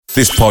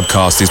This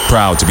podcast is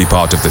proud to be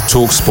part of the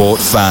TalkSport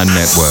Fan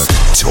Network.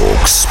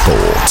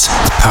 TalkSport.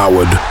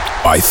 Powered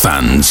by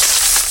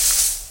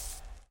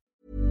fans.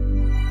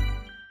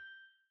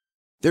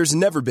 There's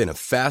never been a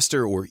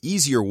faster or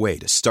easier way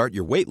to start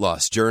your weight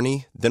loss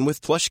journey than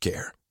with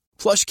PlushCare.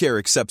 PlushCare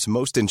accepts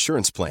most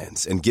insurance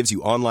plans and gives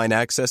you online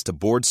access to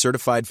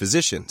board-certified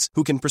physicians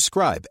who can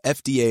prescribe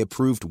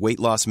FDA-approved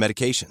weight loss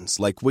medications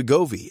like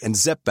Wegovy and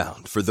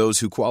Zepbound for those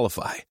who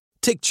qualify.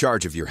 Take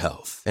charge of your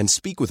health and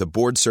speak with a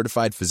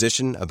board-certified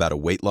physician about a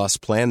weight loss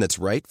plan that's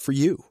right for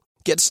you.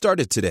 Get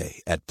started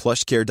today at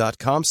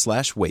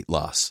plushcare.com/weight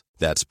loss.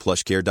 That's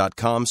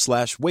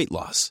plushcare.com/weight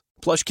loss.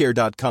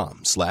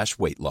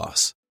 plushcare.com/weight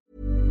loss.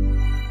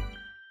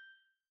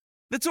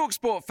 The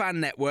TalkSport Fan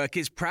Network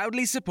is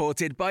proudly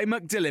supported by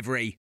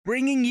McDelivery,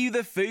 bringing you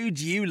the food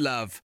you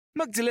love.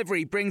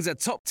 McDelivery brings a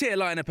top-tier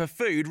lineup of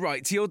food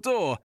right to your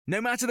door.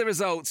 No matter the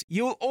result,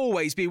 you'll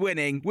always be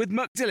winning with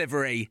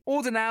McDelivery.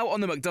 Order now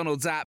on the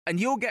McDonald's app and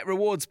you'll get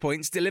rewards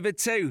points delivered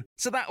too.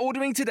 So that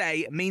ordering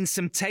today means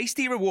some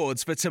tasty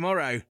rewards for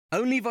tomorrow.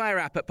 Only via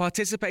app at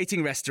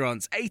participating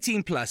restaurants.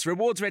 18 plus.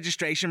 Rewards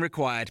registration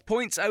required.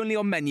 Points only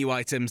on menu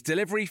items.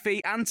 Delivery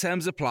fee and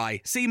terms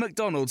apply. See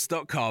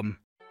mcdonalds.com.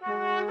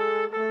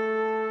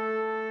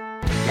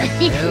 The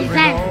City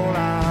Vent.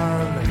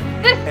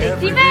 The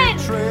City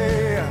Vent.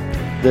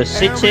 The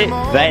City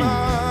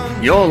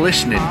Vent. You're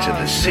listening to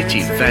The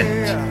City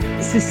Vent.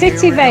 It's the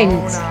City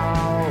Vent.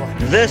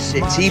 The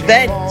City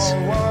Vent.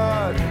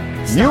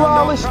 You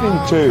are listening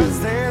to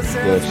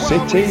The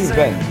City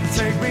Vent.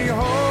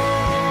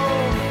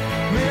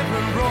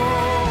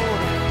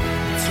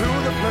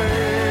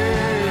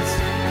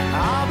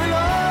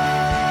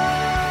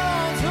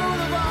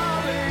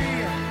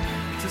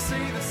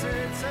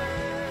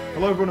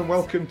 Hello everyone and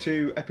welcome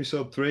to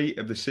episode 3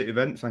 of The City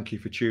Vent. Thank you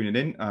for tuning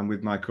in. I'm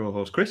with my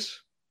co-host Chris.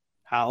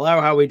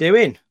 Hello, how are we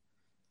doing?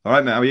 All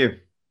right, mate, how are you?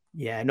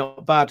 Yeah,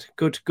 not bad.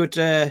 Good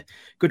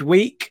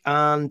week,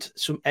 and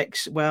some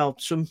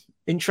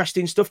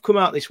interesting stuff come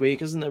out this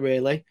week, hasn't there?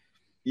 Really?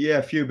 Yeah,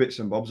 a few bits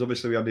and bobs.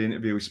 Obviously, we had the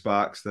interview with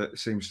Sparks that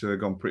seems to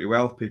have gone pretty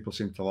well. People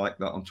seem to like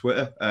that on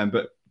Twitter.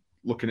 But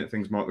looking at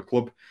things more at the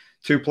club,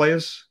 2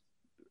 players,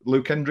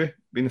 Luke Hendry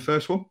being the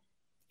first one.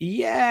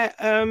 Yeah,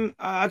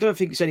 I don't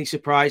think it's any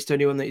surprise to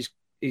anyone that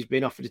he's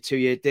been offered a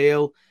 2-year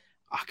deal.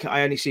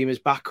 I only see him as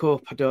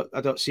backup. I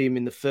don't see him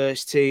in the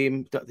first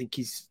team. Don't think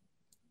he's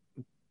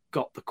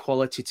got the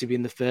quality to be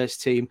in the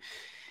first team.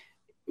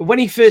 When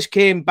he first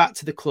came back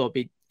to the club,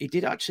 he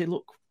did actually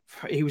look.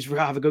 He was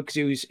rather good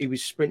because he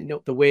was sprinting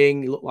up the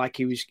wing. He looked like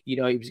he was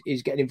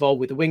getting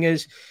involved with the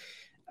wingers.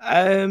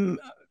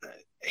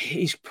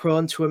 He's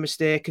prone to a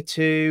mistake or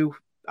two.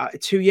 A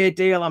 2-year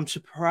deal, I'm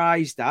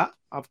surprised at.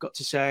 I've got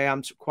to say,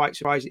 I'm quite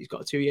surprised that he's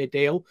got a 2-year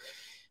deal.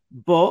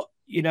 But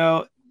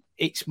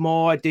it's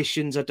more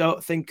additions. I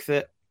don't think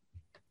that.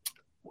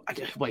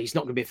 Well, he's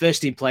not going to be a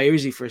first-team player,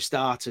 is he, for a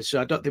starter?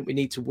 So I don't think we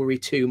need to worry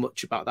too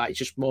much about that. It's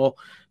just more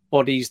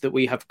bodies that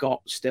we have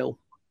got still.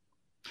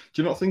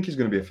 Do you not think he's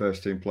going to be a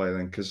first-team player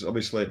then? Because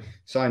obviously,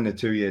 signing a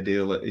 2-year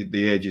deal at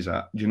the age he's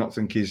at, do you not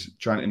think he's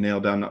trying to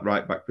nail down that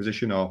right-back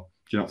position, or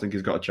do you not think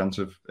he's got a chance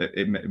of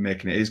it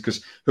making it his?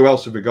 Because who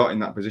else have we got in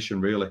that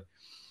position, really?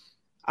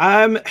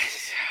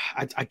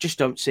 I just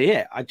don't see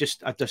it. I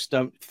just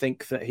don't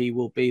think that he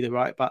will be the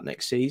right back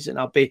next season.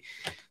 I'll be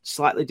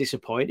slightly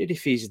disappointed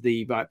if he's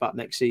the right back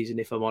next season,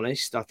 if I'm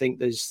honest. I think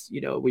there's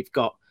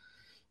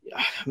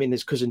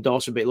Cousin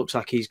Dawson, but it looks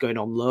like he's going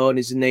on loan,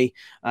 isn't he?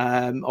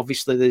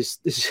 Obviously there's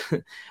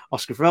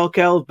Oscar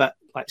Vrelkel, but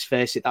let's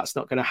face it, that's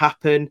not going to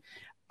happen.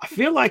 I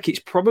feel like it's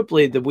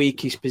probably the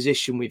weakest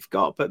position we've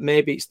got, but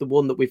maybe it's the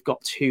one that we've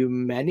got too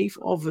many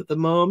of at the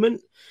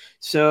moment.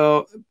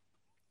 So,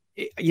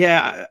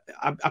 yeah,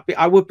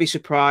 I would be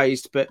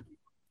surprised, but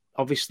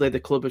obviously the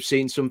club have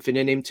seen something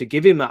in him to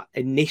give him that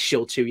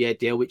initial 2-year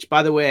deal, which,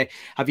 by the way,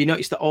 have you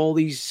noticed that all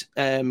these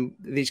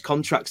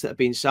contracts that have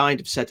been signed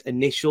have said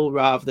initial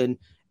rather than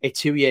a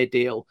 2-year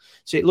deal?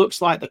 So it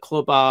looks like the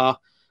club are,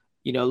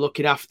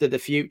 looking after the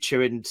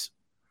future and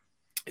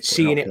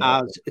seeing it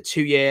as a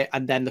 2-year,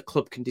 and then the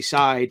club can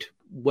decide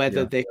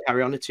whether they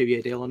carry on a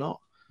 2-year deal or not.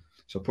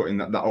 So putting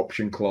that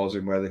option clause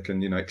in where they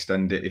can,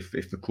 extend it if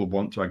the club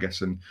want to, I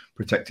guess, and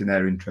protecting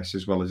their interests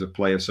as well as a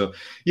player. So,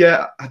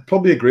 yeah, I'd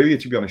probably agree with you,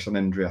 to be honest, on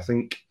Hendry. I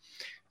think,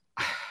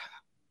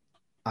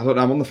 I don't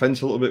know, I'm on the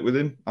fence a little bit with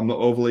him. I'm not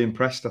overly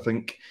impressed. I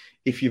think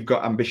if you've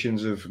got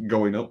ambitions of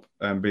going up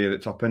and being at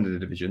the top end of the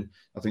division,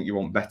 I think you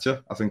want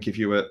better. I think if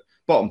you were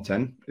bottom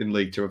 10 in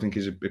League Two, I think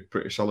is a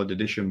pretty solid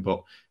addition.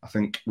 But I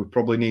think we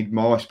probably need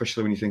more,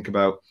 especially when you think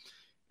about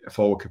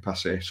forward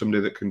capacity.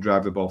 Somebody that can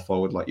drive the ball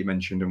forward, like you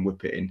mentioned, and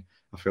whip it in.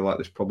 I feel like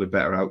there's probably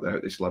better out there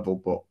at this level,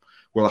 but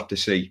we'll have to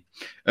see.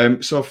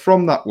 So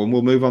from that one,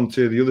 we'll move on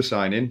to the other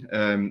signing.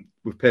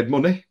 We've paid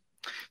money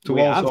to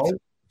Walsall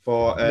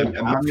for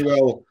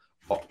Emmanuel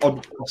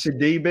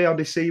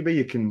Osidibe.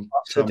 You can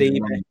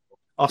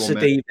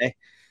Osidibe.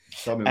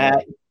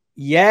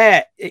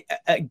 Yeah,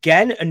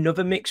 again,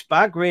 another mixed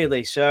bag,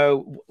 really.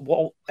 So,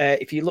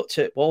 if you looked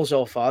at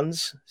Walsall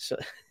fans, so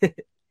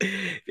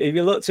If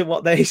you looked at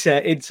what they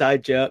said,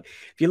 inside joke,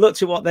 if you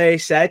looked at what they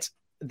said,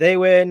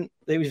 it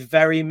was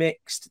very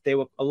mixed.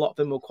 A lot of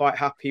them were quite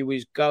happy he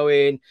was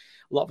going.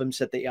 A lot of them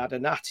said that he had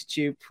an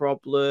attitude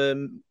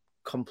problem,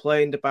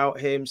 complained about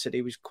him, said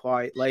he was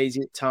quite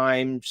lazy at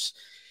times,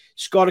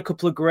 scored a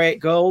couple of great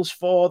goals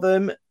for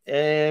them.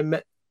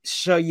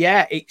 So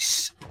yeah,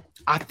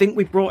 I think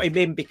we brought him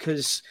in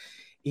because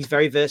he's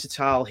very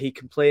versatile. He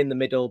can play in the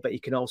middle, but he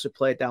can also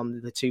play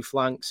down the two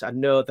flanks. I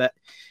know that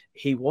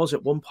he was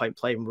at one point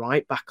playing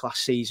right back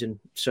last season.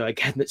 So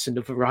again, that's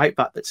another right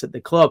back that's at the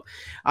club.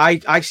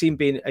 I see him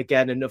being,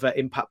 again, another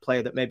impact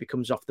player that maybe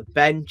comes off the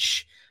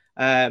bench.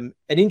 An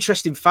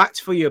interesting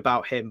fact for you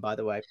about him, by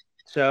the way.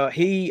 So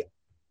he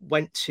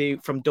went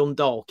from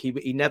Dundalk.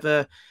 He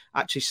never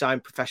actually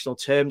signed professional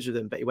terms with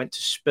them, but he went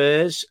to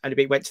Spurs and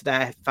he went to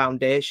their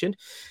foundation.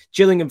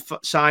 Gillingham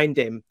signed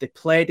him. They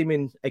played him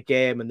in a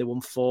game and they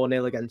won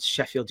 4-0 against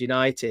Sheffield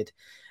United.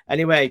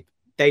 Anyway,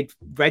 they'd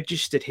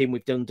registered him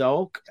with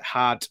Dundalk,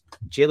 had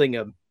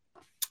Gillingham,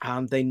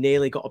 and they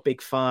nearly got a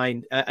big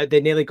fine.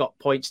 They nearly got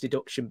points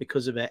deduction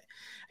because of it.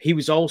 He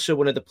was also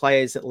one of the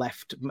players that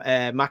left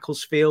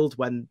Macclesfield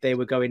when they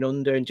were going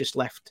under and just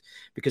left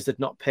because they'd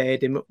not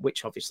paid him,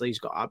 which obviously he's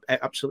got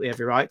absolutely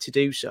every right to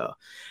do so.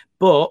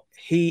 But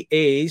he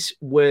is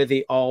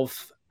worthy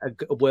of a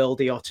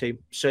worldie or two.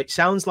 So it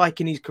sounds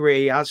like in his career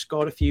he has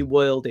scored a few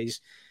worldies.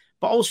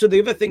 But also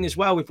the other thing as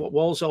well with what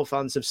Walsall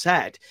fans have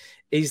said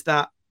is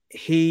that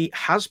he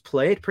has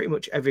played pretty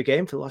much every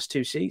game for the last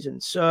 2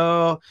 seasons.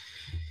 So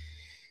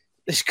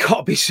there's got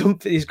to be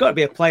something. There's got to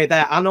be a player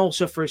there. And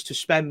also for us to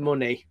spend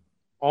money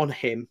on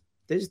him,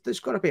 there's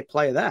got to be a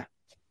player there.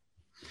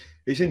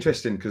 It's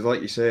interesting because,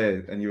 like you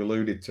say, and you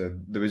alluded to,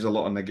 there is a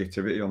lot of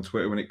negativity on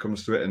Twitter when it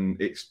comes to it, and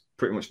it's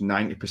pretty much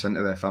 90%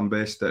 of their fan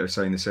base that are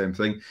saying the same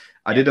thing.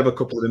 I did have a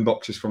couple of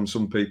inboxes from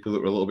some people that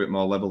were a little bit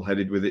more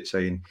level-headed with it,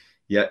 saying,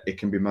 yeah, it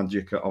can be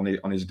magic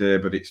on his day,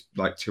 but it's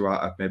like 2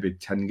 out of maybe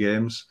 10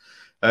 games.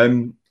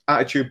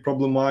 Attitude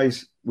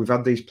problem-wise, we've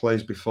had these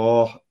players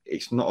before.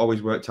 It's not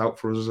always worked out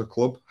for us as a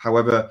club.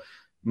 However,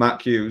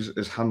 Mark Hughes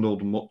has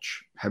handled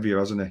much heavier,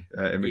 hasn't he,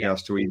 in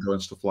regards to ego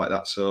and stuff like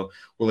that. So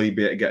will he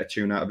be able to get a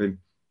tune out of him?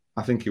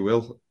 I think he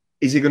will.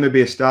 Is he going to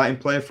be a starting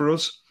player for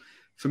us?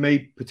 For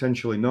me,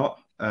 potentially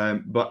not.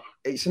 But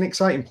it's an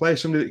exciting player,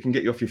 somebody that can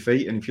get you off your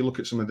feet. And if you look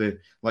at some of the,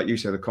 like you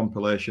say, the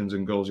compilations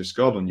and goals he's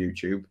scored on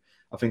YouTube,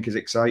 I think is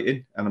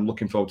exciting. And I'm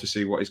looking forward to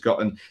see what he's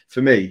got. And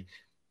for me,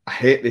 I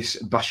hate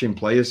this bashing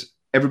players.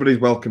 Everybody's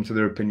welcome to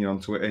their opinion on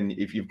Twitter, and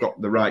if you've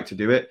got the right to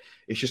do it,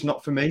 it's just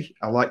not for me.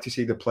 I like to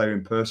see the player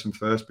in person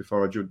first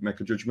before I make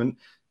a judgment.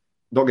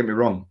 Don't get me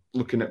wrong.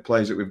 Looking at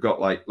players that we've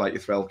got, like your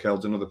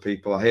Threlkelds and other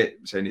people, I hate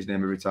saying his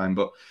name every time,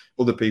 but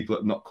other people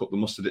that have not cut the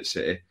mustard at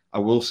City, I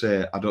will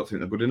say I don't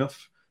think they're good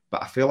enough.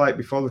 But I feel like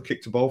before they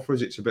kicked the ball for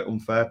us, it's a bit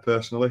unfair,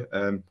 personally.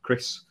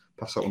 Chris,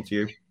 pass that on to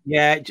you.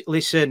 Yeah,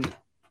 listen.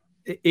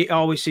 It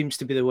always seems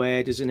to be the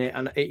way, doesn't it?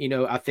 And,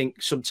 I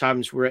think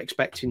sometimes we're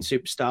expecting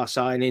superstar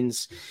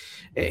signings.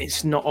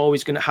 It's not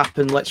always going to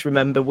happen. Let's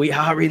remember, we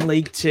are in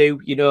League Two.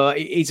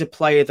 He's a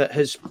player that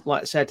has,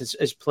 like I said,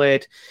 has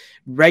played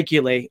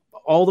regularly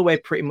all the way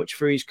pretty much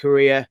through his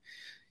career.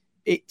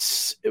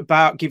 It's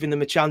about giving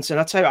them a chance. And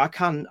I tell you,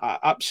 I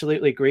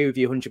absolutely agree with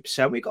you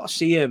 100%. We've got to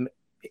see him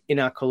in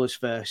our colours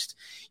first.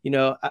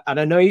 And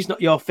I know he's not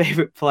your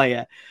favourite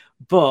player,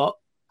 but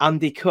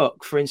Andy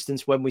Cook, for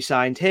instance, when we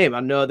signed him,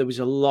 I know there was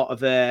a lot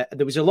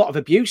of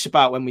abuse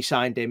about when we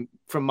signed him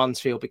from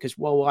Mansfield because,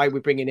 well, why are we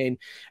bringing in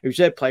a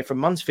reserve player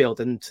from Mansfield?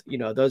 And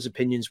those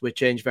opinions were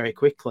changed very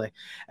quickly.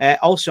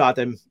 Also,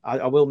 Adam,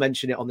 I will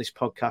mention it on this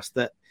podcast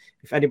that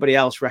if anybody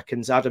else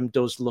reckons Adam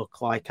does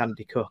look like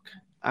Andy Cook,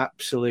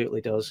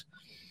 absolutely does.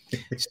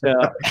 So,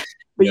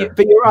 but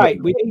you're right.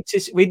 We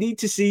need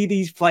to see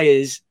these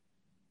players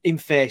in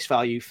face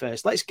value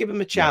first. Let's give them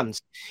a chance.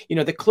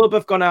 The club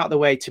have gone out of the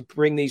way to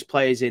bring these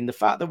players in. The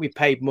fact that we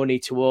paid money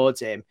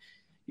towards him,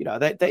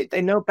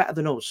 they know better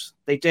than us.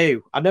 They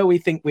do. I know we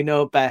think we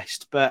know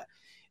best, but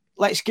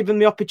let's give them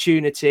the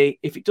opportunity.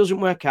 If it doesn't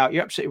work out,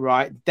 you're absolutely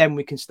right. Then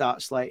we can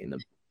start slating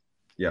them.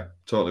 Yeah,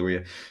 totally with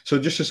you. So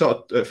just to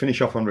sort of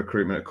finish off on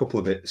recruitment, a couple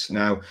of bits.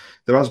 Now,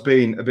 there has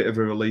been a bit of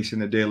a release in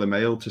the Daily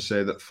Mail to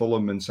say that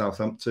Fulham and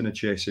Southampton are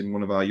chasing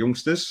one of our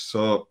youngsters.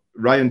 So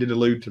Ryan did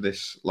allude to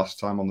this last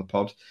time on the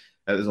pod.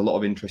 There's a lot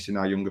of interest in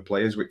our younger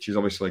players, which is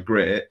obviously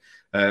great.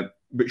 But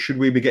should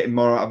we be getting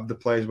more out of the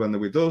players when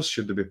they're with us?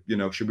 Should they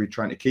be, should we be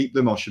trying to keep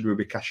them or should we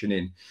be cashing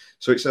in?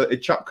 So it's a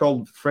chap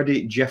called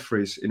Freddie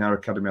Jeffries in our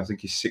academy. I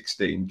think he's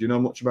 16. Do you know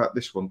much about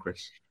this one,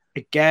 Chris?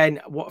 Again,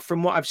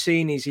 from what I've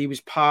seen is he was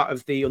part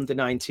of the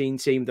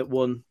under-19 team that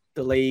won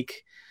the league.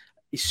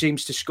 He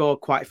seems to score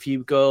quite a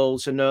few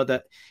goals. I know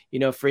that,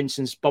 for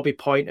instance, Bobby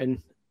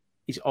Poynton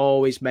is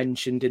always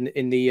mentioned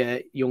in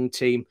the young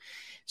team.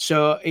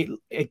 So,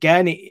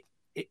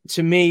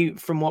 to me,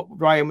 from what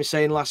Ryan was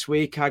saying last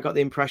week, I got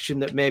the impression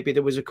that maybe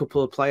there was a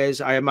couple of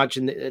players. I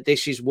imagine that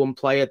this is one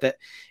player that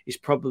is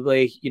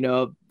probably,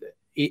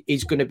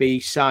 is going to be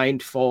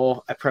signed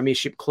for a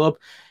Premiership club.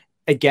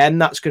 again,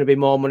 that's going to be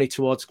more money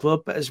towards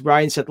club. But as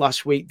Ryan said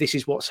last week, this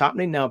is what's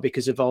happening now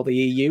because of all the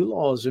EU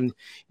laws. And,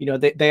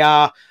 they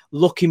are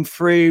looking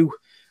through,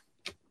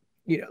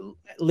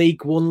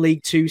 League One,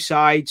 League Two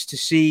sides to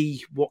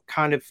see what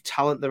kind of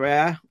talent there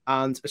are.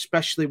 And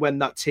especially when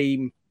that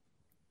team,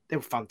 they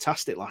were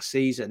fantastic last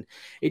season.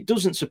 It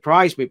doesn't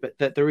surprise me, but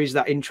that there is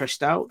that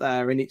interest out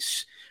there. And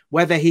it's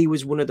whether he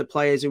was one of the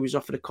players who was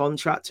offered a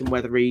contract and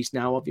whether he's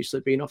now obviously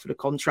being offered a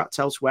contract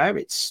elsewhere.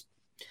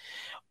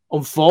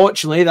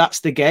 Unfortunately, that's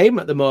the game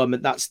at the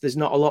moment. There's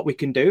not a lot we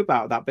can do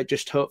about that, but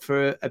just hope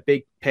for a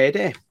big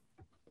payday.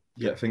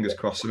 Yeah, fingers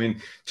crossed. I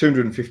mean,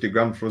 250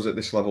 grand for us at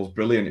this level is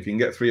brilliant. If you can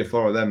get 3 or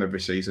 4 of them every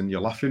season,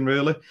 you're laughing,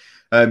 really.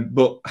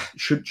 But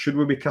should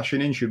we be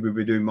cashing in? Should we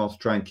be doing more to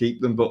try and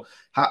keep them? But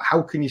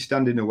how can you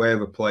stand in the way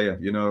of a player,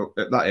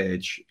 at that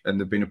age, and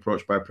they've been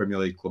approached by a Premier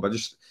League club?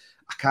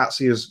 I can't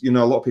see us, a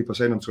lot of people are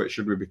saying on Twitter,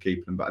 should we be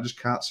keeping them? But I just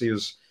can't see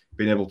us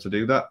being able to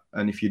do that.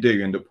 And if you do,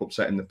 you end up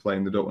upsetting the player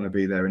and they don't want to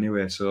be there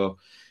anyway. So,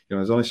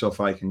 there's only so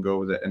far you can go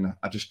with it. And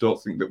I just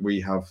don't think that we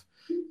have,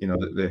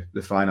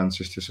 the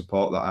finances to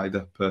support that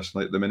either,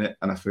 personally, at the minute.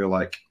 And I feel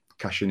like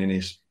cashing in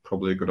is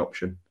probably a good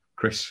option.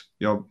 Chris,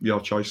 your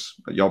choice,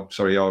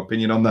 your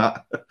opinion on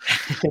that?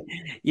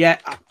 Yeah,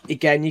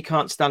 again, you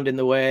can't stand in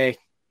the way.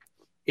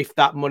 If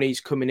that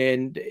money's coming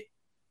in,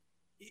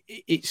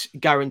 it's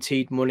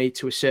guaranteed money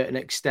to a certain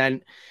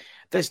extent.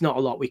 There's not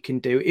a lot we can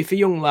do. If a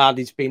young lad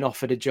is being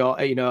offered a job,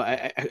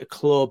 a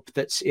club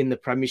that's in the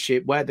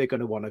Premiership, where they're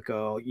going to want to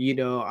go,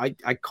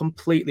 I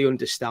completely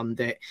understand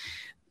it.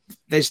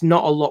 There's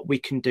not a lot we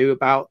can do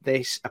about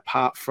this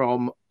apart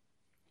from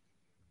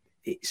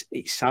it's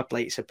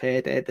sadly it's a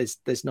payday.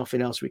 There's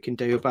nothing else we can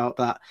do about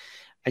that,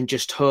 and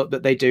just hope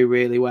that they do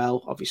really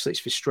well. Obviously, it's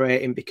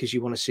frustrating because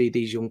you want to see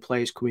these young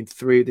players coming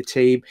through the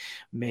team.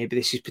 Maybe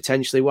this is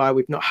potentially why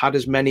we've not had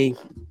as many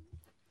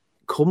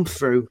come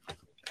through.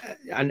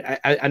 And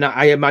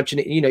I imagine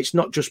it. It's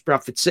not just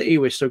Bradford City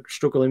we're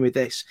struggling with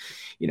this.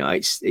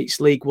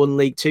 It's League One,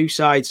 League Two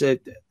sides are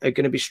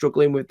going to be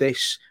struggling with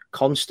this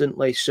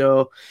constantly.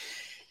 So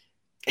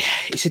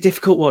it's a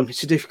difficult one.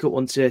 It's a difficult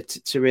one to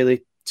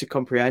really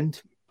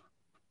comprehend.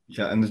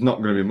 Yeah, and there's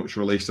not going to be much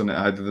released on it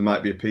either. There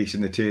might be a piece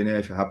in the TNA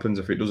if it happens,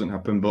 if it doesn't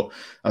happen. But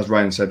as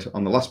Ryan said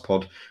on the last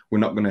pod, we're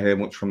not going to hear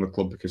much from the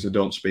club because they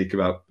don't speak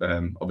about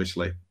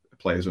obviously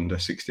players under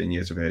 16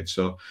 years of age.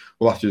 So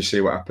we'll have to just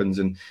see what happens.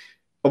 And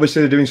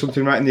obviously, they're doing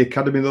something right in the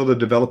academy, though. They're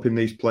developing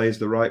these players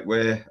the right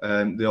way.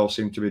 They all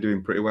seem to be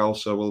doing pretty well.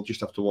 So we'll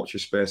just have to watch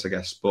his space, I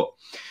guess. But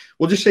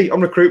we'll just see.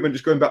 On recruitment,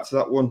 just going back to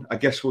that one, I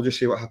guess we'll just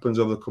see what happens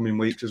over the coming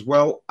weeks as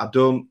well. I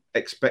don't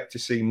expect to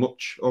see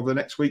much over the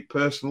next week,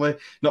 personally.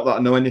 Not that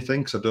I know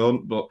anything, because I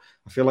don't. But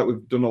I feel like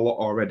we've done a lot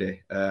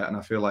already. And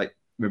I feel like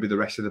maybe the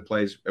rest of the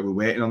players, we're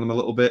waiting on them a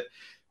little bit.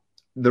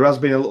 There has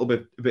been a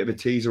bit of a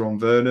teaser on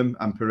Vernon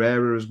and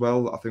Pereira as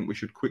well that I think we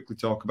should quickly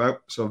talk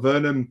about. So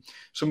Vernon,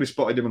 somebody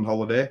spotted him on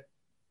holiday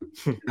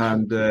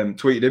and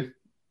tweeted him,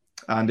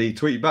 and he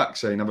tweeted back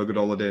saying, have a good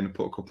holiday, and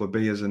put a couple of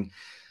beers. And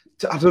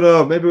I don't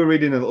know, maybe we're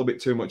reading a little bit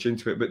too much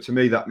into it, but to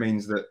me that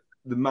means that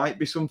there might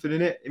be something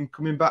in it, him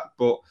coming back.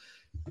 But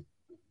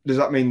does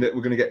that mean that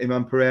we're going to get him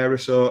and Pereira?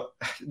 So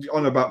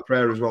on about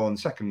Pereira as well, on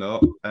the second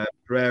note,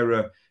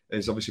 Pereira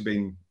has obviously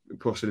been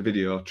posted a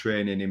video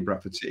training in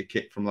Bradford City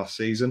kit from last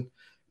season.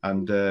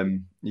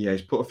 And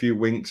he's put a few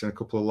winks and a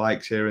couple of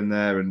likes here and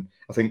there. And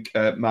I think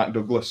Mark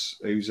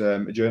Douglas, who's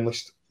a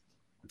journalist,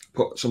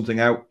 put something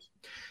out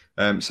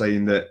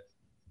saying that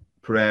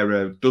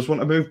Pereira does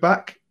want to move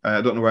back. I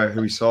don't know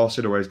who he sourced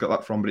it or where he's got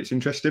that from, but it's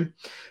interesting.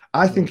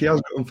 I think he has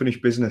got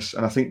unfinished business.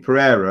 And I think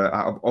Pereira,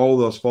 out of all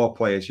those 4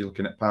 players, you're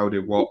looking at Powdy,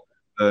 Watt,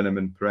 Burnham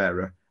and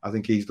Pereira, I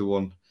think he's the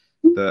one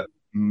that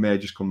may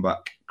just come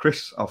back.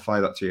 Chris, I'll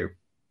fire that to you.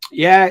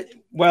 Yeah,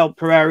 well,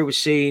 Pereira was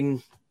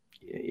seen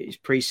his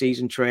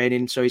pre-season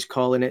training, so he's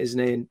calling it,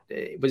 isn't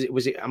he?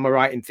 Was it? Am I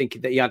right in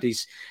thinking that he had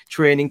his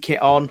training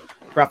kit on,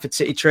 Bradford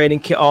City training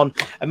kit on?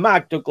 And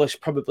Mark Douglas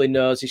probably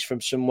knows he's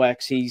from somewhere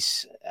because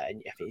he's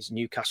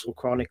Newcastle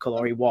Chronicle,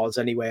 or he was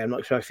anyway. I'm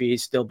not sure if he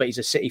is still, but he's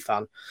a City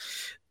fan.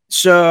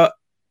 So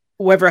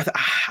whether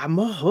I'm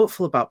more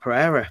hopeful about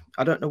Pereira.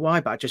 I don't know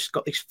why, but I just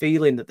got this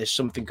feeling that there's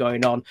something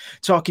going on.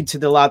 Talking to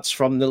the lads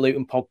from the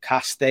Luton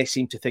podcast, they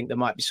seem to think there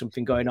might be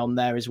something going on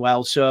there as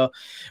well. So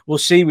we'll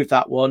see with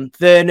that one.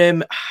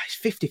 Vernon, it's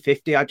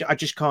 50-50. I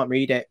just can't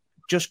read it.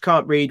 Just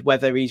can't read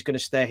whether he's going to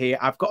stay here.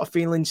 I've got a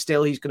feeling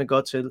still he's going to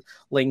go to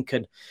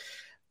Lincoln,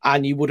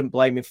 and you wouldn't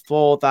blame him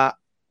for that.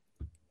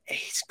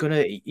 It's going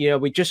to,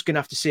 we're just going to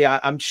have to see.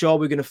 I'm sure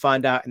we're going to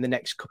find out in the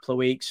next couple of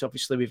weeks.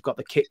 Obviously, we've got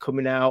the kit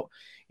coming out.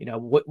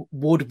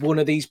 Would one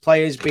of these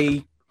players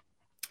be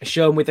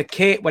shown with a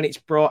kit when it's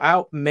brought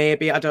out?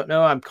 Maybe, I don't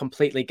know. I'm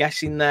completely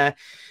guessing there.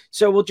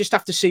 So we'll just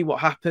have to see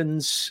what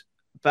happens.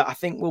 But I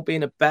think we'll be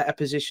in a better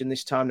position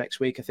this time next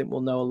week. I think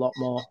we'll know a lot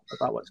more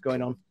about what's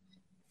going on.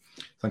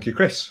 Thank you,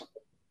 Chris.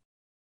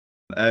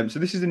 So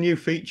this is a new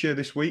feature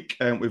this week.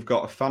 We've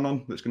got a fan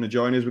on that's going to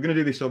join us. We're going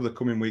to do this over the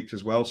coming weeks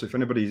as well. So if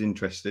anybody's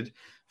interested,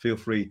 feel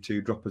free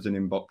to drop us an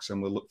inbox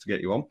and we'll look to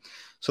get you on.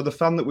 So the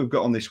fan that we've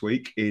got on this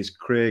week is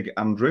Craig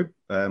Andrew,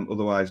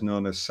 otherwise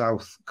known as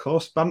South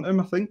Coast Bantam,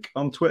 I think,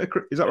 on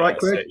Twitter. Is that right,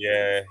 Craig?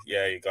 Yeah,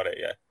 you got it,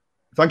 yeah.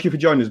 Thank you for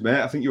joining us,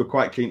 mate. I think you were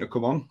quite keen to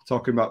come on,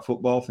 talking about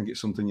football. I think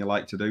it's something you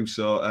like to do.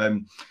 So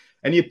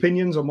any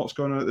opinions on what's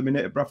going on at the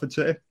minute at Bradford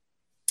City?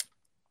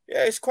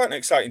 Yeah, it's quite an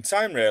exciting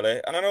time,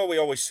 really. And I know we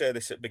always say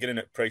this at the beginning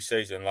of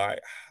pre-season, like,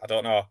 I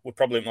don't know, we're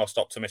probably the most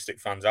optimistic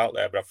fans out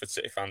there, Bradford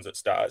City fans at the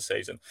start of the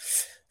season.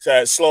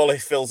 So it slowly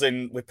fills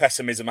in with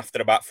pessimism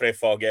after about 3 or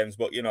 4 games.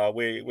 But, you know,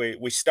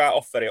 we start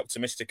off very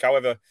optimistic.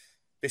 However,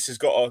 this has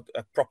got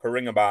a proper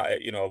ring about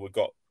it. You know, we've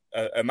got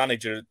a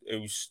manager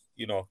who's,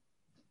 you know,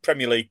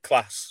 Premier League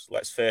class,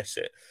 let's face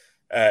it,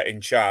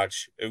 in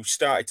charge, who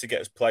started to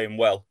get us playing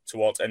well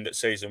towards end of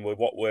season with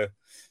what were,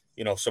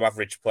 you know, some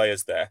average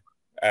players there.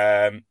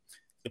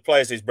 The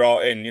players he's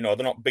brought in, you know,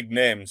 they're not big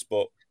names,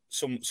 but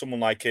someone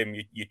like him,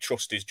 you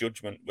trust his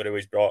judgment with who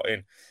he's brought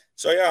in.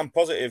 So, yeah, I'm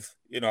positive.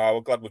 You know,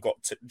 I'm glad we've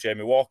got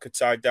Jamie Walker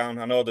tied down.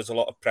 I know there's a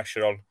lot of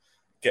pressure on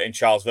getting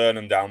Charles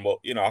Vernon down, but,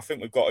 you know, I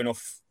think we've got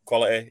enough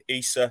quality.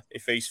 Issa,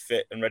 if he's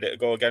fit and ready to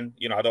go again,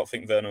 you know, I don't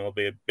think Vernon will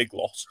be a big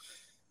loss.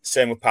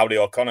 Same with Powdy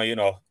O'Connor, you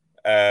know.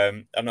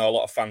 I know a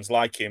lot of fans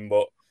like him,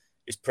 but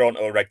he's prone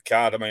to a red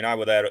card. I mean, I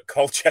were there at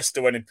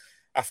Colchester when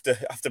after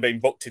being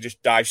booked, he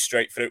just dived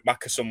straight through the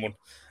back of someone.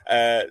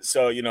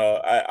 So, you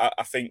know,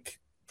 I think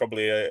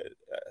probably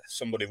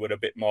somebody with a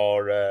bit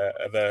more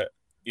of a,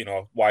 you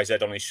know, wise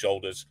head on his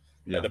shoulders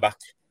at the back.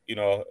 You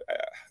know,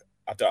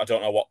 I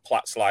don't know what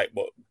Platt's like,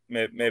 but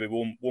maybe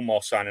one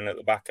more signing at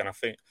the back, and I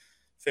think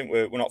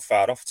we're not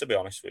far off, to be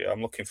honest with you.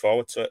 I'm looking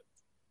forward to it.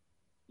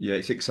 Yeah,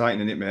 it's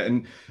exciting, isn't it,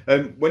 mate?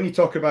 And when you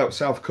talk about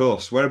South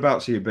Coast,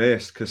 whereabouts are you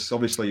based? Because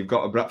obviously you've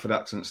got a Bradford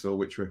accent still,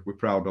 which we're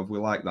proud of. We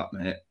like that,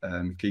 mate.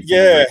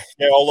 Yeah.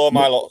 Although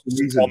my lot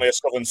call me a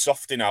Southern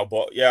softy now,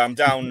 but yeah, I'm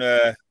down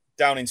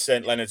in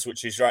St Leonard's,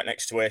 which is right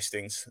next to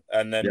Hastings,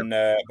 and then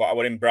but I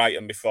was in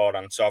Brighton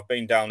beforehand, so I've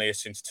been down here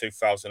since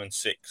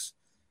 2006.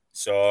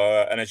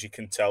 So and as you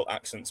can tell,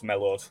 accent's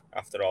mellowed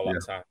after all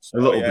that time. So, a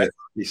little bit.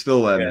 It's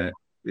still there, mate.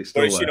 It's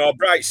you know,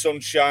 bright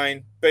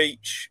sunshine,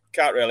 beach,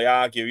 can't really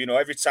argue. You know,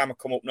 every time I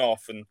come up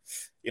north and,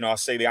 you know, I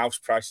see the house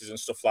prices and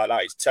stuff like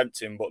that, it's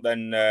tempting. But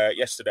then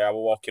yesterday I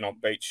was walking on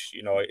beach,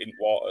 you know, in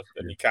water,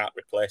 and you can't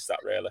replace that,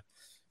 really.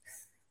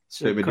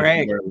 So,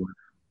 Craig,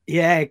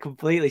 yeah,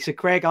 completely. So,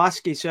 Craig, I'll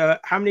ask you, so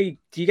how many,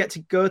 do you get to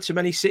go to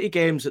many City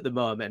games at the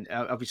moment,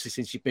 obviously,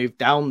 since you've moved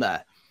down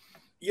there?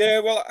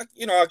 Yeah, well,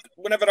 you know,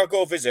 whenever I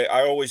go visit,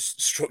 I always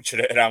structure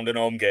it around an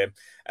home game.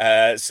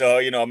 So,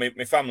 you know, my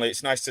family,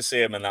 it's nice to see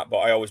them and that, but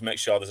I always make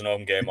sure there's an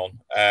home game on.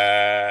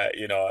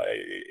 You know,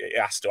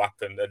 it has to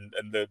happen.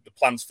 And the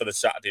plans for the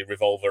Saturday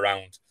revolve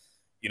around,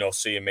 you know,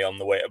 seeing me on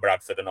the way to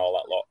Bradford and all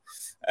that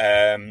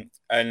lot.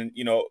 And,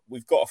 you know,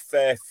 we've got a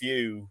fair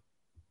few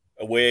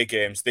away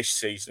games this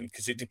season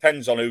because it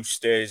depends on who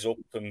stays up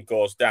and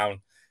goes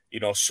down. You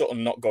know,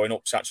 Sutton not going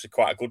up is actually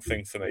quite a good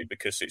thing for me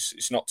because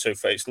it's not too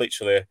far. It's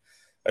literally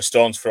a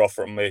stone's throw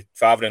from my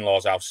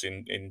father-in-law's house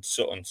in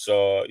Sutton.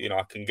 So, you know,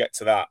 I can get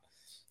to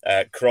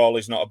that.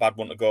 Crawley's not a bad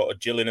one to go to.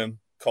 Gillingham,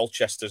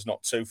 Colchester's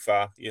not too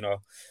far, you know.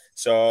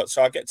 So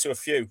I get to a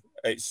few.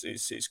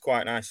 It's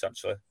quite nice,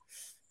 actually.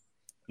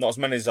 Not as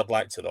many as I'd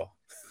like to, though.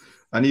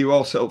 And are you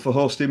all set up for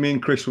hosting me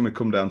and Chris when we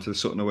come down to the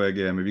Sutton away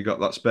game? Have you got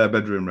that spare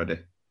bedroom ready?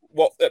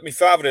 What, at my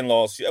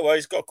father-in-law's? Yeah, well,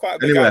 he's got quite a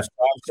big house,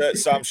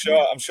 so I'm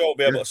sure we'll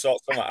be able to sort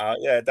something out.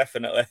 Yeah,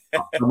 definitely.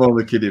 I'm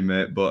only kidding,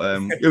 mate. But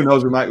who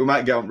knows? We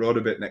might get on road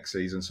a bit next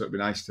season, so it'd be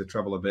nice to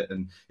travel a bit.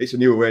 And it's a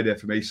new away day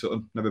for me,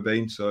 Sutton. Never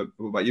been. So,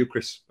 what about you,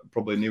 Chris?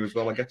 Probably new as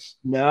well, I guess.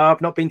 No, I've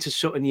not been to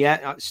Sutton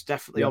yet. That's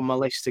definitely on my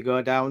list to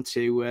go down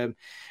to.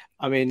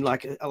 I mean,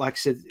 like I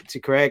said to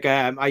Craig,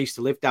 I used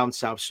to live down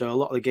south, so a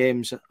lot of the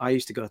games I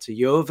used to go to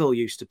Yeovil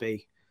used to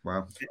be.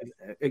 Wow.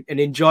 An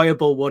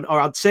enjoyable one, or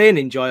I'd say an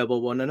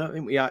enjoyable one. I don't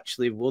think we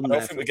actually won. I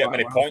don't think we get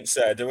many points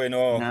there, do we?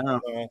 No.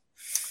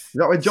 Is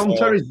that where John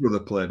Terry's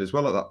brother played as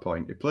well at that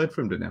point? He played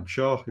for him, didn't he? I'm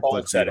sure.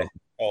 Paul Terry.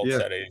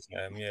 Terry's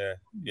name,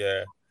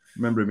 yeah.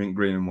 Remember him in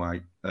green and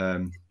white.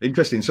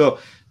 Interesting. So,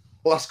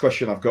 last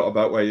question I've got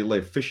about where you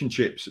live. Fish and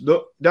chips.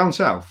 Down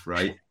south,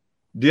 right?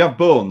 Do you have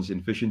bones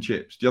in fish and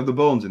chips? Do you have the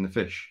bones in the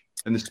fish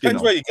and the skin?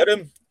 Depends where you get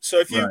them. So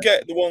if you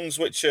get the ones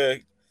which are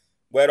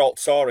where all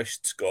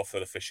tourists go for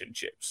the fish and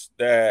chips,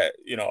 they're,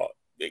 you know,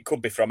 it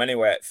could be from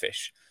anywhere at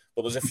fish.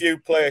 But there's a few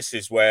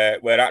places where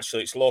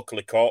actually it's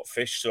locally caught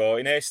fish. So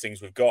in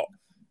Hastings, we've got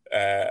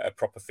a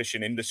proper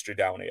fishing industry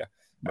down here.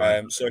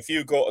 Right. So if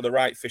you go to the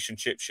right fish and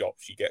chip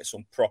shops, you get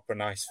some proper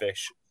nice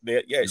fish.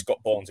 It's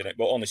got bones in it,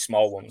 but only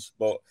small ones.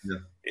 But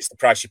it's the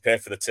price you pay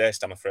for the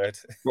taste, I'm afraid.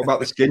 What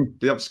about the skin?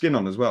 Do you have skin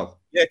on as well?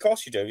 Yeah, of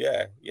course you do.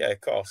 Yeah, of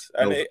course.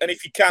 And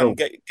if you can,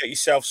 get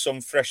yourself some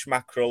fresh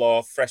mackerel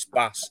or fresh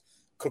bass,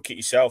 cook it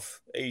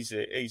yourself.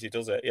 Easy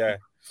does it, yeah.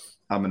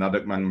 I'm an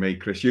haddock man, me,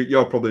 Chris.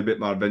 You're probably a bit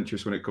more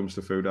adventurous when it comes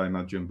to food, I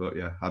imagine. But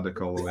yeah,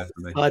 haddock all the way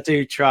for me. I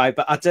do try,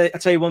 but I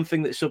tell you one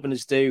thing that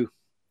Southerners do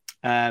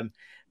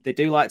They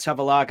do like to have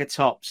a lager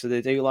top, so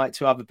they do like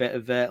to have a bit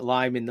of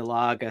lime in the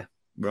lager.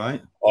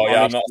 Right. Oh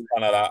yeah, I'm not a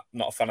fan of that.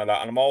 Not a fan of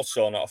that, and I'm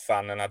also not a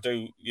fan. And I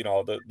do,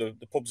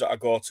 the pubs that I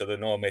go to, they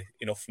know me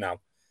enough now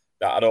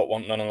that I don't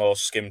want none of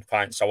those skimmed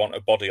pints. I want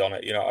a body on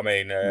it. You know what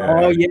I mean?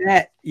 Oh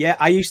yeah.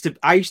 I used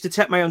to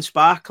take my own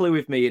sparkler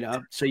with me.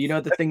 So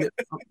the thing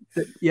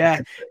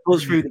that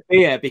goes through the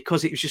beer,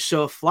 because it was just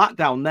so flat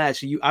down there.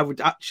 So I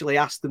would actually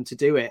ask them to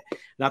do it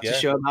and have to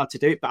show them how to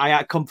do it. But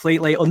I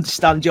completely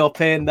understand your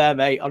pain there,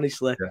 mate.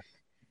 Honestly. Yeah.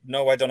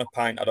 No head on a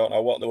pint. I don't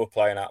know what they were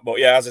playing at, but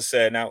yeah, as I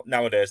say,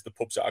 nowadays the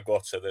pubs that I go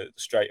to, they're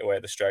straight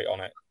on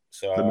it.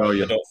 So I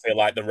don't feel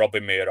like they're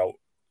robbing me out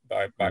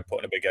by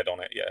putting a big head on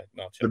it. Yeah,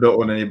 no. They don't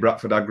want any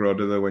Bradford aggro,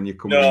 do they? When you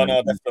come, no,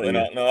 definitely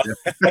not. No.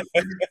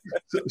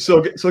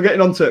 So getting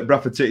on to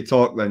Bradford City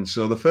talk then.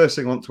 So the first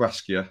thing I want to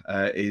ask you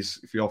is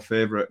if your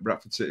favourite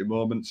Bradford City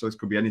moment. So this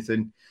could be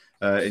anything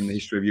in the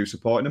history of you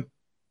supporting them.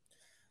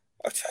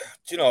 Do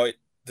you know?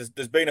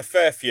 There's been a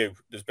fair few.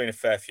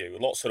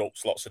 Lots of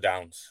ups, lots of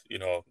downs.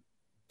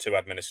 2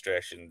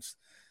 administrations,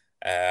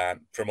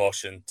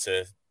 promotion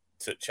to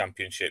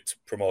Championship, to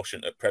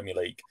promotion to Premier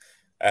League.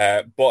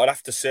 But I'd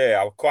have to say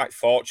I was quite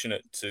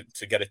fortunate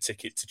to get a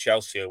ticket to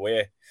Chelsea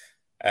away.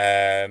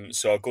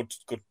 So a good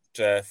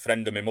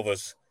friend of my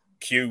mother's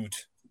queued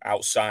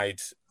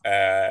outside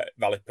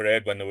Valley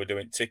Parade when they were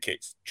doing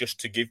tickets just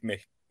to give me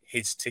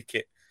his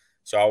ticket.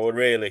 So I was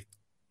really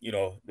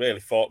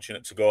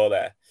fortunate to go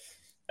there.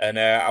 And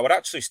I would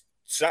actually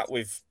sat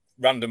with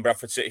random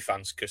Bradford City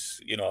fans because,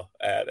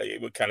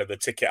 it was kind of the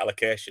ticket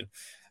allocation.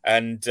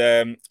 And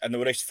there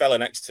was this fella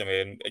next to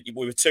me and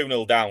we were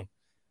 2-0 down.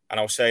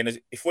 And I was saying,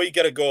 if we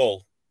get a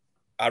goal,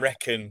 I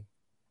reckon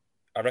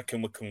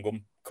we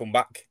can come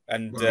back.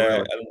 And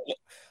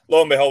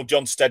lo and behold,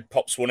 John Stead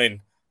pops one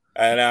in.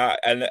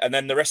 And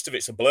then the rest of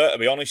it's a blur, to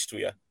be honest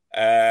with you.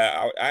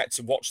 I had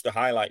to watch the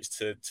highlights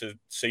to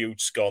see who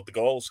scored the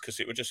goals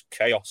because it was just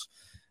chaos.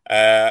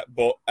 And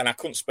I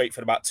couldn't speak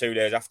for about 2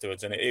 days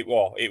afterwards, and it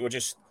was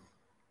just.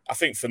 I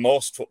think for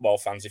most football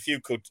fans, if you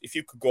could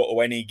go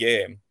to any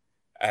game,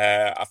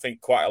 I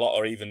think quite a lot,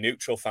 or even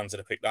neutral fans, would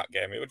have picked that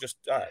game. It was just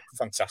a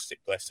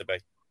fantastic place to be.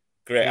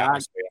 Great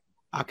atmosphere.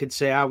 I could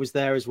say I was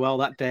there as well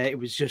that day. It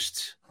was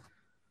just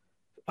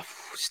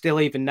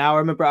still even now. I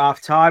remember at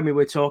half time we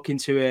were talking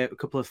to a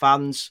couple of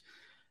fans,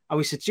 and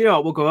we said, "You know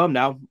what? We'll go home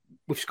now.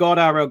 We've scored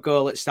our own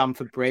goal at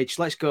Stamford Bridge.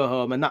 Let's go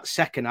home." And that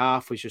second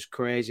half was just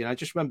crazy. And I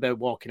just remember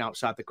walking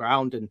outside the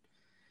ground and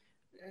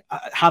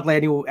hardly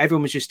anyone,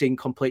 everyone was just in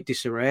complete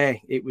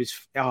disarray. It was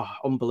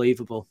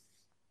unbelievable.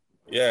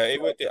 Yeah,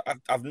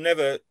 I've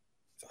never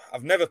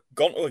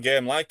gone to a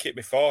game like it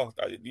before.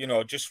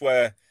 Just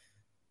where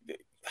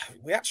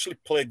we actually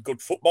played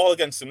good football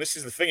against them. This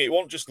is the thing; it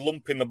won't just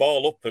lumping the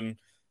ball up and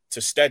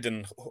to Stead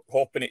and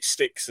hoping it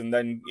sticks, and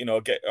then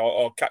get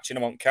or catching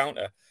them on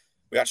counter.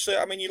 We actually,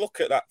 you look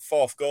at that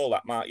fourth goal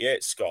that Mark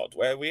Yates scored,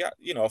 where we,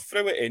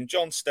 threw it in,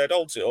 John Stead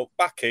holds it up,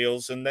 back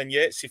heels, and then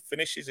Yates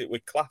finishes it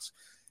with class.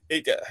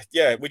 We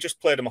just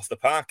played them off the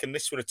park, and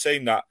this was a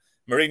team that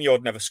Mourinho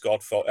had never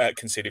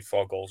conceded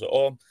 4 goals at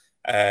home.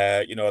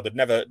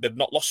 They'd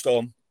not lost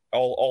home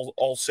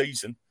all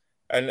season,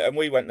 and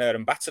we went there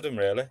and battered them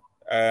really.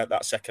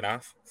 That second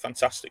half,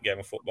 fantastic game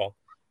of football.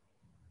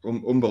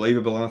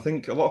 Unbelievable, and I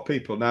think a lot of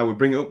people now, we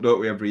bring it up,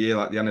 don't we, every year,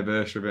 like the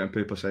anniversary of it, and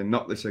people say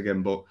not this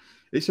again, but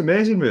it's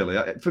amazing, really.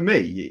 For me,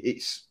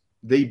 it's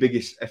the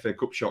biggest FA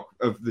Cup shock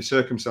of the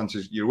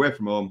circumstances. You're away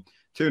from home,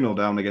 2-0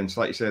 down against,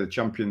 like you say, the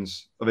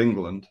champions of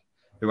England,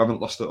 who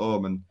haven't lost at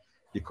home, and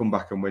you come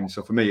back and win.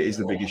 So for me, it is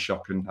the biggest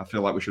shock, and I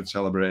feel like we should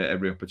celebrate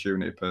every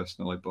opportunity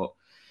personally. But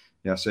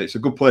yeah, so it's a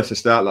good place to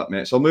start that,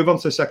 mate. So I'll move on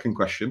to the second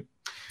question.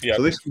 Yeah.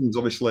 So this one's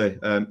obviously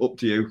up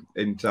to you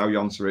in how you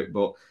answer it,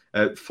 but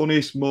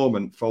funniest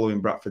moment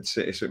following Bradford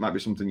City. So it might be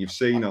something you've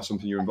seen or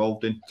something you're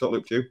involved in.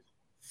 Totally up to you.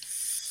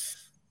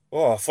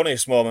 Oh,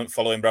 funniest moment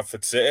following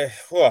Bradford City.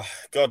 Oh,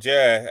 God,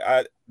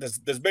 yeah. There's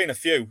been a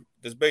few.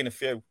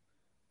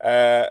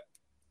 But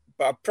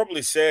I'd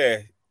probably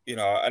say,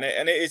 and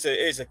it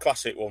is a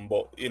classic one,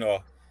 but,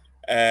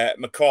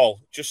 McCall,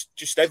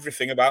 just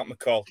everything about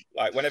McCall.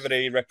 Like, whenever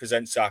he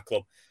represents our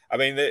club.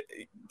 We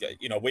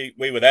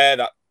were there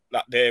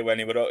that day when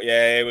he would,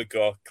 here we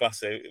go,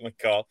 classic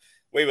McCall.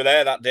 We were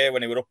there that day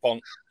when he was up on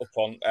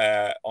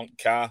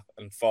car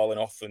and falling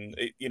off, and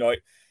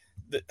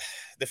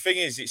the thing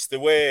is, it's the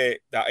way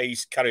that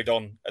he's carried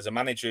on as a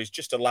manager. He's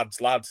just a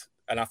lad's lad,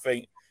 and I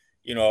think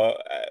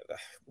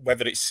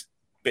whether it's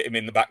bit him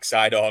in the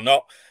backside or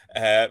not,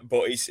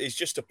 but he's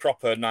just a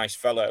proper nice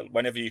fella.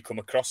 Whenever you come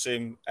across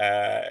him,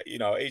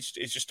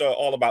 he's just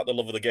all about the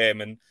love of the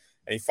game, and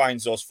he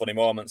finds those funny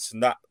moments,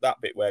 and that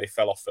bit where he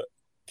fell off it.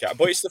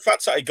 But it's the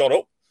fact that he got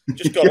up and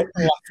laughed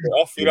it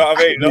off. You know what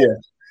I mean? Yeah.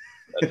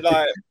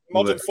 Like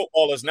modern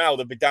footballers now,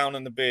 they'll be down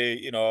and they'll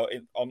be,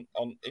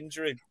 on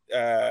injury,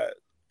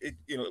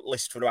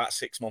 list for about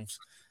 6 months.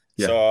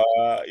 Yeah. So,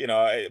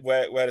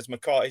 whereas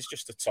McCall, he's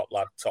just a top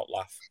laugh.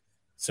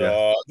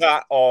 So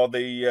that, or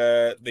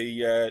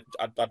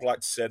I'd like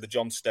to say the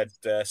John Stead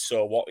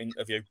So What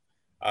interview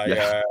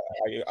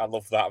I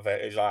love that of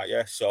it. He's like,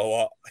 yeah, so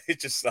what? It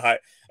just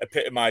like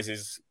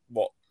epitomises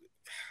what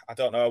I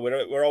don't know.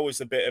 We're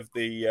always a bit of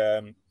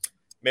the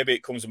maybe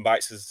it comes and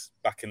bites us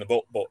back in the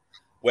butt, but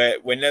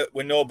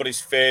we're nobody's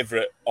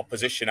favourite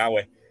opposition, are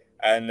we?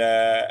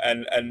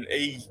 And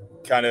he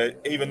kind of,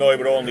 even though he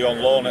were only on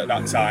loan at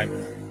that time,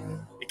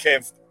 he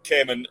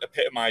came and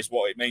epitomised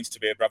what it means to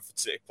be a Bradford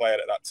City player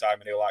at that time.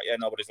 And he was like, yeah,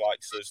 nobody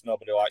likes us,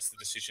 nobody likes the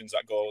decisions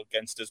that go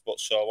against us, but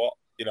so what?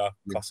 You know,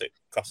 classic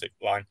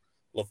line.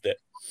 Loved it.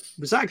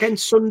 Was that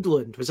against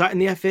Sunderland? Was that in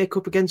the FA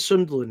Cup against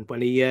Sunderland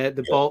when he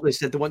ball? They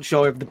said they weren't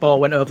sure if the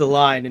ball went over the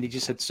line, and he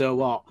just said, "So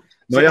what?"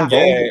 It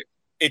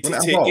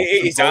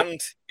is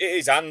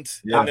hand,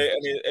 yeah.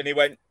 And he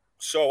went,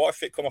 "So what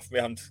if it come off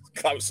my hand?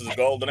 Counts as a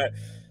goal, doesn't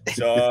it?"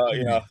 So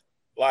you know,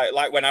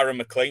 like when Aaron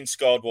McLean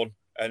scored one,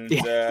 and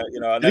you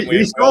know, and then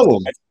he scored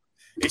one.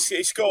 He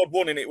scored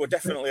one, and it was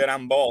definitely an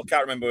handball.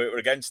 Can't remember who it were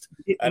against.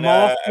 And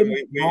Mark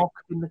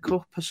in the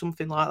cup or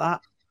something like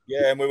that.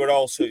 Yeah, and we were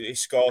also, he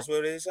scores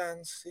with his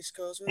hands. He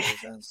scores with his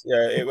hands.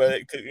 Yeah,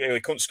 he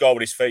couldn't score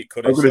with his feet,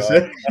 could he? I was going to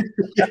say.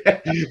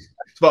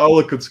 It's about all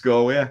he could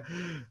score, yeah.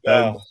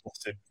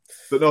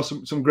 But no,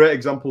 some great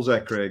examples there,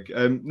 Craig.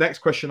 Next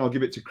question, I'll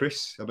give it to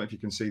Chris. I don't know if you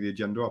can see the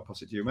agenda. I'll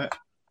pass it to you, mate.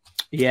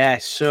 Yeah,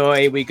 so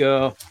here we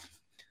go.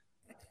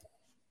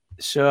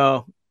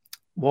 So,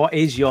 what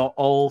is your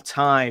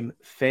all-time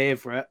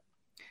favourite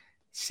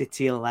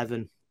City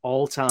 11?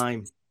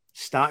 All-time,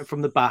 starting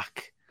from the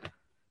back.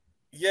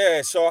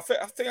 Yeah, so I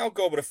think I'll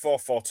go with a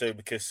 4-4-2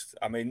 because,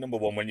 I mean, number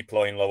one, when you're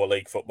playing lower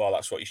league football,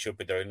 that's what you should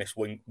be doing. This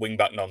wing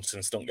back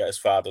nonsense don't get as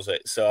far, does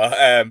it? So,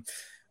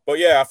 but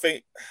yeah, I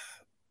think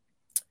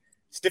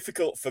it's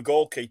difficult for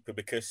goalkeeper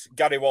because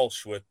Gary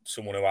Walsh was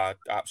someone who I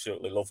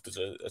absolutely loved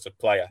as a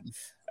player.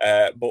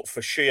 But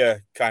for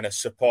sheer kind of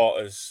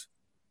supporters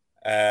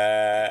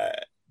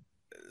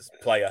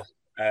player,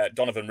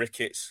 Donovan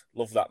Ricketts,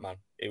 love that man.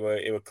 He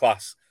were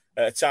class.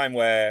 At a time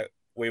where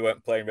we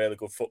weren't playing really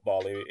good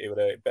football, he was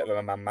a bit of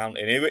a man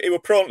mountain. He was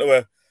prone to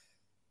a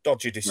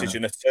dodgy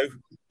decision or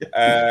two.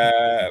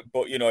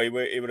 But, you know, he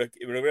was a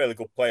really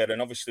good player.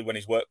 And obviously when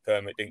his work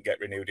permit didn't get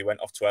renewed, he went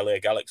off to LA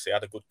Galaxy,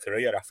 had a good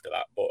career after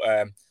that.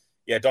 But,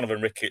 yeah,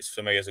 Donovan Ricketts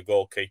for me as a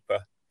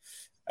goalkeeper.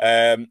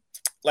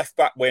 Left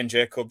back, Wayne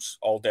Jacobs,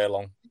 all day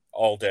long.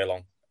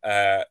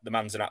 The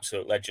man's an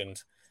absolute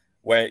legend.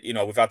 Where, you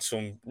know, we've had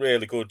some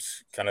really good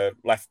kind of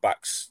left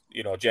backs,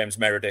 you know, James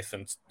Meredith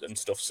and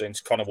stuff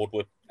since. Connor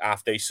Woodward,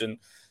 half decent.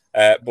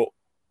 But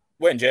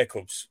Wayne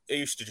Jacobs, he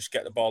used to just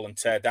get the ball and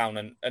tear down.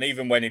 And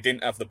even when he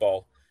didn't have the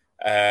ball,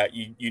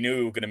 you knew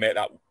he was going to make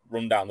that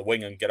run down the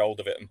wing and get hold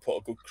of it and put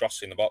a good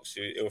cross in the box.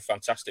 It was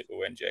fantastic with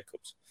Wayne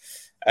Jacobs.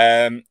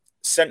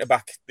 Centre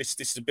back, this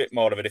is a bit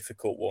more of a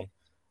difficult one.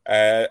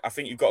 I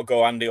think you've got to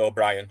go Andy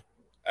O'Brien.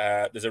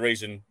 There's a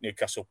reason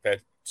Newcastle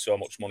paid so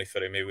much money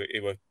for him. He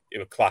were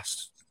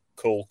class,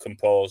 cool,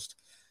 composed.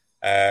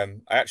 I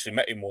actually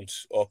met him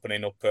once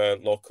opening up a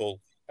local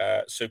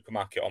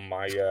supermarket on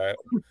my.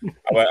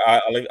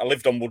 I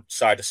lived on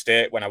Woodside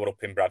Estate when I was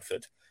up in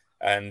Bradford,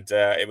 and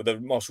it was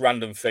the most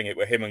random thing. It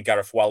was him and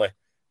Gareth Wally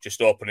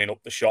just opening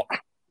up the shop.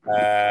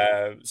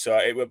 So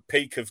it was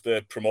peak of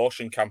the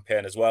promotion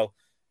campaign as well.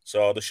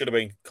 So they should have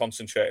been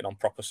concentrating on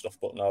proper stuff,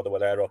 but no, they were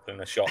there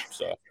opening a shop.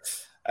 So,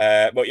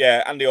 but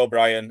yeah, Andy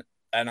O'Brien,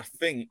 and I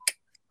think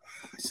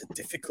it's a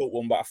difficult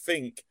one, but I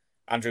think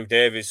Andrew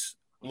Davies,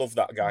 love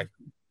that guy.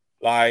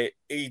 Like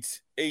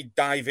he'd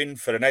dive in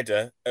for an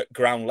header at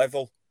ground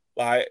level,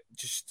 like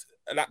just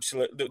an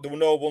absolute. There was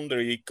no wonder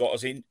he got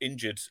us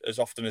injured as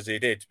often as he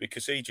did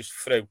because he just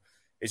threw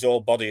his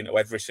whole body into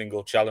every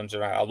single challenge,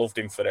 and I loved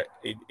him for it.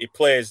 He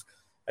plays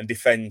and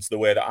defends the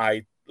way that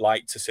I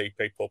like to see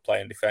people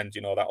play and defend.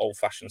 You know, that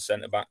old-fashioned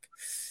centre back.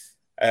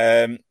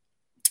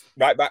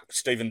 Right back,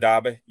 Stephen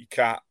Darby. You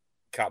can't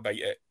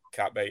beat it.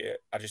 Can't beat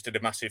it. I just did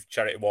a massive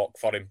charity walk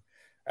for him.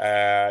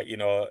 You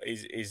know,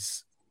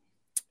 he's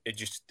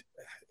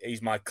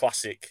my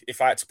classic.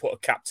 If I had to put a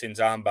captain's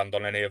armband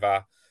on any of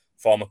our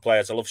former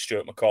players, I love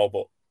Stuart McCall,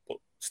 but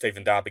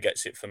Stephen Darby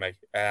gets it for me.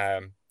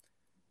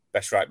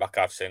 Best right back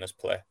I've seen us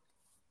play.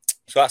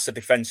 So that's the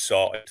defence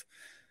sorted.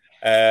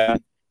 I'm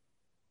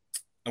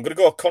going to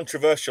go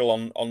controversial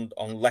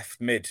on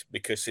left mid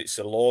because it's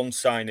a loan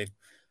signing,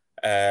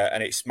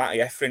 and it's Matty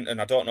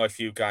Etherington. I don't know if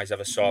you guys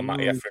ever saw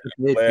Matty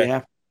Etherington play.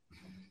 Yeah.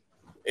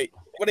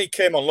 When he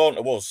came on loan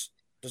to us,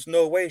 there's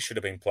no way he should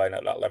have been playing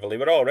at that level. He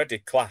were already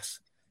class.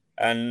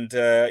 And,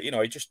 you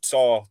know, he just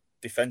saw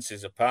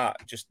defences apart,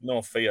 just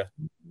no fear,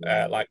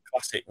 like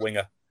classic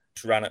winger.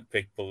 Just ran at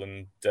people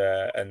and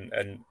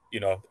you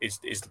know, his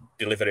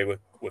delivery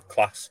with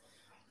class.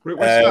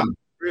 Were at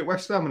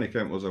West Ham when he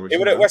came, was he? He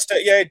were at West Ham,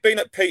 yeah, he'd been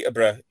at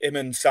Peterborough. Him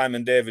and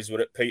Simon Davies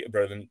were at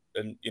Peterborough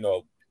and you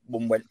know,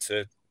 one went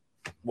to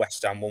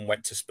West Ham, one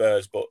went to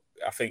Spurs. But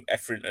I think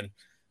Etherington,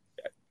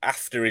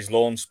 after his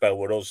loan spell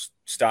with us,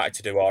 started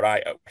to do all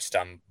right at West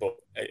Ham, but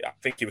I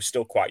think he was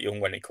still quite young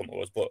when he come to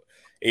us, but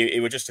he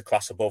was just a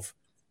class above.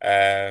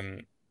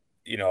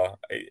 You know,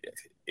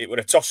 it was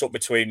a toss-up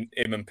between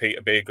him and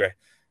Peter Beagrie.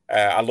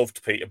 I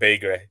loved Peter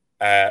Beagrie,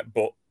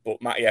 but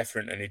but Matty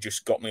Etherington, he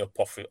just got me up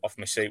off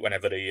my seat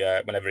whenever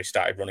he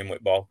started running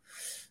with ball.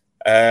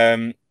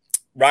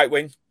 Right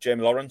wing,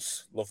 Jamie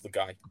Lawrence, love the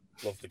guy.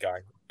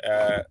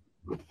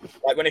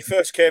 Like when he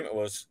first came to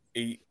us,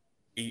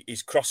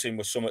 his crossing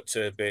was something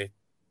to be,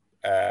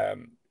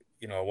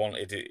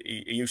 wanted.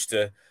 He used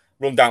to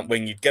run down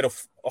wing, you'd get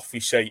off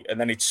your seat, and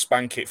then he'd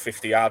spank it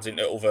 50 yards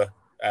into the other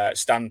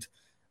stand,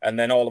 and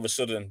then all of a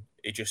sudden,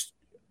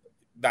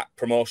 that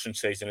promotion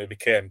season, it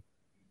became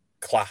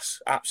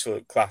class,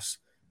 absolute class.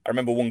 I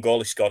remember one goal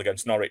he scored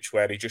against Norwich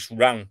where he just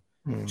ran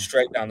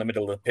straight down the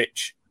middle of the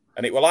pitch,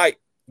 and it was like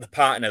the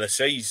parting of the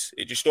seas.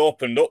 It just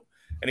opened up,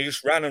 and he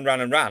just ran and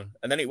ran and ran,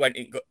 and then it went.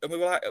 And we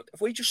were like,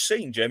 "Have we just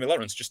seen Jamie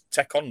Lawrence just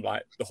take on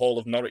like the whole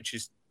of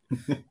Norwich's?"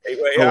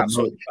 Absolutely class.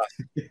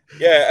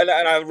 Yeah, and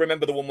I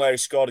remember the one where he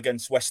scored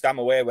against West Ham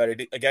away, where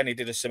he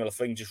did a similar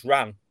thing, just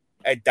ran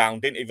head down,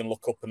 didn't even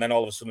look up, and then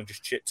all of a sudden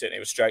just chipped it, and it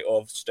was straight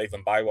over to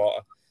Stephen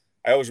Bywater.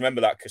 I always remember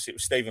that because it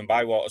was Stephen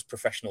Bywater's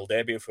professional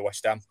debut for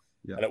West Ham.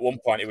 Yeah. And at one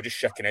point, he was just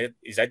shaking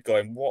his head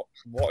going, what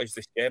is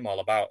this game all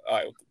about?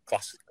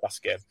 Class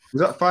game.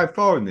 Was that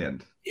 5-4 in the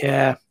end?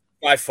 Yeah.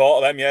 5-4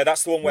 of them, yeah.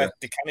 That's the one where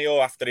Di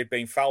Canio, after he'd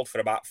been fouled for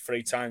about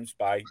 3 times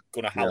by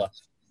Gunnar Haller,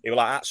 he was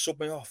like, sub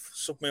me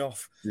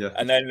off. Yeah.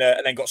 And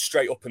then got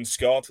straight up and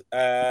scored.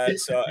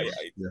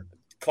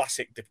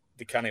 Classic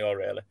Di Canio,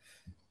 really.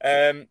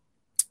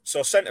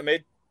 So centre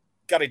mid,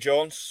 Gary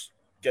Jones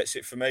gets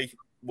it for me,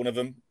 one of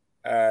them.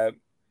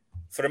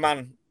 For a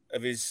man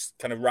of his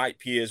kind of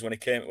ripe years when he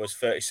came to us,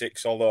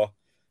 36, although,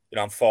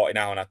 I'm 40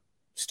 now and I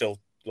still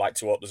like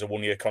to hope there's a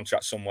 1-year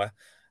contract somewhere.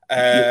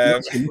 You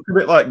look a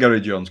bit like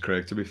Gary Jones,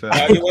 Craig, to be fair.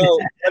 Well,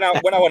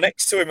 when I was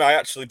next to him, I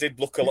actually did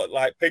look a lot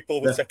like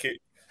people would take it.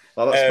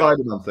 Like that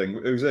Spider-Man thing.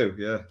 Who's who?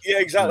 Yeah. Yeah,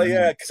 exactly.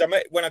 Yeah, because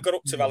when I got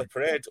up to Valley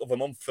Parade of a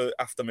month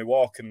after my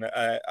walk and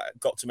I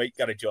got to meet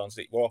Gary Jones,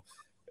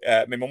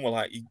 my mum was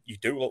like, "You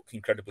do look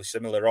incredibly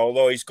similar,"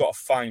 although he's got a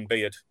fine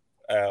beard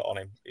on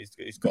him.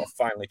 He's got a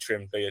finely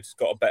trimmed beard. He's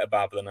got a better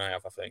barber than I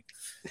have, I think.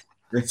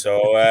 So,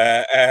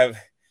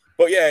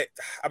 but yeah,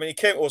 I mean, he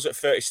came to us at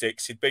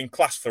 36. He'd been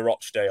class for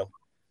Rochdale,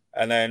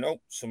 and then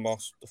some more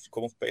stuff to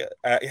come up here.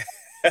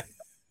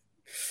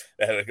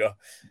 There we go.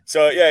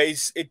 So yeah,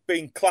 he'd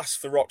been class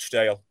for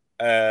Rochdale,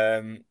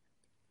 and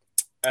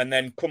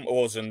then come to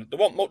us, and there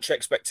wasn't much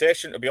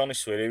expectation, to be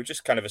honest with you. He was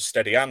just kind of a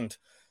steady hand.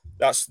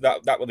 That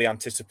was the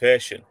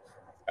anticipation,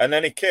 and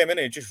then he came in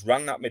and he just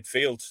ran that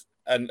midfield,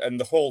 and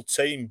the whole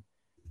team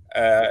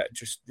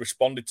just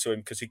responded to him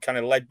because he kind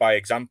of led by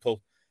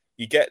example.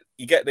 You get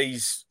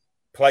these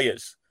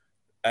players,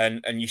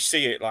 and you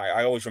see it. Like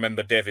I always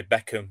remember David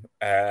Beckham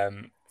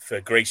for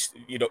Greece.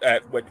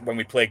 When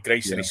we played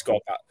Greece and he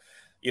scored that.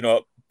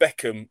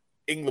 Beckham,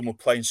 England were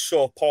playing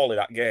so poorly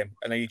that game,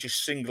 and he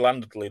just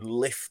single-handedly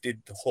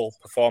lifted the whole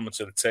performance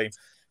of the team.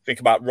 Think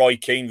about Roy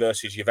Keane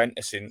versus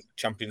Juventus in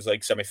Champions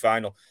League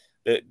semi-final.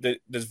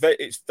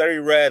 It's very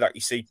rare that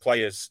you see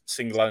players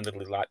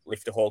single-handedly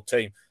lift the whole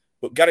team,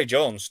 but Gary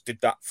Jones did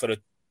that for a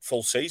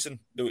full season.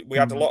 We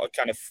had a lot of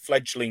kind of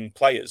fledgling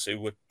players who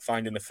were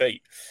finding the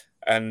feet,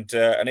 and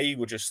he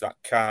was just that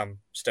calm,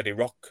 steady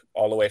rock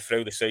all the way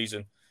through the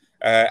season.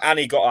 And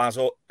he got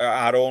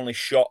our only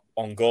shot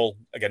on goal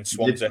against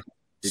Swansea.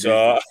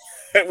 So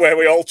where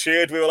we all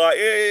cheered, we were like,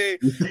 "Hey!"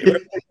 It was a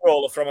big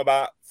roller from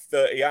about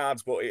 30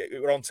 yards, but we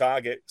were on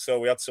target, so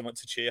we had something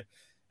to cheer.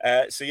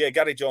 So yeah,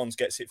 Gary Jones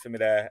gets it for me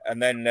there,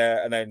 and then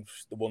the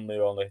one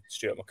and only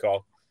Stuart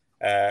McCall,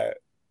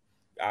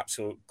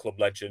 absolute club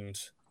legend.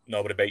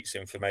 Nobody beats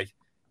him for me.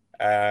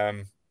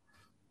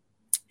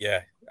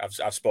 Yeah,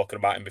 I've spoken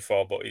about him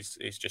before, but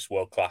he's just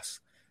world class.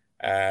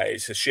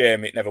 It's a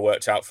shame it never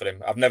worked out for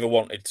him. I've never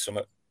wanted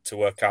something to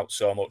work out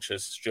so much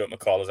as Stuart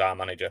McCall as our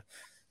manager.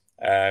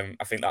 I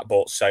think that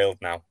boat sailed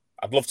now.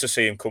 I'd love to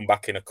see him come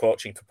back in a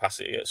coaching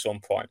capacity at some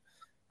point.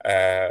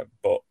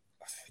 But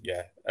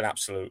yeah, an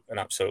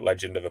absolute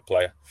legend of a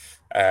player.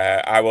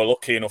 I was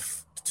lucky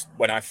enough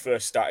when I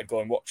first started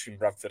going watching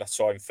Bradford. I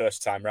saw him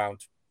first time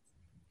round,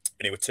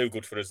 and he was too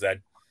good for us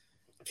then.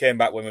 Came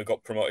back when we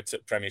got promoted to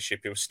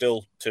Premiership. He was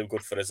still too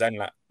good for us then.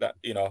 That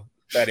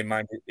bear in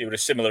mind, he was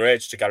a similar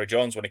age to Gary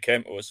Jones when he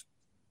came to us,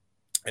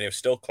 and he was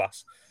still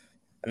class.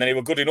 And then he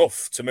was good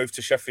enough to move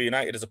to Sheffield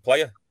United as a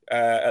player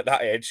at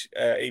that age,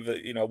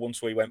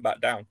 once we went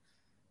back down.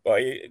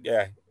 But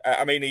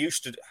I mean, he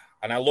used to,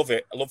 and I love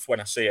it. I love when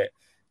I see it.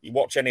 You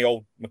watch any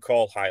old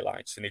McCall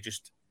highlights, and he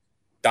just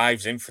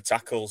dives in for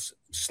tackles,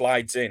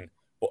 slides in.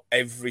 But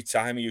every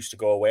time he used to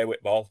go away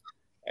with ball.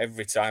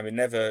 Every time. He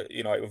never,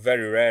 it was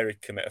very rare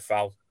he'd commit a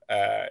foul.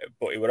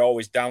 But he would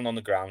always down on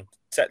the ground,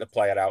 take the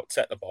player out,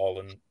 take the ball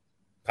and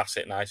pass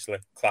it nicely.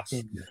 Class.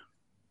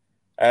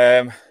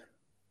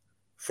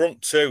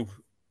 Front two.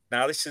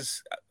 Now,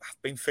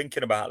 I've been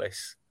thinking about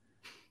this.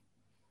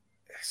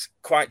 It's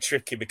quite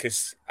tricky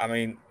because, I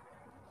mean,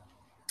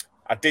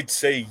 I did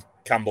see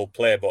Campbell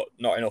play, but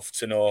not enough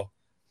to know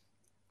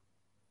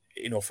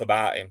enough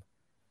about him.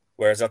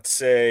 Whereas I'd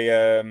say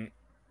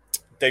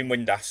Dean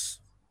Windass,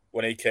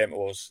 when he came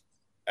to us,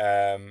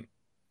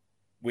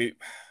 we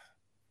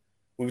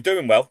we were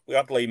doing well. We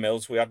had Lee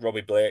Mills, we had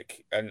Robbie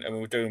Blake, and we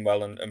were doing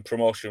well, and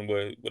promotion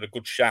were a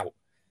good shout.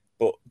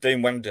 But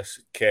Dean Windass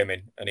came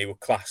in, and he was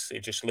class. He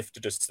just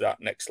lifted us to that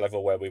next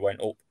level where we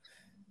went up.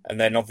 And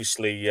then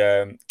obviously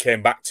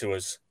came back to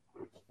us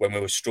when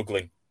we were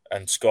struggling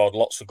and scored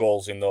lots of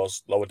goals in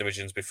those lower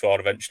divisions before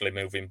eventually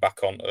moving back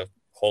onto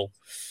Hull.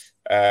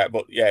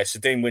 But yeah, so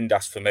Dean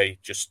Windass for me,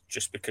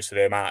 just because of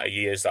the amount of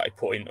years that he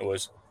put into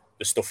us,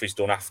 the stuff he's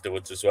done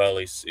afterwards as well.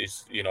 He's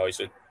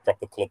a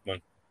proper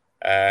clubman,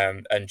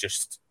 and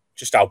just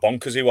how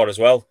bonkers he was as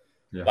well.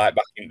 Yeah. Like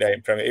back in the day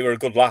in Premier, he was a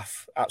good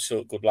laugh,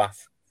 absolute good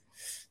laugh.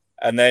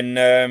 And then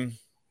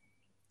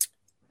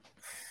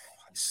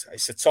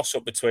it's a toss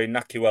up between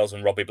Nahki Wells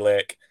and Robbie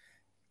Blake,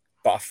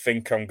 but I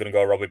think I'm going to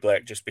go Robbie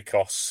Blake just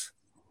because,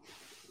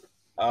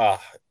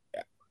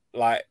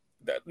 like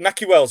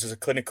Nahki Wells as a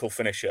clinical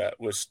finisher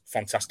was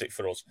fantastic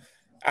for us,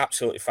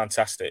 absolutely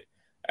fantastic.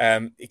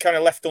 He kind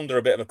of left under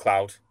a bit of a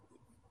cloud.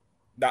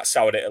 That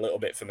soured it a little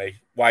bit for me.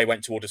 Why he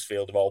went to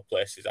Huddersfield of all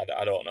places, I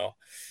don't know.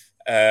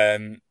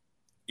 And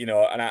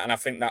I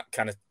think that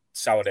kind of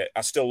soured it.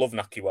 I still love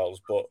Nahki Wells,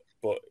 but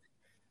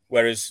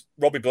whereas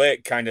Robbie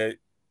Blake kind of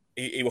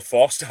he was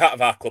forced out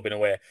of our club in a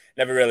way.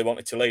 Never really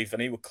wanted to leave,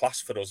 and he was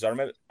class for us. I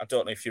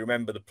don't know if you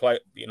remember the play,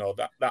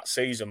 that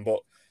season,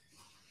 but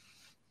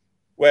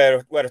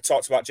where I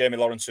talked about Jamie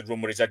Lawrence had run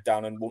with his head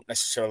down and wouldn't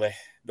necessarily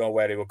know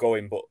where he were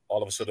going, but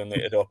all of a sudden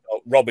it up.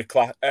 Robbie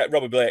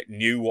Blake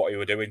knew what he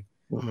was doing.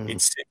 Mm-hmm.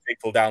 He'd sit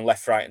people down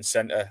left, right, and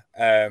centre.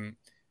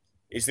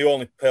 He's the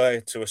only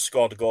player to have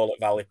scored a goal at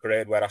Valley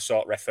Parade where I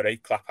saw a referee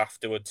clap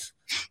afterwards.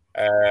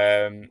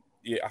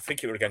 I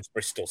think it was against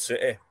Bristol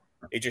City.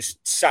 He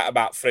just sat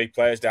about 3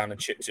 players down and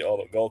chipped it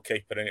over the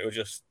goalkeeper, and it was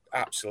just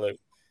absolute.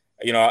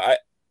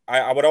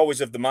 I would always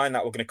have the mind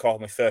that we're going to call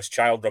my first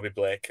child Robbie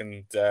Blake,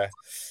 and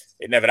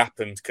it never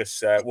happened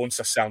because once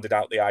I sounded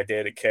out the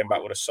idea, it came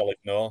back with a solid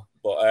no.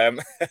 But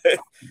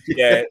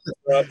yeah,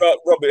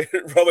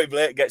 Robbie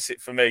Blake gets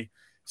it for me.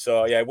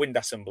 So yeah,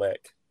 Windass and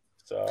Blake.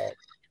 So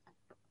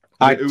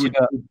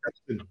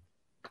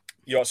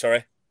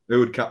sorry. Who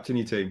would captain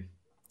your team?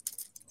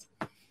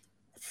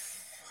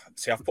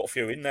 See, I've put a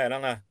few in there,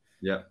 haven't I?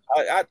 Yeah.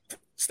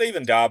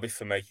 Stephen Darby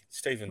for me.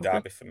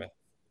 Darby for me.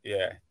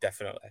 Yeah,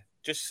 definitely.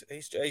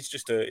 He's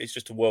just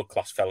a world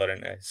class fella,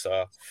 isn't he?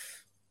 So.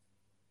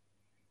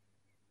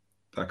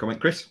 That comment,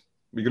 Chris.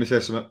 Were you going to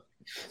say something?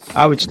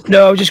 I was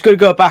just going to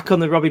go back on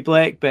the Robbie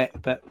Blake bit,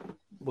 but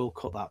we'll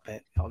cut that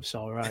bit. It's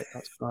all right.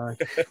 That's fine.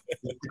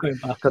 Going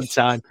back on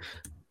time.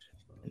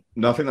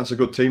 No, I think that's a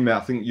good team, mate. I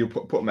think you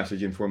put a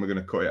message in for when we're going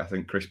to cut it, I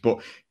think, Chris.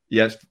 But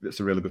yes, it's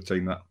a really good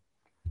team, that.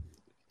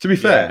 To be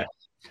fair,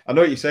 I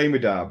know what you're saying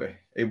with Derby.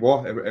 It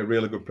was a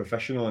really good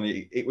professional, and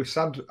it was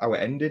sad how it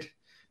ended.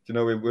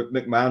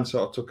 McMahon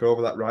sort of took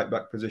over that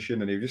right-back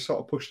position, and he just sort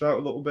of pushed out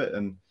a little bit.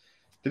 And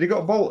did he go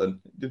to Bolton?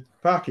 Did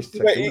Parkes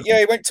take him? Yeah,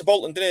 he went to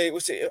Bolton, didn't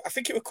he? I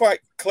think it was quite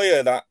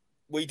clear that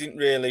we didn't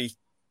really...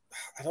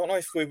 I don't know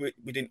if we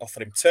didn't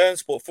offer him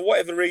terms, but for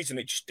whatever reason,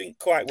 it just didn't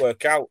quite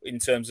work out in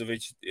terms of a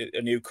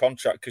new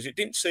contract, because it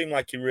didn't seem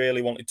like he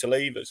really wanted to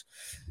leave us.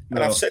 No.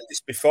 And I've said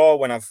this before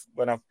when I've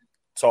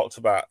talked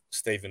about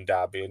Stephen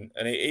Darby,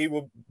 and he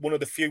was one of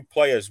the few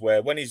players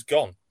where when he's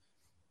gone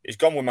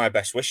with my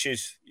best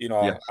wishes.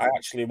 I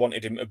actually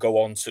wanted him to go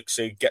on,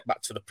 succeed, get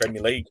back to the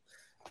Premier League,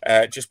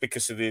 just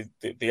because of the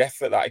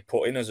effort that he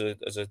put in as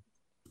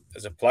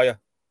a player.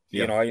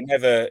 Yeah.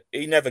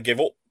 He never give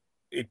up.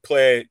 He'd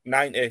play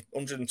 90,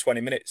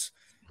 120 minutes,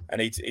 and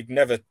he'd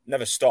never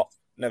stop.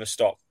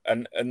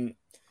 And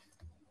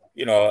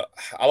I'll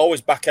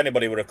always back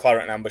anybody with a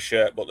claret and amber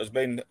shirt, but there's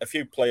been a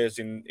few players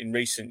in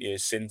recent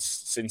years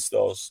since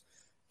those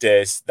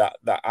days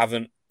that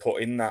haven't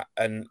put in that.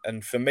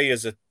 And for me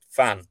as a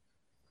fan,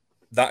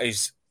 that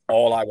is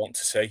all I want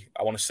to see.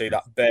 I want to see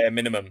that bare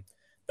minimum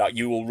that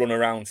you will run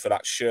around for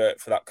that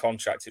shirt, for that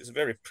contract. It's a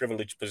very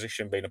privileged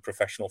position being a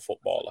professional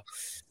footballer,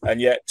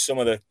 and yet some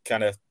of the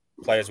kind of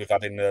players we've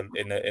had in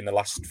the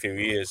last few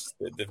years,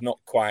 they've not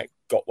quite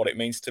got what it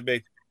means to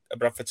be a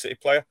Bradford City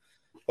player.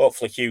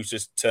 Hopefully Hughes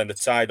has turned the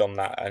tide on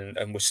that,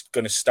 and we're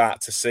going to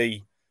start to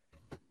see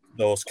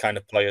those kind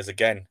of players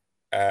again.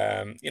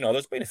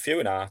 There's been a few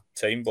in our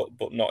team, but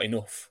not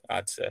enough,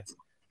 I'd say.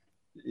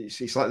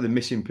 It's like the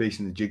missing piece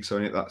in the jigsaw,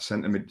 isn't it? That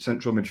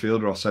central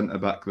midfielder or centre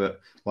back that,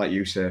 like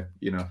you say,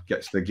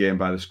 gets the game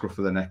by the scruff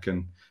of the neck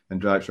and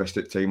drives the rest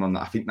of the team on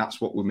that. I think that's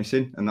what we're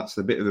missing, and that's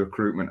the bit of the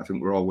recruitment I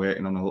think we're all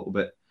waiting on a little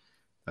bit.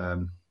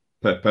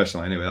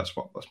 Personally, anyway,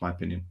 that's my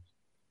opinion.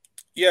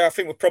 Yeah, I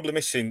think we're probably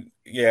missing.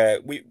 Yeah,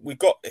 we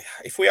got,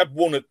 if we had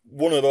one of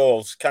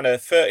those kind of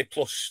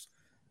 30+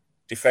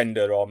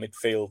 defender or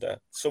midfielder,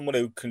 someone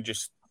who can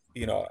just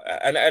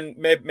and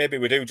maybe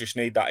we do just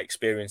need that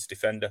experienced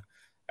defender,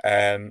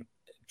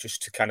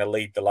 just to kind of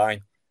lead the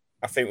line.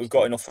 I think we've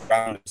got enough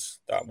around us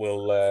that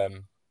we'll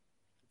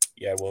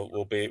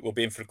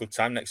be in for a good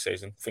time next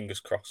season. Fingers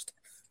crossed.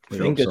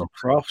 Fingers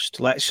crossed.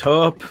 Let's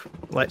hope.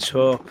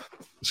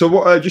 So,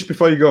 what? Just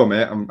before you go,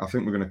 mate, I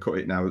think we're going to cut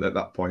it now at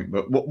that point.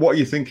 But what are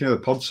you thinking of the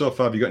pod so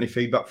far? Have you got any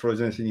feedback for us?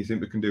 Anything you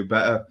think we can do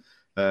better?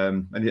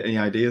 Any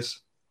ideas?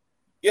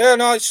 Yeah,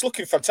 no, it's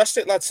looking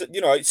fantastic, lads. You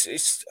know,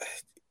 it's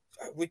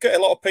we get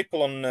a lot of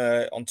people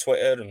on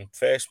Twitter and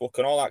Facebook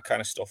and all that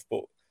kind of stuff,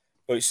 but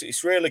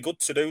it's really good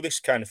to do this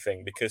kind of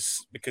thing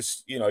because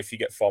you know, if you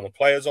get former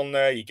players on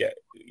there, you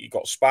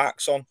got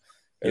Sparks on,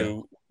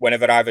 who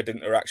whenever I've had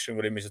interaction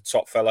with him is a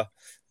top fella.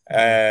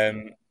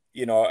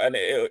 You know, and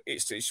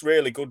it's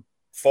really good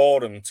for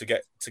them to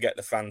get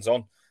the fans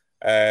on,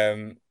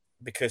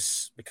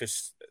 because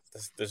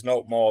there's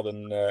no more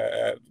than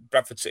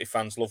Bradford City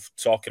fans love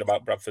talking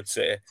about Bradford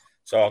City,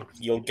 so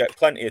you'll get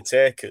plenty of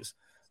takers.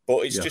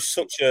 But it's just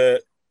such a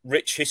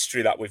rich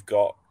history that we've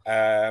got,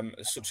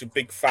 such a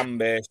big fan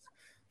base,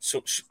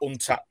 such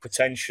untapped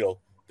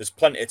potential. There's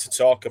plenty to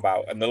talk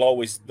about, and they'll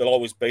always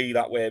be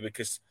that way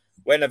because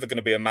we're never going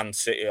to be a Man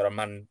City or a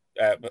Man.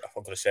 I'm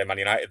going to say Man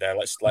United there.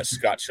 Let's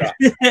scratch that.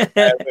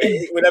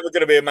 We're never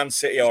going to be a Man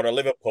City or a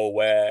Liverpool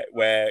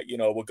where you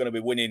know we're going to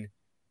be winning,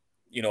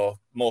 you know,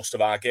 most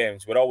of our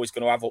games. We're always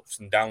going to have ups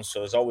and downs, so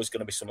there's always going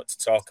to be something to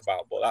talk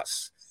about. But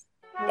that's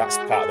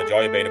part of the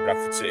joy of being a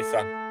Bradford City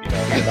fan. You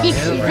know,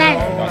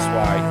 that's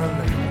why.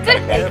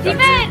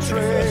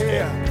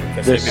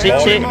 The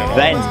City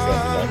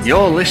Vent.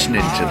 You're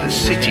listening to the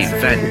City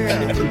Vent.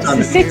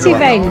 The City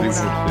Vent.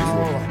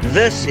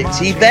 The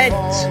City Vent.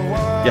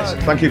 Yes,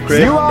 thank you,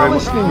 Craig. You are very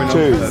much listening for to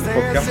coming on the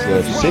podcast.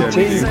 the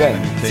City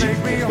Vent.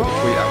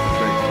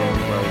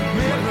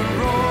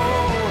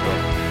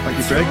 Thank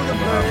you, Craig.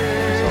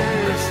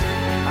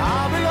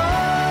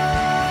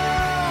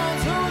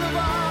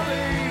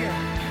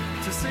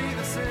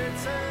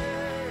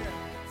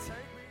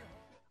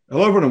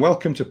 Hello, everyone, and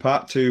welcome to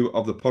part 2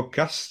 of the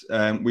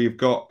podcast. We've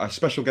got a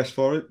special guest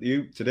for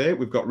you today.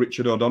 We've got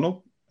Richard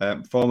O'Donnell,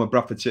 former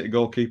Bradford City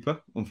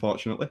goalkeeper,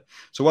 unfortunately.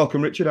 So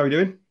welcome, Richard. How are you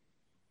doing?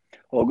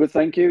 All good,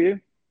 thank you. You?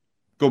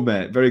 Good,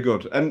 mate. Very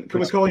good. And can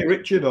we call you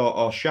Richard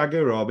or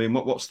Shagger? Or I mean,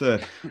 what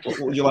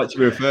would you like to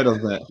be referred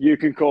as, mate? You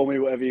can call me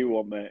whatever you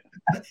want, mate.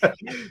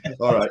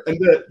 All right. And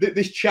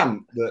this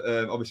chant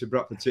that obviously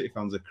Bradford City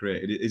fans have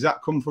created, is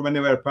that come from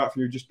anywhere apart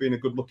from you just being a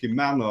good-looking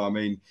man? Or I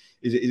mean,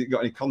 is it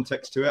got any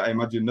context to it? I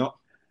imagine not.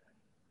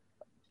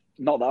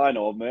 Not that I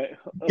know of, mate.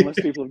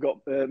 Unless people have got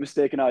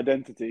mistaken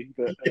identity.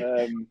 But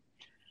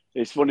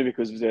it's funny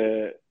because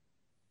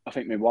I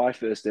think my wife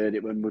first heard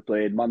it when we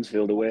played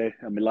Mansfield away,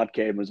 and my lad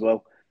came as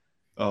well.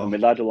 Oh. And my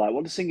lad were like, "What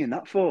are they singing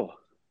that for?"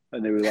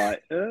 And they were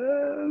like,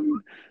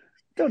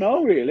 "Don't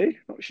know, really,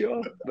 not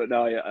sure." But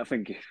no, yeah, I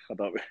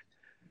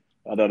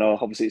don't know.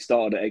 Obviously, it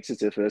started at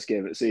Exeter first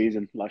game of the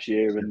season last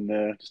year,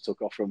 and just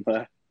took off from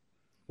there.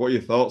 What are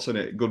your thoughts on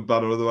it? Good,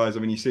 bad, or otherwise? I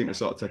mean, you seem to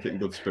sort of take it in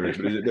good spirit,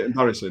 but is it a bit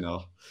embarrassing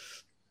or?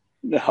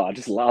 No,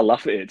 I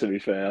laugh at it. To be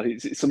fair,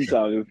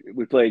 sometimes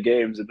we play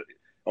games, and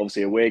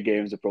obviously away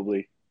games are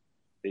probably.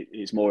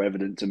 It's more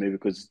evident to me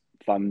because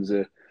fans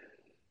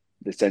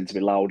they tend to be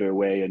louder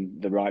away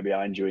and they're right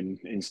behind you in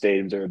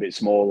stadiums that are a bit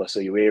smaller, so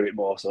you hear it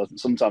more. So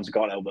sometimes I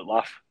can't help but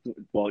laugh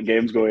while the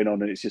game's going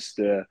on, and it's just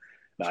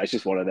it's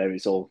just one of them.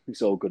 It's all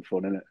good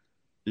fun, isn't it?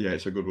 Yeah,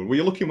 it's a good one. Well,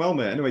 you're looking well,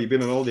 mate. Anyway, you've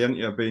been on holiday, haven't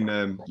you? I've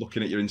been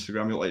looking at your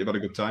Instagram. You look like you've had a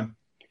good time.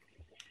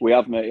 We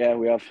have, mate. Yeah,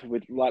 we have.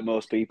 Like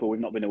most people,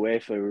 we've not been away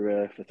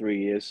for 3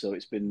 years, so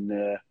it's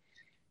been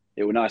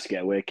it was nice to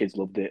get away. Kids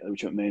loved it,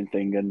 which was the main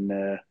thing,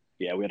 and.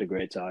 Yeah, we had a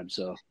great time,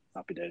 so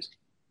happy days.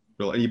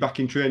 Well, are you back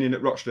in training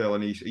at Rochdale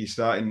and are you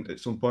starting at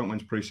some point?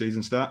 When's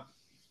pre-season start?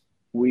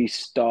 We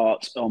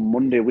start on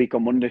Monday, a week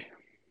on Monday.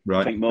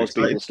 Right. I think most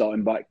people are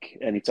starting back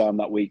any time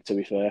that week, to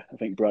be fair. I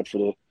think Brad for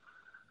the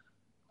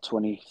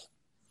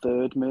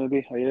 23rd,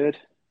 maybe, I heard.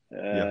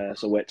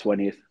 So we're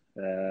 20th.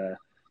 But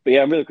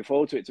yeah, I'm really looking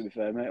forward to it, to be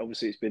fair, mate.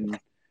 Obviously, it's been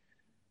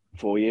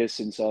 4 years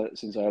since I've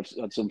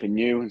had something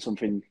new and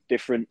something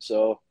different,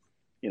 so...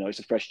 You know, it's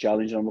a fresh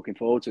challenge, and I'm looking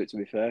forward to it. To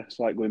be fair, it's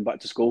like going back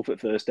to school for the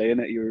first day,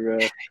 isn't it?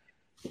 You're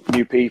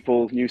new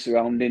people, new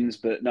surroundings,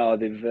 but no,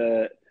 they've.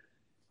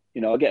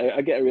 You know, I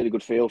get a really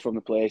good feel from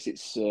the place.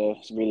 It's a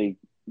really,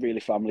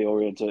 really family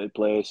oriented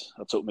place.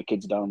 I took my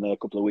kids down there a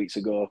couple of weeks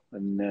ago,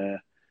 and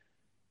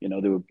you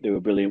know they were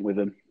brilliant with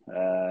them.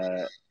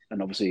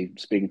 And obviously,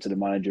 speaking to the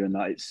manager and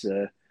that, it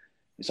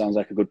sounds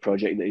like a good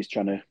project that he's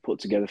trying to put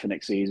together for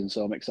next season.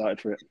 So I'm excited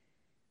for it.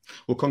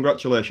 Well,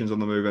 congratulations on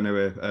the move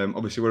anyway.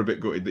 Obviously, we're a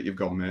bit gutted that you've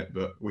gone, mate,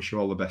 but wish you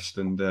all the best.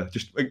 And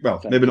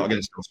maybe not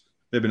against us.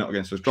 Maybe not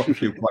against us. Drop a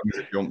few flags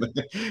if you want.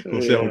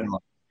 We'll see how we go.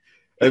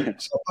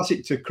 So I'll pass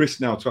it to Chris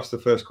now to ask the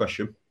first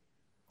question.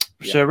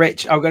 So,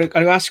 Rich, I'm going to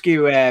ask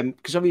you,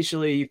 because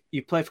obviously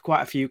you played for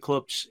quite a few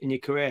clubs in your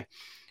career.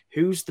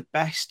 Who's the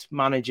best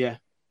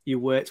manager you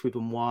worked with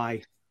and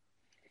why?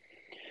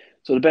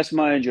 So the best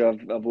manager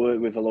I've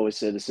worked with, I'll always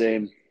say the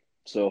same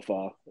so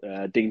far.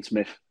 Dean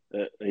Smith.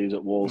 He was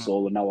at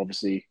Walsall and now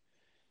obviously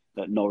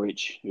at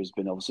Norwich, who's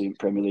been obviously in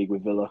Premier League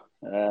with Villa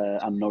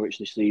and Norwich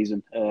this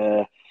season.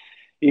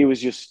 He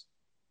was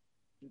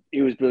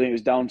brilliant. He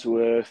was down to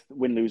earth,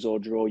 win, lose or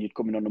draw. You'd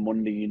come in on a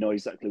Monday, you know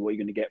exactly what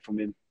you're going to get from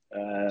him.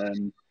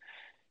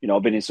 You know,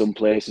 I've been in some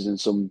places and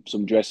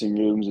some dressing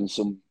rooms and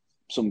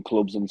some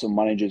clubs and some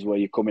managers where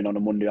you come in on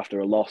a Monday after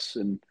a loss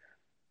and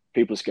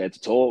people are scared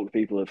to talk.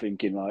 People are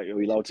thinking like,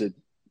 are you allowed to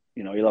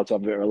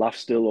have a bit of a laugh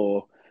still,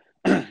 or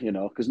You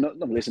know, because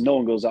no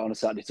one goes out on a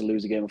Saturday to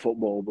lose a game of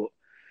football,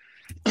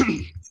 but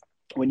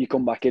when you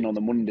come back in on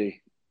the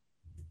Monday,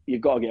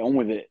 you've got to get on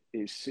with it.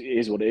 It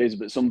is what it is.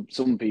 But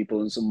some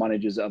people and some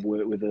managers that I've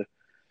worked with,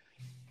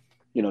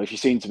 you know, if you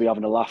seem to be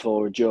having a laugh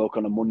or a joke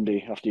on a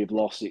Monday after you've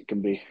lost,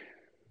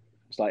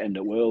 it's like end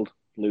of the world,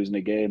 losing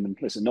a game. And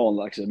listen, no one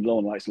likes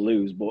to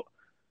lose, but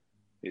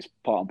it's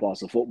part and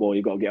parcel of football.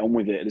 You've got to get on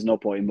with it. There's no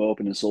point in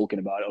moping and sulking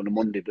about it on a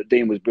Monday. But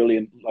Dean was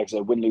brilliant. Like I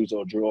said, win, lose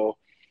or draw,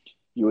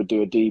 you would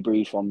do a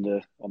debrief on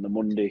the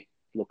Monday,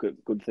 look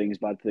at good things,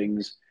 bad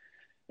things.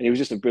 And he was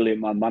just a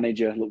brilliant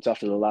manager, looked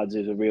after the lads.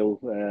 He was a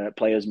real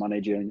players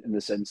manager in the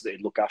sense that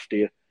he'd look after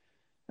you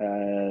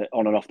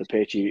on and off the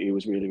pitch. He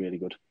was really, really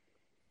good.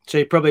 So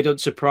it probably doesn't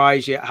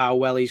surprise you how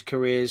well his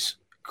career's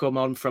come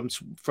on from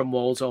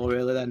Walsall,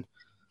 really, then?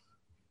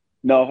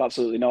 No,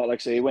 absolutely not. Like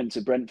I say, he went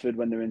to Brentford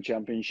when they were in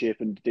Championship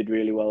and did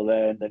really well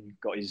there, and then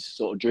got his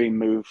sort of dream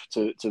move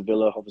to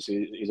Villa.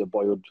 Obviously, he's a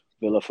boyhood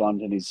Villa fan,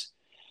 and his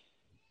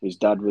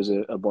dad was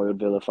a boyhood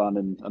Villa fan,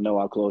 and I know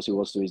how close he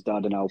was to his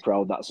dad and how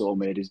proud that sort of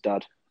made his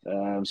dad.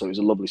 So it was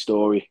a lovely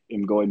story,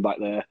 him going back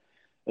there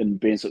and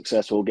being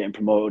successful, getting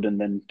promoted, and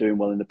then doing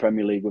well in the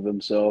Premier League with him.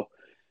 So,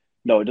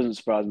 no, it doesn't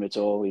surprise me at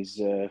all. He's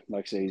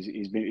like I say,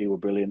 he was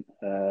brilliant.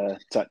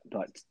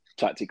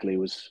 Tactically,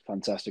 was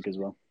fantastic as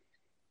well.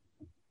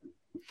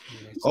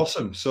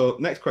 Awesome. So,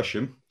 next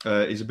question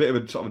is a bit of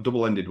a sort of a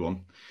double-ended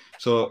one.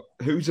 So,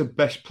 who's the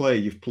best player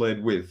you've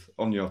played with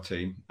on your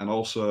team, and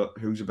also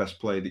who's the best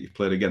player that you've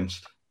played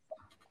against?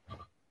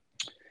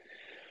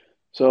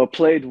 So, I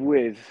played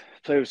with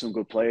some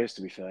good players,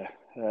 to be fair.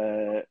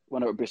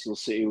 When I was at Bristol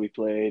City, we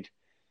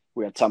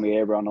had Tammy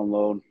Abraham on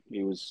loan.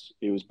 He was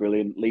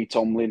brilliant. Lee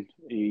Tomlin,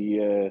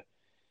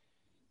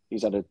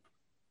 he's had a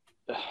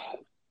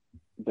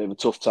bit of a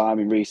tough time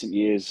in recent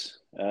years,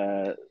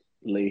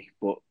 Lee,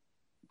 but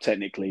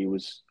technically he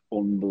was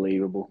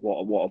unbelievable.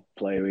 What a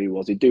player he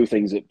was. He'd do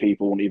things that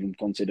people wouldn't even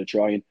consider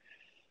trying.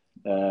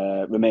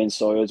 Romain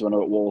Sawyers, when I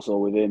was at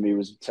Walsall with him, he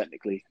was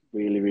technically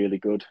really, really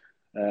good.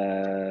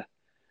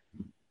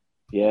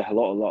 Yeah, a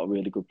lot of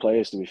really good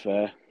players, to be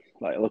fair.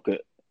 Like look at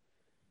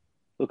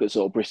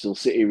sort of Bristol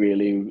City,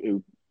 really,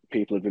 who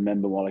people would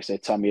remember. While I say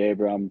Tammy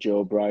Abraham,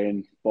 Joe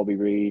Bryan, Bobby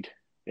Reid,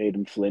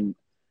 Aidan Flint,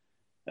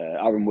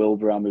 Aaron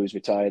Wilbraham, who's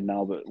retired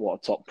now, but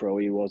what a top pro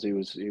he was. He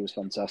was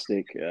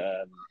fantastic.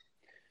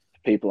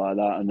 People like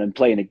that, and then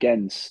playing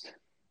against.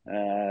 It's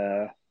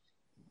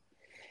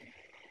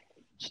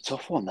a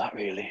tough one, that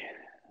really. I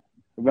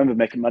remember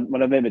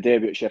when I made my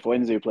debut at Sheffield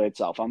Wednesday, we played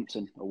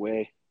Southampton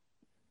away.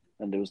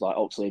 And there was like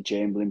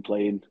Oxlade-Chamberlain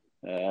playing,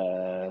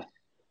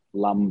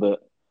 Lambert,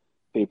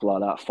 people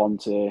like that,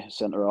 Fonte,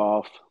 centre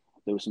half.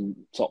 There were some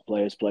top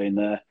players playing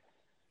there.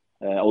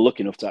 I was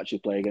lucky enough to actually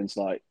play against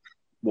like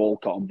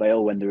Walcott and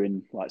Bale when they were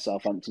in like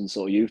Southampton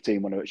sort of youth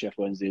team when I was at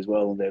Sheffield Wednesday as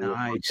well. And they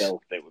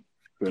were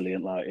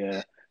brilliant. Like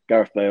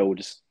Gareth Bale was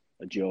just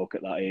a joke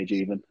at that age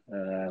even.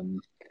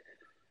 And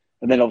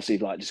then obviously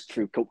like just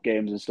through cup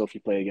games and stuff, you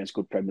play against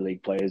good Premier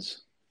League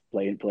players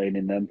playing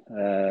in them.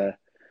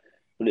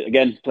 But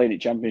again, playing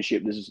at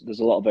Championship, there's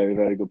a lot of very,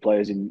 very good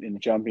players in the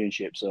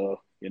Championship.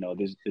 So, you know,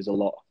 there's a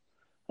lot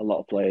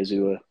of players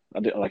who are,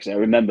 like I say, I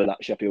remember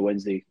that Sheffield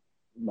Wednesday,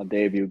 my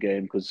debut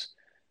game, because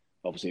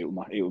obviously it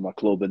was my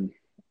club, and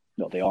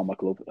not they are my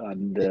club,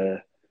 and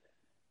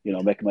you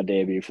know, making my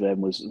debut for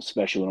them was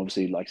special. And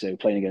obviously, like I say,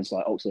 playing against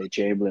like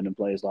Oxlade-Chamberlain and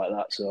players like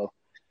that. So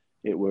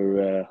it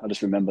were, I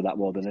just remember that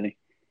more than any.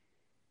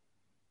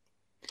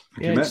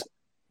 Yeah.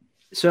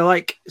 So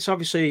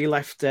obviously you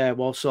left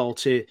Walsall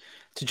to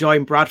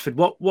join Bradford.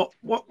 What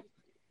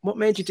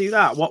made you do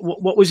that?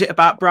 What was it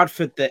about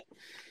Bradford that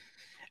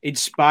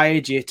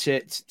inspired you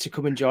to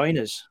come and join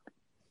us?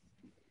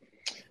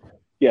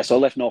 Yeah, so I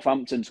left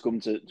Northampton to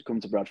come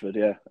to Bradford.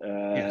 Yeah.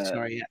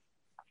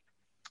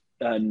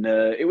 And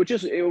it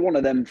was one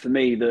of them for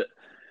me that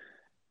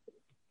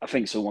I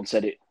think someone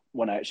said it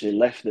when I actually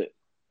left, that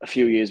a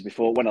few years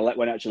before when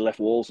I actually left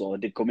Walsall, I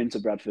did come into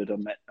Bradford. I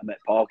met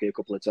Parky a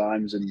couple of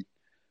times and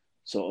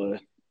sort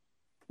of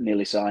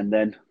nearly signed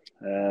then.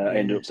 I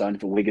ended up signing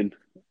for Wigan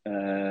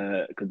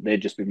because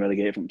they'd just been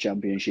relegated from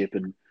Championship,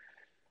 and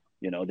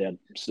you know they had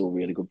still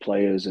really good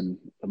players and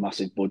a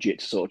massive budget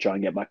to sort of try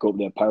and get back up.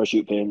 They had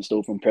parachute payments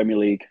still from Premier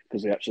League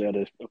because they actually had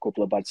a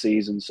couple of bad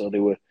seasons, so they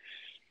were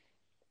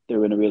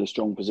in a really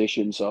strong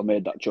position. So I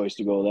made that choice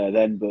to go there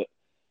then. But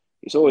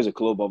it's always a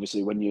club,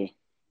 obviously, when you're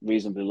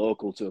reasonably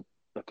local to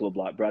a club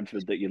like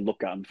Bradford, that you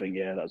look at and think,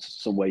 yeah,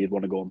 that's somewhere you'd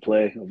want to go and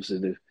play.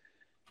 Obviously,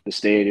 the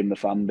stadium, the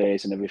fan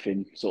base, and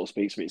everything sort of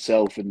speaks for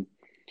itself. And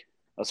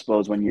I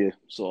suppose when you're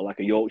sort of like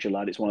a Yorkshire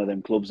lad, it's one of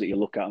them clubs that you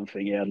look at and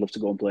think, yeah, I'd love to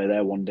go and play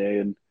there one day.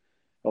 And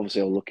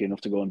obviously, I was lucky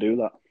enough to go and do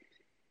that.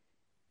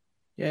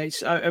 Yeah,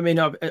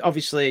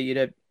 obviously, you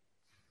know,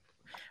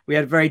 we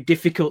had a very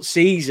difficult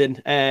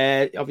season.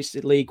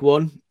 Obviously, League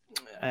One,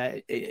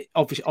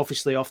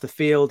 obviously off the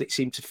field, it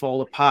seemed to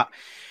fall apart.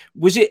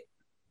 Was it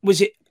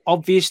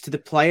obvious to the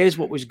players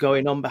what was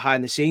going on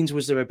behind the scenes?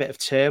 Was there a bit of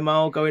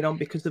turmoil going on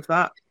because of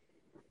that?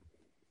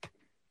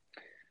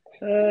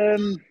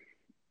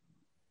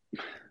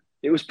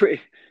 It was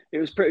pretty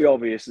was pretty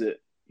obvious that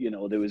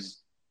there was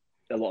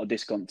a lot of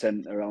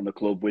discontent around the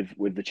club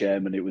with the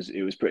chairman. It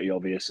was pretty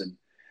obvious, and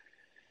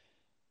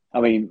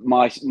I mean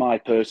my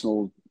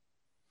personal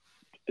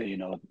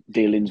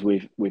dealings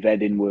with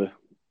Edin were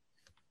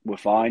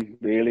fine,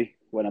 really.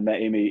 When I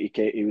met him,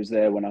 he was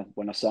there when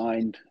I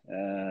signed,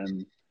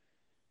 and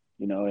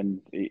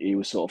he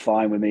was sort of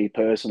fine with me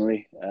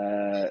personally.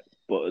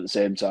 But at the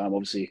same time,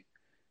 obviously,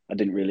 I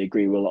didn't really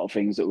agree with a lot of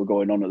things that were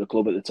going on at the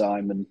club at the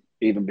time. And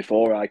even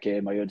before I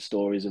came, I heard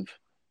stories of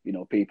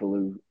people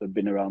who have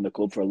been around the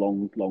club for a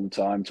long, long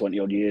time, 20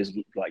 odd years,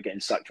 like getting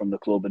sacked from the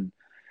club, and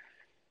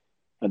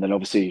then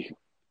obviously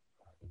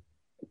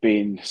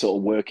being sort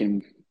of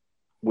working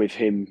with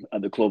him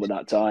at the club at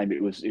that time, it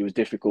was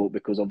difficult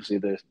because obviously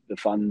the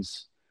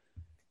fans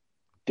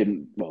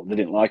didn't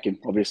like him,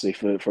 obviously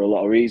for a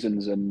lot of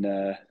reasons, and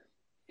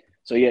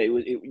so yeah,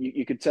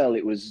 you could tell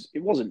it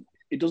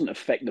doesn't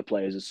affect the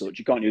players as such.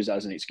 You can't use that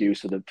as an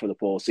excuse for the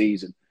poor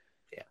season,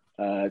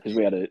 because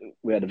we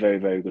had a very,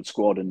 very good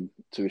squad, and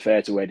to be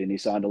fair to Edin, he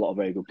signed a lot of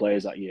very good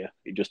players that year.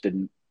 It just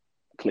didn't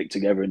click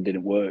together and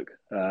didn't work,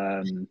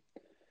 and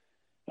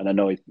I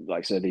know, like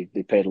I said,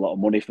 they paid a lot of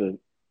money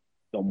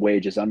on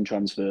wages and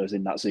transfers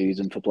in that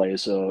season for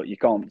players, so you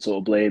can't sort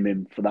of blame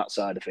him for that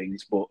side of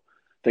things. But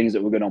things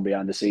that were going on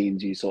behind the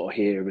scenes, you sort of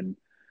hear, and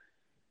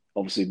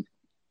obviously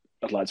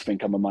I'd like to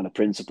think I'm a man of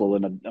principle,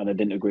 and I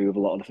didn't agree with a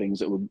lot of the things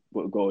that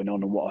were going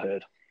on and what I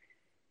heard.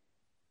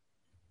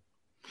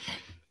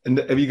 And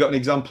have you got an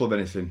example of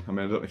anything? I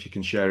mean, I don't know if you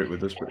can share it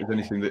with us, but is there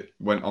anything that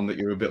went on that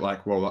you were a bit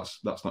like, well,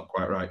 that's not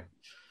quite right?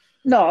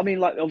 No, I mean,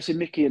 like obviously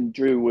Mickey and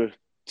Drew were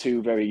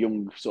two very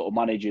young sort of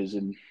managers,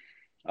 and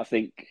I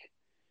think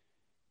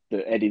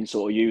that Edin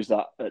sort of used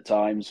that at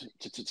times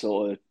to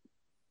sort of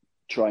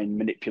try and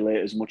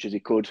manipulate as much as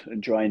he could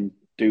and try and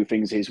do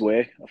things his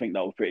way. I think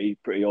that was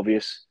pretty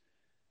obvious.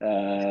 I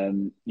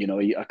can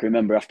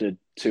remember after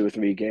 2 or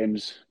 3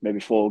 games,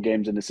 maybe 4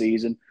 games in the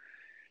season,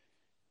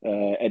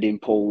 Edin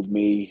pulled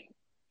me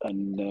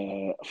and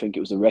I think it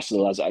was the rest of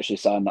the lads that actually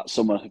signed that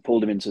summer. He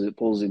pulls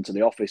us into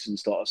the office and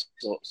started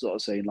sort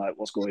of saying like,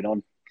 "What's going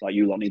on? Like,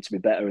 you lot need to be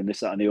better," and this,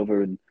 that, and the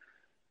other. And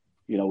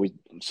we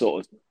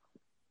sort of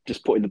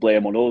just putting the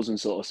blame on us and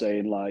sort of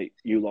saying like,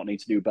 "You lot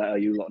need to do better.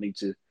 You lot need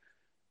to,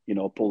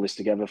 pull this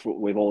together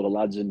with all the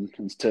lads and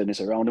turn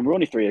this around." And we're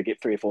only 3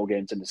 or 4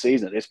 games in the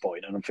season at this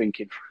point, and I'm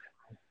thinking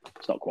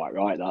it's not quite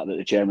right that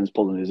the chairman's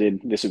pulling us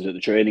in. This was at the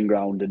training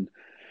ground, and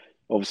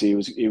obviously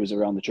he was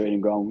around the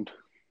training ground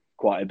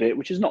quite a bit,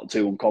 which is not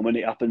too uncommon.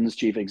 It happens.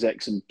 Chief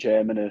execs and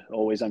chairmen are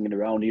always hanging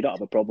around. You don't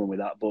have a problem with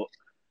that, but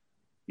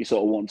you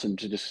sort of want them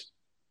to just,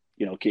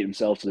 keep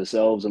themselves to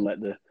themselves and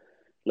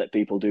let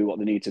people do what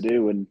they need to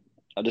do. And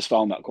I just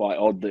found that quite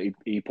odd that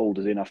he pulled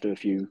us in after a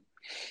few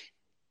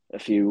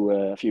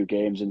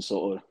games and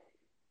sort of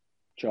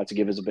tried to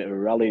give us a bit of a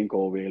rallying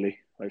call. Really,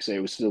 like I say,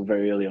 it was still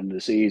very early on in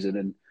the season,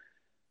 and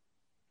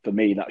for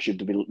me, that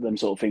should be them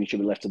sort of things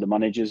should be left to the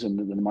managers and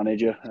the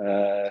manager.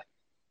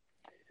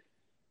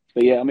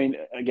 But yeah, I mean,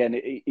 again,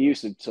 he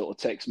used to sort of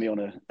text me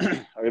on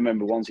I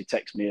remember once he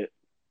texted me at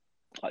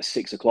like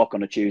 6 o'clock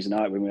on a Tuesday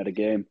night when we had a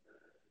game,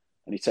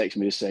 and he texted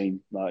me just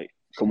saying like,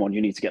 "Come on, you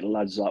need to get the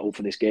lads like up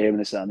for this game," and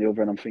this, that, and the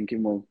other. And I'm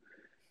thinking, well,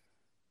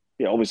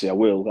 yeah, obviously I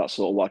will. That's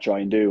sort of what I try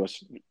and do.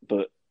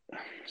 But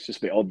it's just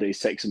a bit odd that he's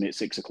texting me at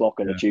 6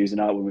 o'clock on a Tuesday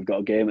night when we've got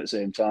a game at the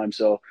same time.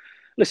 So,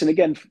 listen,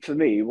 again, for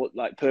me,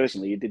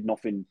 personally, he did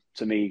nothing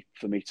to me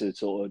for me to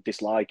sort of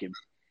dislike him.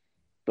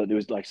 But there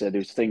was, like I said, there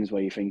was things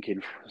where you're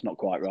thinking it's not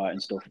quite right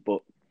and stuff.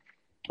 But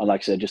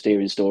like I said, just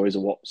hearing stories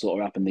of what sort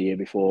of happened the year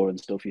before and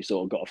stuff, you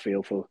sort of got a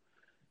feel for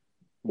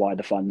why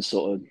the fans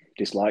sort of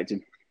disliked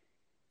him.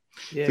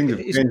 Yeah, things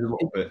have changed a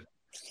little bit.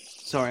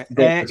 Sorry,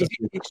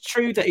 it's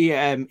true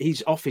that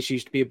his office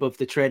used to be above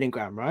the training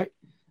ground, right?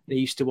 He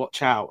used to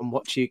watch out and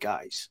watch you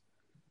guys.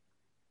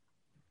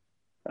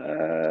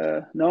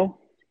 No,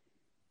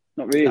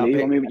 not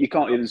really. I mean, you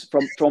can't even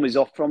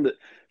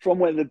from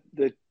where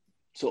the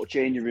sort of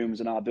changing rooms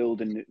in our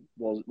building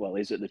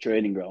is at the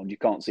training ground. You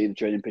can't see the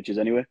training pitches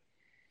anyway.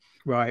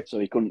 Right. So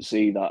he couldn't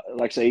see that.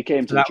 Like I say, he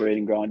came to the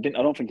training ground.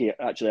 I don't think he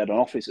actually had an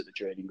office at the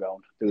training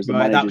ground. There was the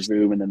manager's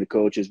room and then the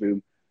coach's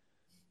room.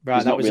 Right.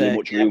 There's not really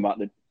much room at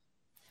the.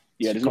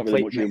 Yeah, there's not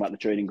really much room at the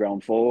training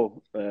ground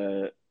for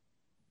to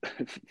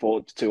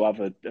have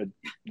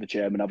the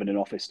chairman having an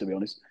office, to be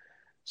honest.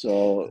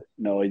 So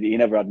no, he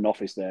never had an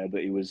office there,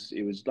 but he was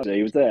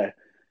there,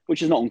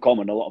 which is not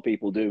uncommon. A lot of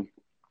people do.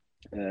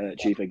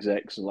 Chief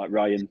execs like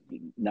Ryan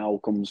now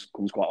comes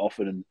quite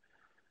often and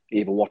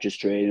either watches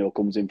training or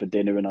comes in for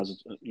dinner and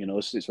has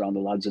sits around the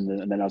lads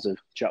and then has a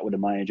chat with the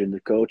manager and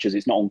the coaches.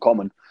 It's not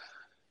uncommon.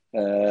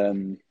 But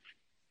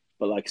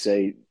like I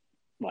say,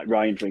 like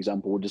Ryan, for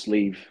example, would just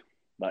leave.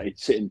 Like he'd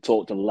sit and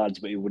talk to the lads,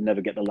 but he would never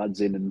get the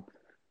lads in and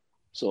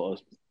sort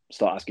of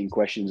start asking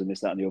questions and this,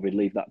 that, and the other. He'd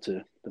leave that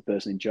to the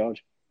person in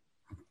charge.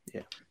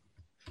 Yeah.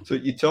 So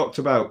you talked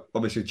about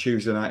obviously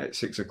Tuesday night at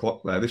 6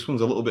 o'clock there. This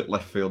one's a little bit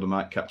left field and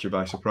might catch you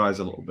by surprise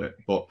a little bit.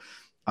 But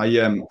I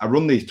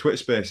run these Twitter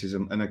spaces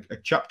and a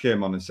chap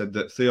came on and said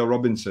that Theo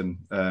Robinson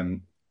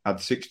had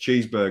 6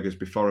 cheeseburgers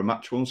before a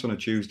match once on a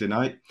Tuesday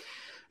night.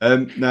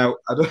 Now,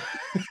 I don't,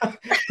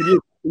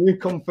 can you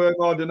confirm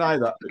or deny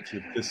that,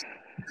 Richard?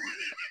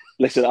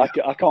 Listen, I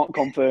can't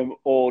confirm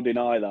or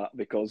deny that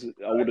because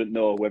I wouldn't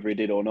know whether he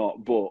did or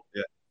not, but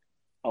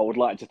I would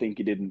like to think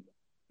he didn't.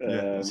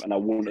 And I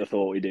wouldn't have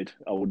thought he did.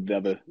 I would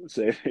never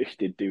say he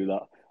did do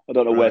that. I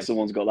don't know where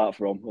someone's got that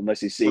from, unless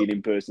he's seen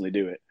him personally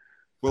do it.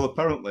 Well,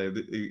 apparently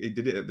he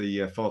did it at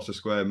the Forster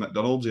Square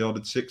McDonald's. He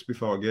ordered 6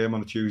 before a game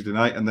on a Tuesday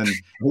night, and then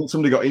I think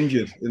somebody got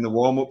injured in the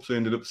warm-up, so he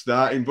ended up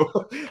starting.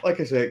 But like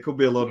I say, it could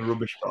be a load of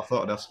rubbish, but I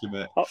thought I'd ask you,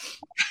 mate.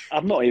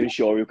 I'm not even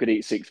sure who could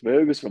eat 6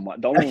 burgers from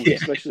McDonald's,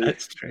 especially.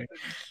 That's true.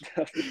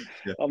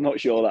 I'm not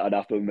sure that'd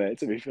happen, mate,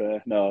 to be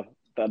fair. No,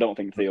 I don't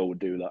think Theo would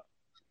do that.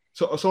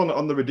 So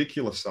on the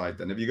ridiculous side,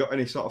 then, have you got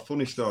any sort of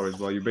funny stories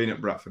while you've been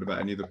at Bradford about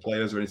any of the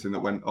players or anything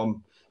that went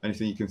on?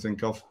 Anything you can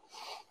think of?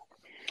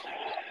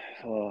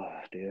 Oh,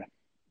 dear.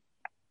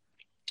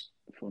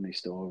 Funny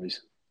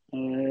stories.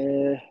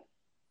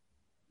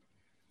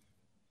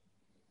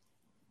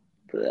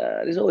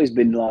 There's always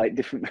been like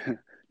different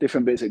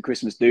bits of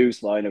Christmas do's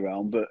flying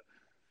around, but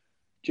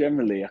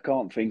generally I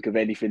can't think of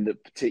anything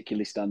that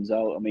particularly stands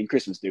out. I mean,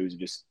 Christmas do's are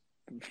just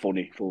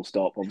funny, full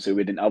stop. Obviously,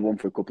 we didn't have one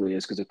for a couple of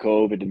years because of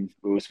COVID, and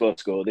we were supposed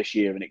to go this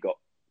year, and it got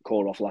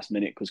called off last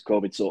minute because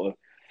COVID sort of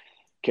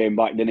came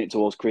back, didn't it,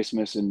 towards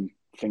Christmas, and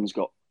things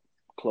got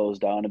closed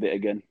down a bit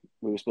again.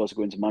 We were supposed to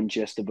go into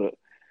Manchester, but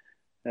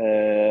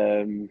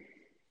I'm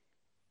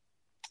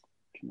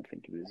trying to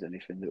think if there's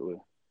anything that were.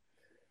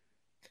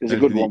 There's a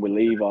good one with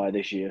Levi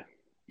this year.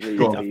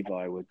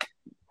 Levi would.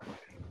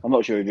 I'm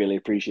not sure he'd really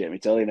appreciate me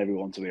telling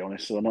everyone, to be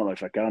honest. So I don't know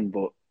if I can,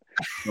 but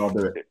I'll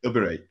do it. It'll be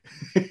right.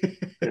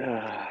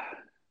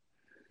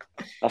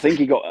 I think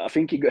he got. I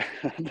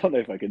don't know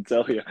if I can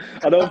tell you.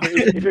 I don't.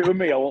 If it were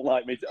me, I don't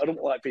like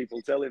people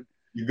telling.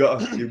 You've got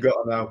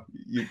to now.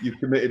 You've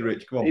committed,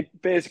 Rich. Come on.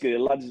 Basically, the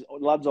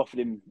lads offered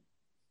him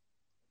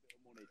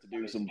money to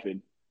do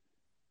something,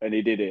 and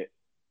he did it.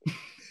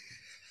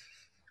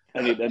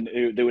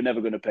 and they were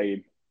never going to pay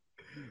him.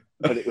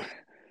 But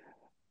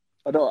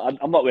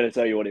I'm not going to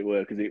tell you what it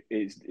were because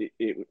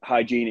it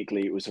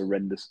hygienically it was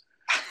horrendous.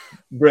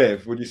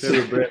 Brave? Would you say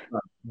we're brave?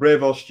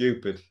 Brave or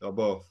stupid or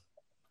both?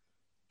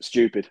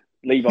 Stupid.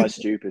 Levi's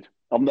stupid.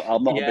 I'm not a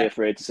bit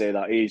afraid to say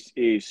that.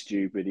 He's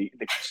stupid.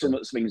 Some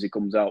of the things he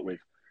comes out with.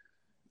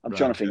 I'm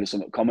trying to think of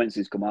some comments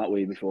he's come out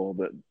with before,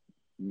 but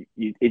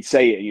he'd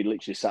say it and you'd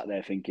literally sat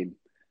there thinking,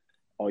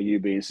 "Are you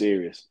being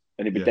serious?"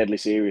 And he'd be deadly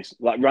serious.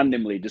 Like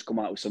randomly, just come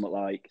out with something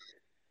like,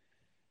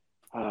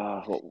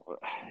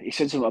 he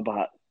said something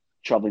about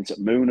travelling to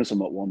the moon or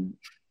something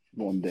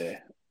one day,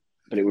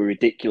 but it was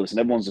ridiculous, and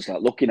everyone's just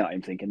like looking at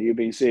him thinking, "Are you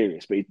being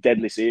serious?" But he's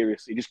deadly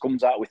serious. He just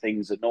comes out with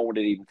things that no one would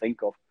even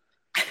think of.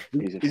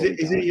 Is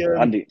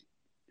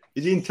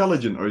he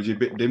intelligent or is he a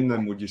bit dim?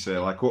 Then would you say,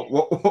 like,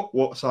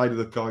 what side of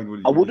the coin would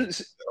you? I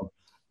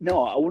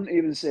wouldn't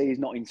even say he's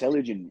not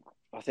intelligent.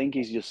 I think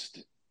he's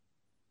just.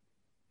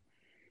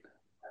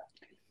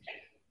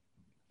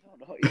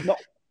 He's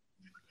not.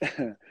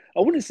 I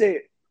wouldn't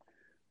say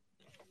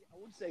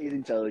he's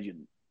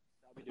intelligent.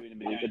 I'd be doing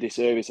him a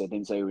disservice. I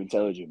didn't say he was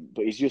intelligent,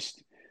 but he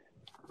just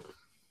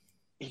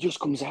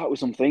comes out with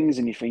some things,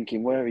 and you're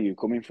thinking, "Where are you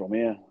coming from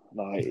here?"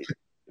 Like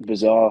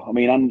bizarre. I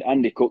mean,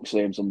 Andy Cook's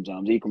same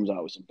sometimes. He comes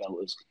out with some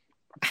belters.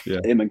 Yeah.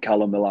 Him and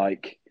Callum are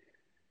like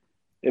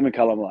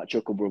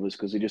Chuckle Brothers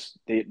because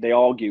they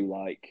argue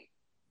like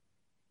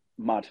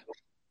mad.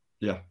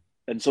 Yeah.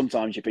 And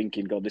sometimes you're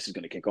thinking, God, this is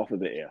going to kick off a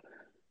bit here.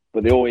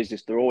 But they're always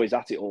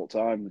at it all the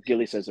time.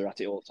 Gilly says they're at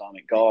it all the time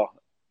in Gar,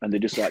 and they're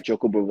just like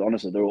Chuckle Brothers.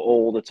 Honestly, they're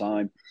all the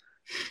time.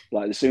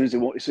 Like as soon as they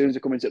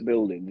come into the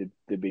building,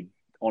 they'd be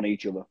on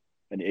each other,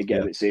 and it'd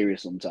get a bit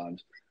serious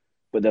sometimes.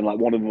 But then, like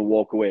one of them would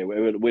walk away,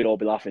 we'd all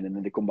be laughing, and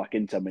then they come back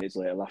in 10 minutes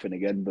later laughing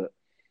again. But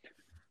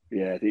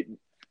that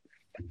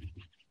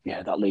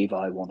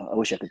Levi one, I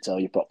wish I could tell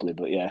you properly,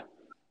 but yeah.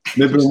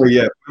 Maybe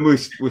when we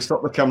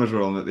stop the cameras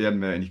rolling at the end,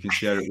 mate, and you can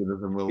share it with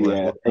us, and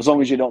we'll. As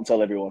long as you don't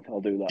tell everyone,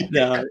 I'll do that.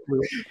 No,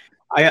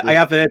 I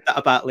have heard that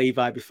about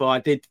Levi before. I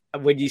did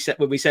when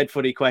we said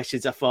funny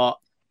questions. I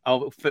thought,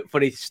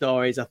 funny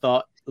stories. I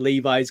thought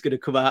Levi's going to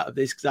come out of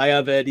this because I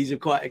have heard he's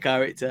quite a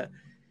character,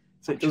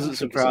 so it doesn't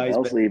surprise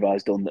me.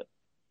 Levi's done that.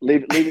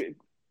 Leave it.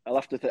 I'll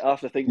have to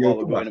think what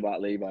we're going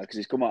about Levi because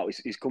he's come up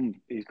with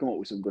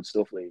some good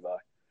stuff, Levi.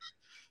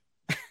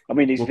 I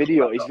mean, his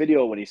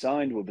video when he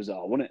signed was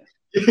bizarre, wasn't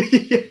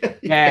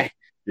it?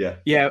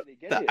 Yeah.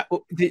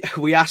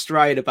 We asked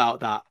Ryan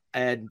about that,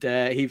 and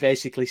he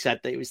basically said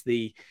that it was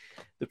the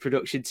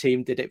production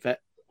team did it,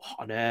 but what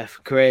on earth,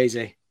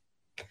 crazy,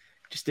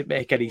 just didn't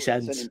make any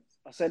sense.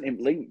 I sent him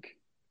link,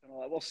 and I'm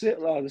like, "What's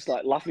it?" Like, just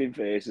like laughing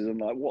faces. I'm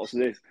like, "What's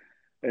this?"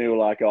 And he was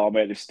like, "Oh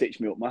mate, they've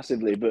stitched me up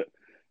massively." But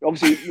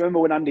obviously, remember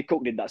when Andy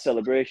Cook did that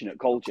celebration at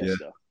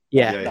Colchester?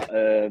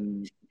 That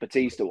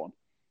Batista one.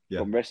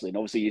 From wrestling,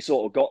 obviously you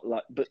sort of got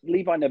like, but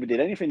Levi never did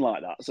anything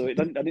like that, so I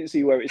didn't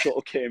see where it sort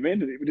of came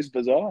in, and it was just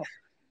bizarre.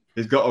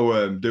 He's got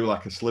to do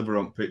like a sliver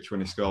on pitch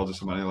when he scores or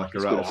something, like a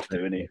rattle.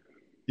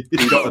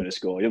 He's got to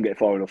score. You don't get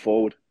far enough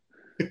forward.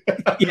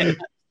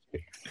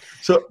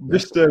 So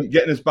just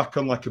getting us back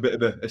on like a bit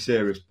of a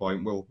serious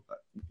point. Well,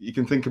 you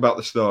can think about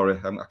the story.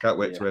 I can't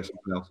wait to hear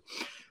something else.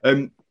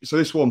 So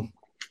this one,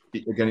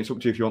 again, it's up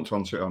to you if you want to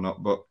answer it or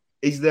not. But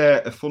is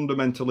there a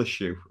fundamental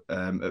issue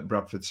at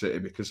Bradford City?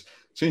 Because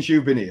since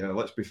you've been here,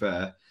 let's be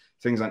fair,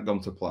 things haven't gone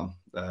to plan.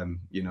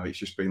 It's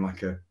just been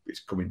it's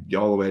coming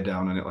all the way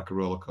down on it like a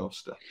roller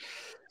coaster.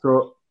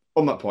 So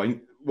on that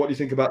point, what do you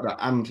think about that?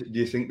 And do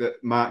you think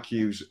that Mark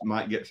Hughes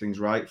might get things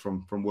right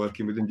from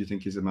working with him? Do you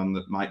think he's a man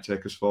that might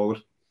take us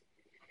forward?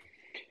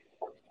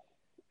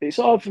 It's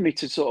hard for me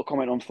to sort of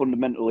comment on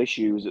fundamental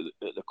issues at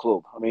the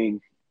club. I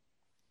mean,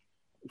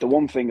 the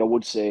one thing I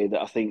would say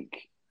that I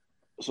think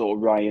sort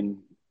of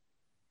Ryan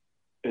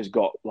has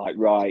got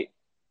right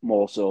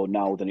more so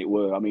now than it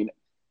were. I mean,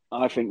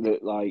 I think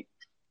that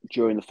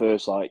during the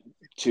first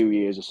 2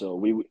 years or so,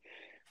 we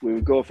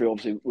would go through,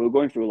 obviously we were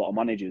going through a lot of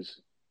managers,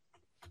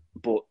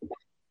 but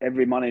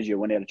every manager,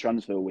 when they had a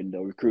transfer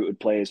window, recruited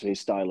players for his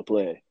style of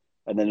play.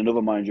 And then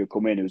another manager would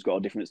come in who's got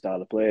a different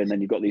style of play, and then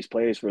you've got these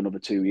players for another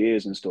 2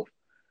 years and stuff.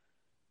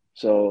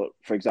 So,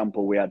 for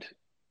example, we had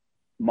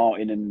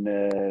Martin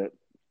and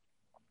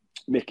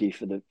Mickey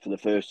for the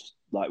first,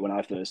 when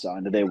I first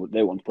signed, and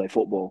they wanted to play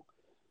football.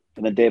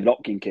 And then David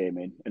Hopkin came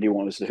in and he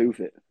wanted us to hoof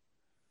it.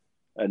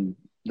 And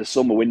the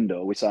summer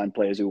window, we signed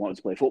players who wanted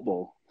to play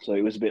football. So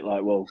it was a bit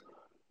like, well,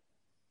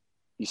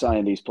 you're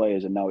signing these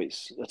players and now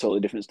it's a totally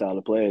different style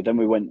of play. Then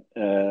we went,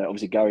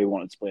 obviously Gary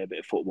wanted to play a bit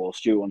of football,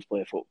 Stuart wanted to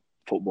play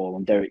football,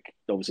 and Derek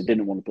obviously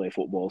didn't want to play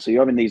football. So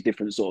you're having these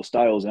different sort of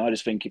styles. And I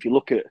just think if you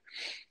look at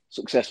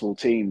successful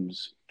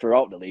teams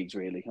throughout the leagues,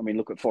 really, I mean,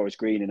 look at Forest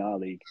Green in our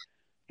league.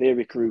 They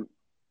recruit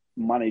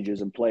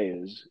managers and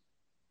players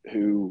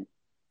who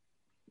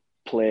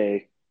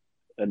play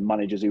and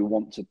managers who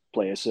want to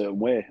play a certain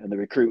way, and they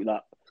recruit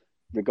that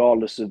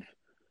regardless of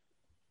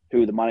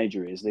who the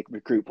manager is. They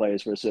recruit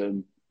players for a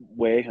certain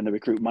way, and they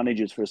recruit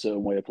managers for a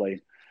certain way of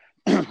playing.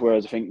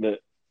 Whereas I think that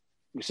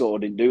we sort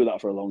of didn't do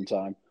that for a long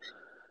time.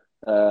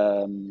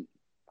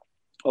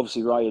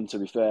 Obviously, Ryan, to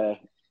be fair,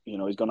 he's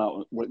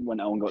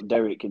went out and got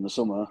Derek in the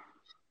summer,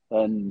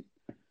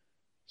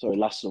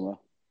 last summer.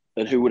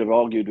 And who would have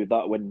argued with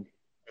that when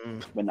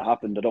that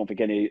happened? I don't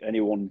think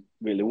anyone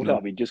really would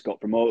have. He just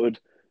got promoted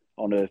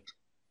on a,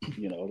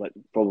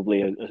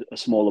 probably a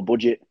smaller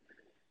budget.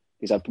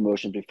 He's had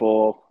promotions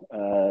before.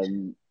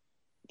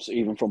 So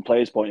even from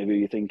players' point of view,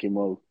 you're thinking,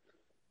 well,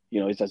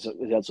 he's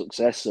had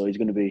success, so it's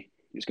going to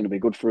be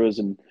good for us.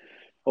 And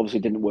obviously,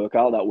 it didn't work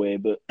out that way.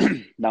 But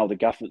now the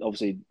gaffer,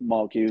 obviously,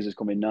 Mark Hughes has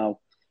come in now.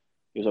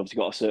 He's obviously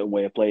got a certain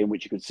way of playing,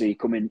 which you could see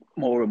coming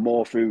more and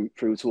more through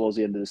towards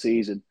the end of the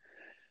season.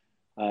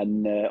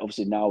 And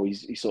obviously now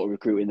he's sort of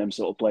recruiting them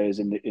sort of players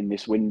in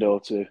this window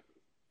to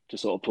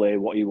sort of play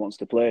what he wants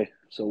to play.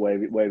 So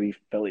where he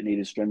felt it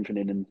needed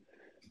strengthening and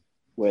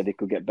where they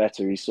could get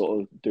better, he's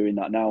sort of doing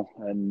that now.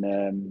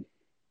 And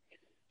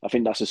I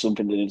think that's just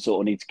something that they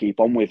sort of need to keep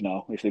on with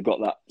now. If they've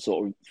got that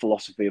sort of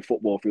philosophy of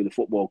football through the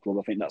football club,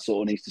 I think that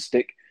sort of needs to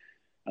stick.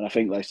 And I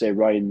think, like I say,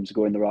 Ryan's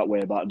going the right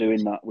way about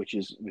doing that, which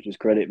is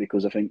credit,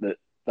 because I think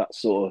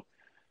that's sort of,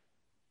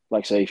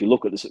 like I say, if you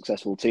look at the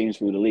successful teams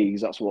through the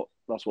leagues, that's what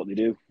they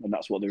do, and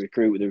that's what they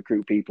recruit. They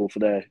recruit people for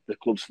the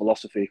club's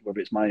philosophy, whether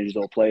it's managers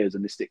or players,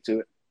 and they stick to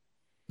it.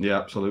 Yeah,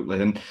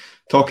 absolutely. And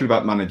talking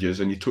about managers,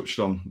 and you touched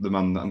on the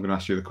man that I'm going to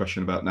ask you the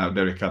question about now,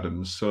 Derek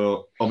Adams.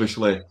 So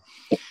obviously,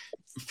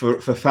 for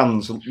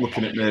fans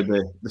looking at maybe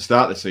the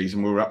start of the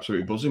season, we were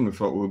absolutely buzzing. We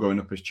thought we were going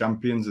up as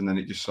champions, and then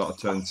it just sort of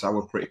turned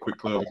sour pretty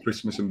quickly over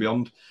Christmas and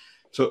beyond.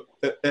 So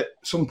at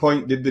some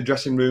point, did the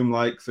dressing room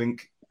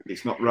think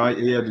it's not right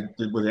here?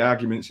 Were the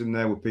arguments in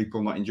there? Were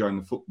people not enjoying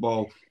the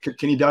football?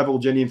 Can you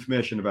divulge any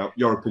information about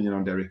your opinion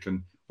on Derek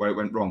and where it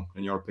went wrong,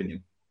 in your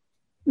opinion?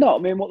 No, I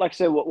mean, what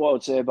I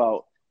would say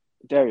about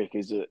Derek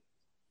is that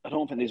I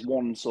don't think there's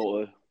one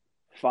sort of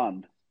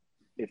fan,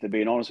 if they're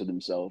being honest with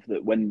themselves,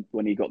 that when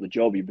he got the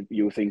job,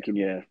 you were thinking,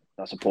 yeah,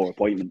 that's a poor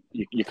appointment.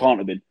 You can't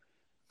have been.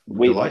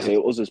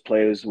 Us as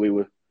players, we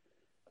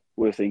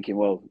were thinking,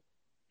 well,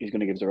 he's going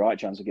to give us the right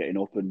chance of getting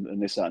up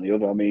and this, that and the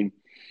other. I mean,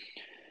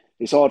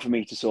 it's hard for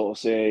me to sort of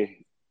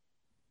say,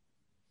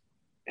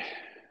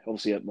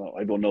 obviously,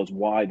 everyone knows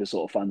why the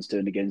sort of fans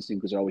turned against him,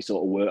 because how we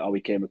sort of were, how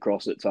he came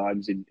across at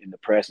times in the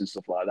press and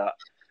stuff like that.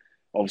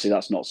 Obviously,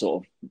 that's not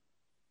sort of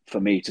for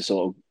me to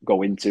sort of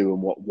go into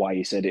and why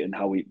he said it and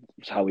how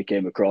he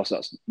came across.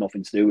 That's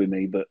nothing to do with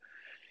me. But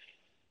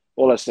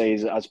all I say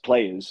is, as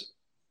players,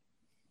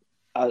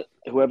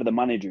 whoever the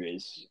manager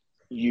is,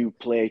 you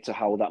play to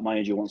how that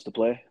manager wants to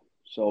play.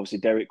 So obviously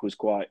Derek was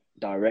quite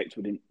direct.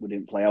 We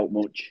didn't play out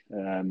much.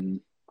 I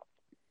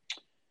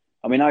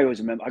mean, I always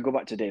remember. I go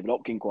back to David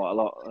Hopkin quite a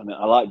lot. I mean,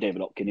 I like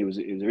David Hopkin. He was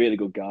a really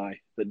good guy.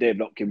 But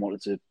David Hopkin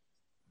wanted to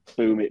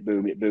boom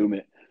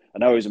it.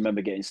 And I always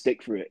remember getting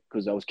stick for it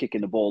because I was kicking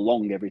the ball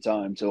long every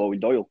time to Owen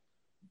Doyle.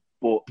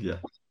 But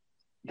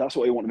that's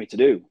what he wanted me to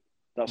do.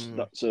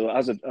 So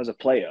as a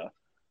player,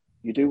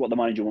 you do what the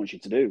manager wants you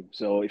to do.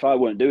 So if I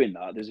weren't doing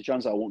that, there's a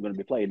chance I wasn't going to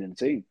be playing in the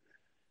team.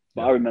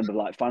 But I remember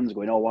fans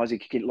going, "Oh, why is he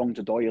kicking it long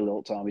to Doyle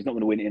all the time? He's not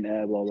going to win it in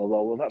air, blah blah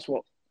blah."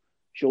 Well,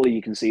 surely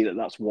you can see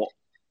that's what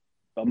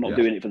I'm not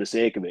doing it for the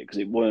sake of it because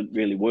it weren't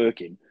really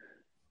working.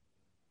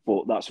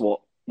 But that's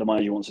what the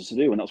manager wants us to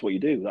do, and that's what you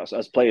do. That's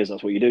as players,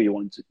 that's what you do.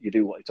 You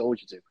do what he told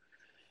you to.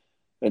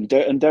 And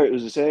Derek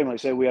was the same. Like I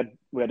said, we had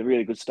a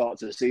really good start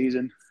to the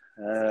season,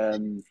 but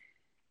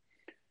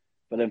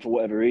then for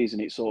whatever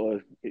reason, it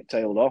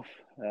tailed off.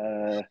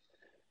 And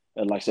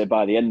like I said,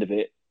 by the end of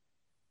it,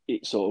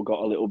 it sort of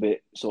got a little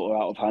bit sort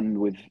of out of hand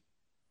with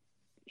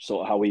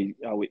sort of how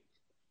it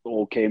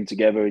all came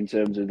together in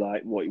terms of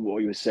like what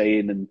he was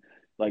saying. And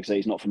like I say,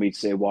 it's not for me to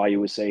say why he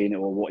was saying it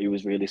or what he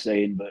was really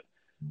saying, but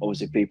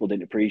obviously people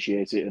didn't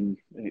appreciate it, and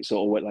it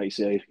sort of went, like you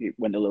say, it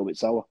went a little bit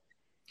sour.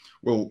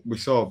 Well, we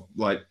saw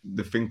like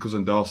the Finn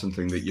Cousin-Dawson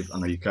thing that I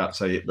know you can't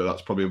say it, but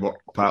that's probably what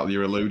partly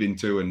you're alluding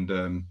to, and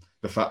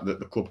the fact that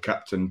the club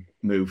captain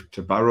moved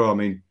to Barrow. I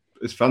mean,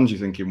 as fans, you're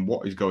thinking,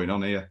 what is going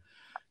on here?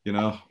 You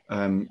know,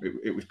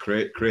 it was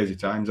crazy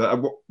times.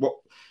 What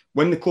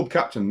when the club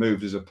captain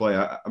moved as a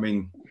player, I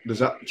mean, does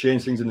that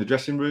change things in the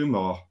dressing room,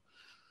 or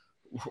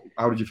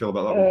how did you feel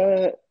about that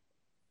one?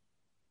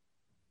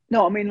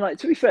 No, I mean, like,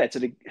 to be fair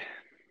to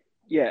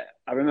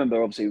I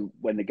remember obviously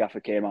when the gaffer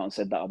came out and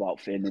said that about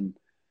Finn, and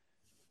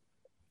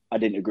I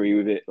didn't agree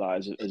with it.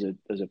 Like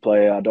as a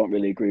player, I don't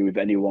really agree with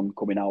anyone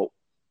coming out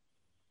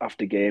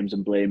after games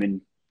and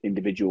blaming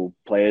individual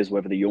players,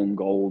 whether they're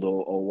young, old,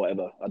 or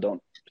whatever. I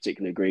don't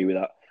particularly agree with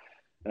that.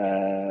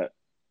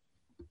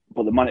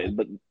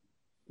 But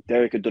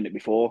Derek had done it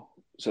before,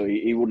 so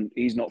he wouldn't.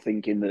 He's not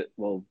thinking that,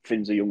 well,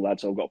 Finn's a young lad,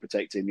 so I've got to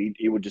protect him.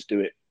 He would just do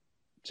it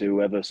to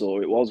whoever sort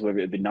of it was, whether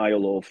it be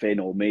Niall or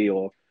Finn or me,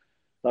 or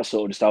that's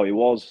sort of just how he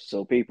was.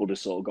 So people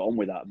just sort of got on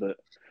with that. But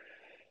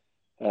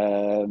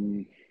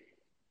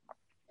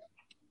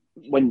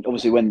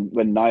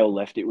when Niall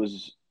left,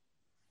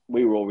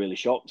 we were all really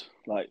shocked.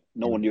 Like,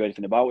 no one knew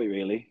anything about it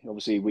really.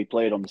 Obviously, we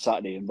played on the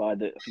Saturday, and I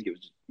think it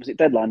was it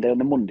deadline day on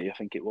the Monday? I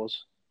think it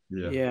was.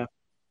 Yeah.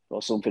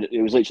 Or something.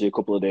 It was literally a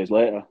couple of days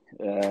later.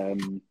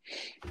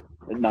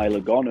 Niall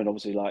had gone, and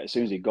obviously, like, as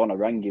soon as he'd gone, I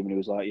rang him, and he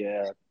was like,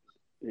 "Yeah,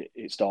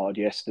 it started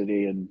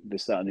yesterday, and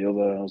this, that, and the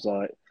other." And I was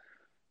like,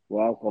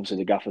 "Wow." Obviously,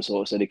 the gaffer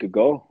sort of said he could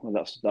go, and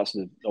that's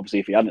obviously,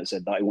 if he hadn't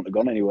said that, he wouldn't have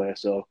gone anywhere.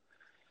 So,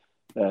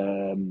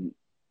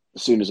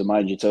 as soon as a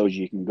manager tells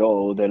you can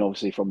go, then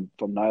obviously from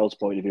Niall's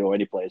point of view or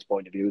any player's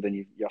point of view, then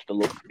you have to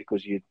look,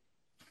 because you're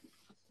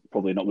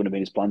probably not going to be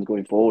in his plans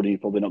going forward. You're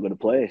probably not going to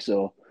play.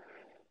 So,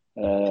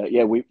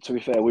 to be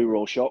fair, we were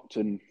all shocked,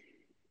 and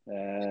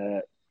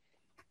but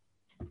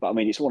I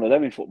mean, it's one of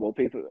them in football.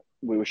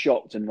 We were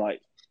shocked, and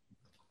like,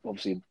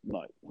 obviously,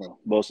 like, well,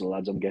 most of the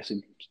lads, I'm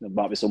guessing, there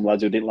might be some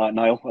lads who didn't like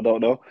Niall, I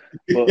don't know,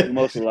 but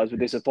most of the lads were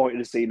disappointed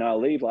to see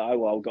Niall leave. Like, I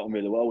got on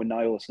really well with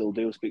Niall, I still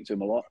do, speak to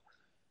him a lot.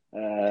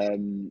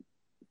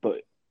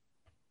 But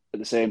at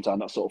the same time,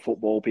 that sort of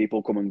football,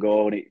 people come and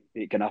go, and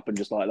it can happen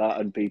just like that,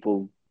 and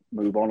people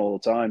move on all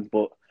the time.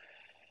 But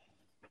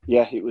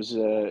yeah, it was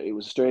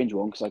a strange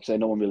one, because, like I say,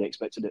 no one really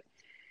expected it.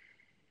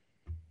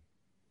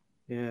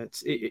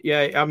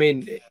 Yeah, I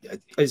mean,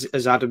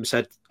 as Adam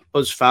said,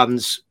 us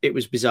fans, it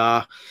was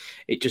bizarre.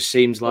 It just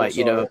seems like,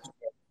 you know,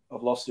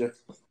 I've lost you.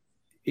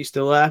 You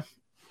still there?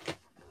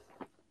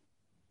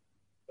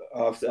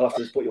 I'll have to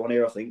just put you on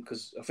here, I think,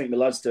 because I think the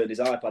lad's turned his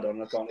iPad on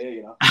and I can't hear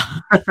you now.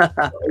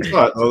 It's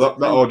right. Well,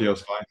 that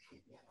audio's fine.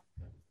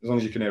 As long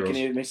as you can hear us. Can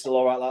you hear me still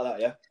all right like that,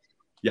 yeah?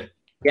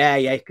 Yeah,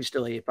 you can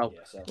still hear you, pal. Yeah,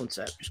 so. One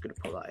sec, I'm just going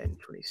to put that in.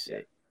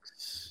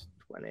 26,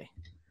 20.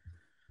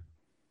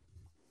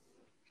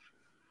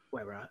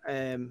 Where we're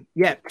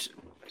at.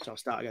 So I'll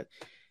start again.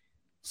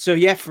 So,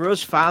 yeah, for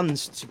us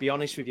fans, to be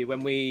honest with you, when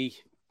we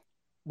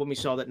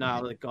saw that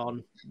Niall had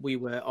gone, we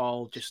were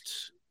all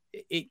just...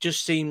 It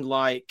just seemed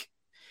like...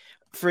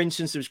 For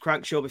instance, there was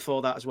Crankshaw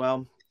before that as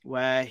well,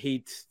 where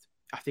I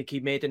think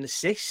he made an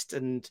assist,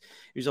 and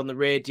he was on the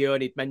radio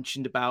and he'd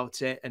mentioned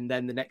about it. And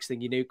then the next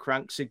thing you knew,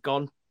 Cranks had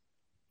gone.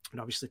 And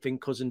obviously Finn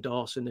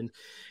Cousin-Dawson and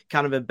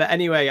Canavan. But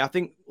anyway, I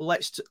think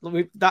that's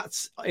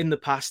in the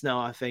past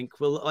now, I think.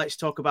 Well, let's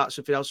talk about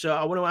something else. So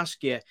I want to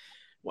ask you,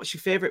 what's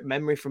your favourite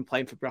memory from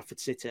playing for Bradford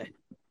City?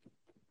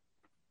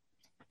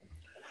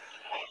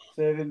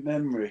 Favourite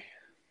memory?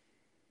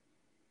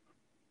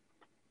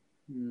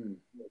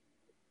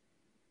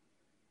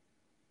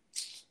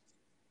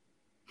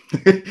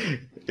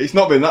 It's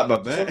not been that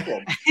bad,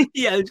 mate.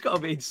 Yeah, it's got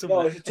to be something.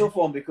 No, it's a tough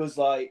one, because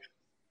like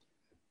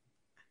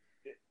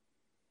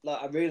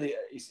I really,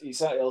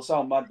 it'll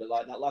sound mad, but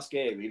like that last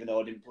game, even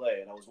though I didn't play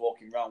and I was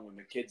walking around with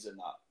my kids and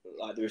that,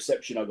 like the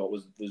reception I got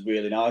was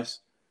really nice.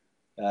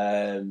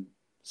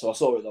 So I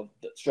saw it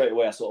straight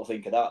away. I sort of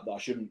think of that I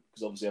shouldn't,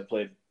 because obviously I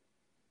played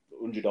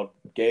 100 odd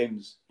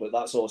games, but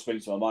that sort of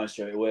springs to my mind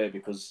straight away,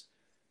 because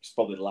it's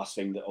probably the last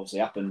thing that obviously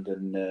happened.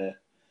 And I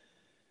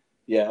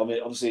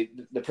mean, obviously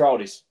the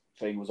proudest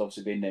thing was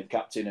obviously being named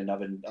captain and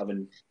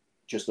having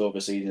just over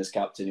a season as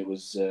captain. It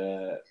was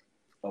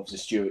obviously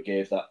Stuart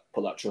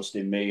put that trust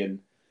in me, and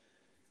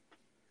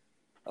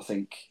I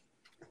think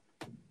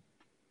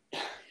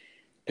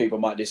people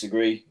might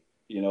disagree.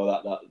 You know,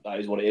 that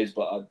is what it is,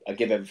 but I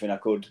give everything I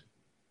could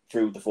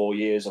through the 4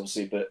 years,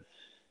 obviously. But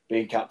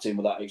being captain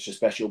with that extra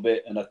special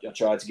bit, and I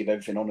tried to give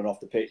everything on and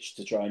off the pitch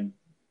to try and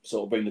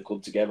sort of bring the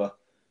club together.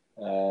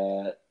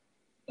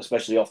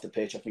 Especially off the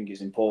pitch, I think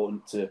it's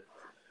important to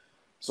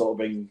sort of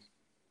bring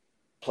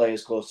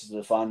players closer to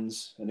the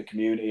fans and the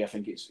community. I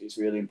think it's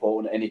really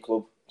important at any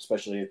club,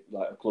 especially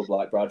like a club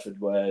like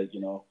Bradford, where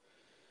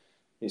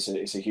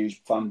it's a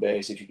huge fan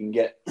base. If you can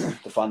get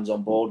the fans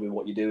on board with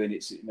what you're doing,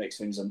 it makes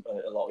things a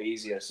lot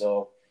easier.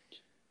 So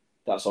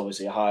that's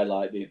obviously a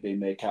highlight, being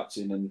made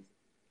captain, and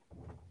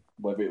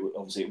whether it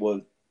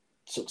was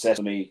success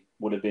for me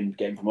would have been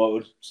getting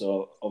promoted.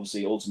 So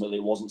obviously, ultimately,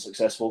 it wasn't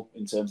successful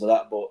in terms of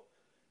that, but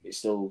it's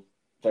still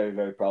very,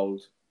 very proud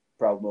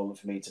moment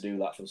for me to do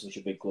that for such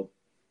a big club.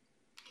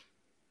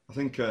 I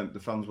think the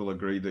fans will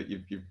agree that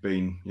you've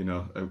been,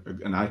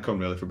 an icon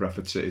really for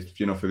Bradford City,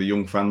 for the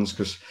young fans,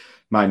 because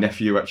my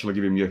nephew actually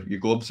gave him your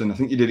gloves, and I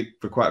think you did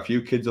it for quite a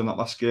few kids on that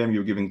last game.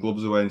 You were giving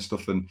gloves away and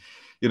stuff, and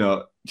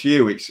to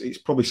you, it's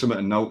probably something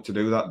to note to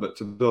do that, but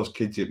to those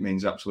kids, it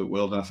means absolute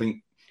world. And I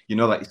think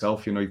that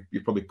yourself. You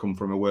probably come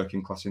from a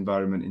working class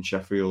environment in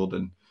Sheffield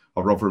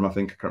or Rotherham. I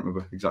think I can't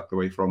remember exactly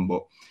where you're from,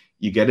 but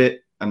you get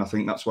it, and I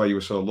think that's why you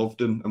were so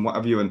loved and what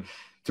have you. And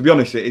to be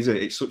honest,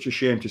 it's such a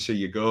shame to see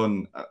you go.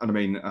 And I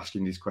mean,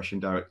 asking this question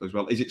directly as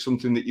well, is it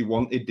something that you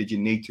wanted? Did you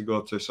need to go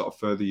to sort of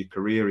further your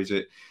career? Is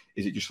it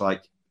just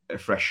like a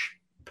fresh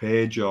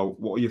page, or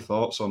what are your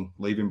thoughts on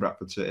leaving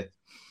Bradford City?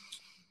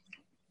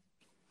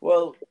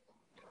 Well,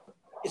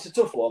 it's a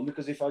tough one,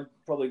 because if I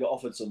probably got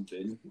offered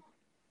something,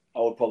 I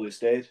would probably have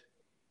stayed,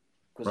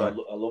 because right.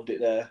 I loved it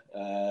there.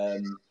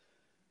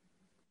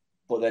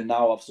 But then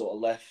now I've sort of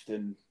left,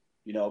 and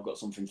I've got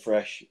something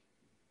fresh.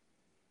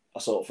 I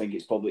sort of think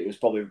it was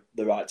probably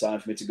the right time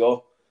for me to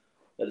go.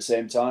 At the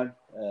same time,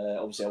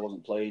 obviously I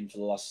wasn't playing for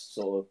the last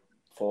sort of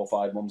 4 or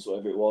 5 months,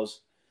 whatever it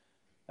was.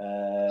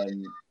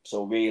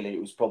 So really, it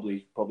was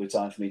probably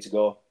time for me to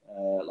go.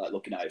 Like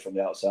looking at it from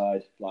the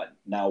outside, like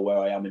now where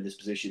I am in this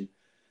position.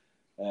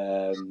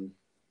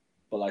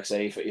 But like I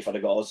say, if I'd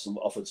have got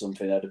offered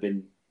something, I'd have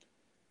been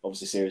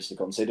obviously seriously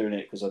considering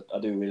it, because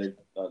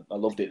I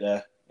loved it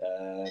there.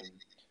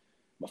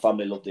 My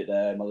family loved it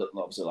there. My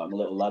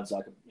little lad's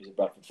he's a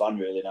Bradford fan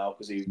really now,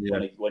 because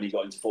when he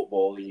got into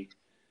football,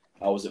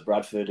 I was at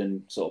Bradford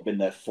and sort of been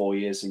there for 4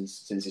 years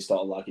since he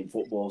started liking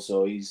football.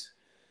 So he's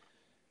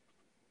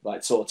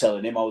like, sort of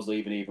telling him I was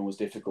leaving even was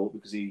difficult,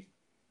 because he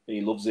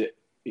loves it.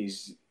 He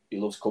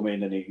loves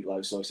coming, and he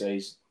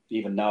says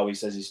even now he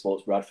says he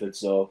supports Bradford.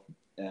 So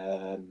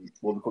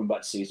we'll be coming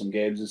back to see some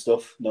games and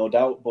stuff, no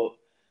doubt. But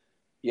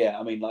yeah,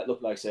 I mean, like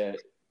I say,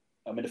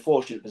 I'm in a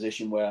fortunate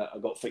position where I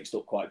got fixed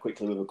up quite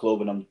quickly with a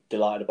club, and I'm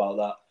delighted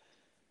about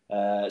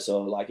that.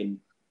 So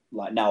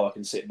now I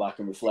can sit back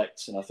and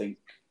reflect, and I think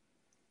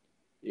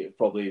it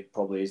probably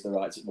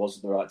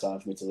was the right time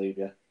for me to leave.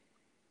 Yeah.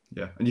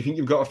 Yeah, and you think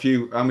you've got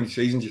how many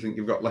seasons do you think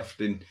you've got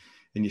left in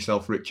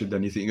yourself, Richard?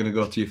 Then you think you're going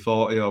to go to your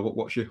 40, or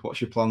what's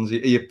your plans? Are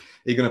you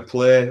going to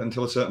play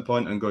until a certain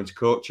point and go into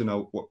coaching,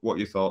 or what are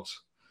your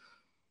thoughts?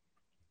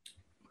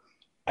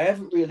 I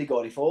haven't really got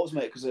any thoughts,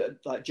 mate, because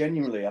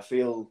genuinely, I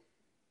feel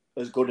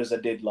as good as I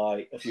did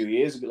like a few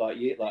years ago, like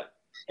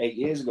 8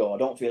 years ago. I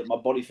don't feel, my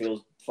body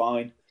feels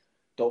fine.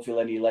 Don't feel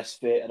any less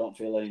fit. I don't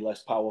feel any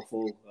less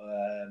powerful.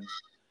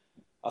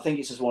 I think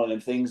it's just one of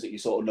them things that you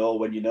sort of know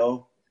when you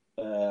know.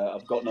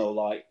 I've got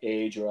no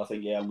age, or I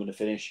think I'm going to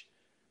finish.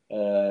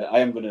 I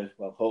am going to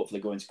hopefully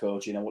go into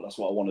coaching. That's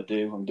what I want to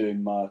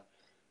do.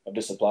 I've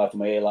just applied for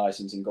my A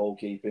license in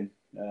goalkeeping.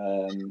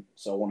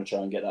 So I want to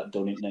try and get that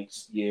done in the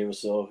next year or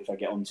so if I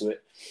get onto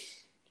it.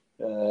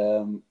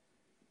 And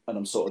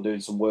I'm sort of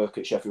doing some work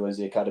at Sheffield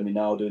Wednesday Academy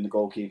now, doing the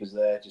goalkeepers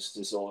there, just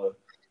to sort of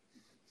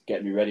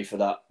get me ready for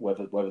that,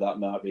 whether that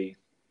might be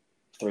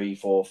 3,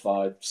 4,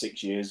 5,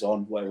 6 years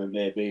on, whatever it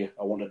may be.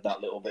 I wanted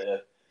that little bit of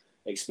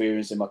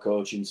experience in my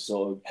coaching to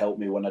sort of help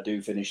me when I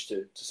do finish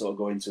to sort of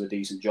go into a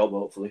decent job,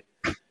 hopefully.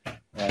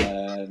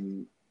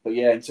 But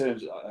yeah, in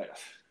terms of,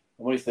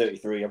 I'm only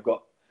 33.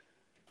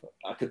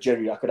 I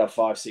could have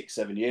 5, 6,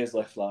 7 years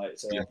left.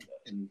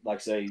 And like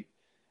I say,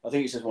 I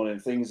think it's just one of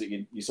the things that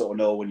you sort of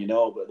know when you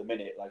know. But at the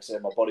minute, like I say,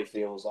 my body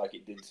feels like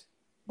it did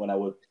when I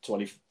was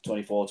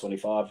 24,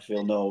 25. I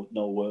feel no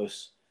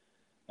worse.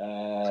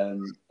 I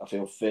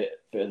feel fitter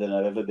than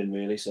I've ever been,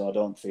 really. So I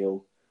don't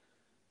feel,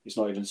 it's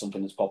not even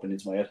something that's popping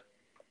into my head.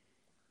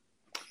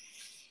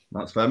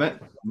 That's fair, mate.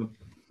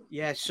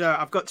 Yeah, so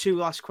I've got 2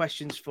 last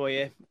questions for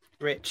you,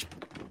 Rich.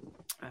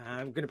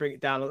 I'm going to bring it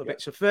down a little bit.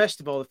 So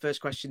first of all, the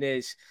first question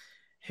is,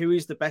 who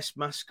is the best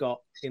mascot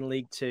in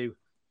League 2?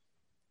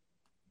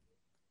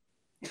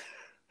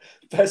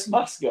 Best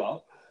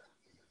mascot?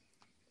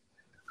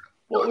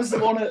 What was the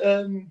one at...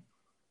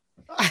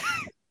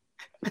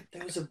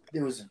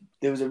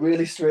 There was a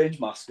really strange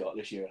mascot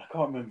this year, and I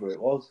can't remember who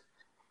it was.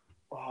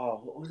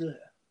 Oh, what was it?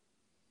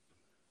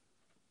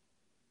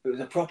 It was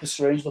a proper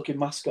strange looking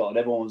mascot, and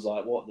everyone was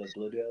like, "What the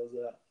bloody hell is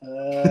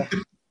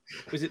that?"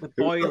 Was it the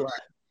boiler?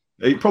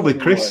 Probably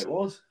Chris. It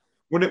was.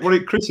 Was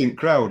it Chris in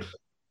crowd?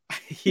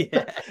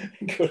 Yeah.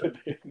 Could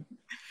have been.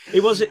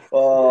 It wasn't.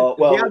 Well,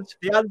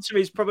 the answer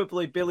is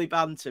probably Billy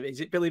Bantam. Is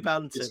it Billy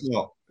Bantam? It's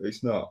not.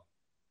 It's not.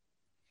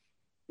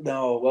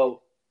 No,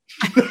 well,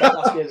 that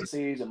last game of the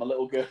season, my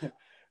little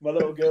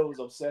girl was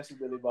obsessed with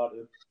Billy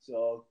Bantam.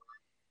 So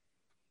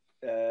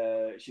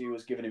she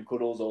was giving him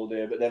cuddles all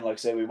day. But then, like I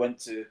say, we went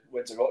to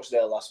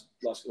Rochdale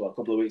a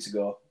couple of weeks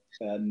ago,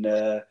 and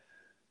I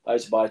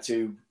used to buy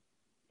 2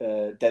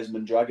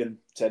 Desmond Dragon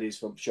teddies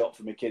from shop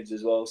for my kids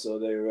as well. So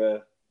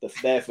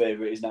their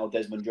favourite is now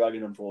Desmond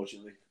Dragon,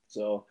 unfortunately.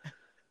 So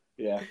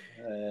yeah,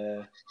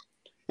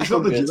 I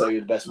couldn't really tell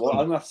you the best one.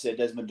 I'm gonna have to say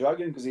Desmond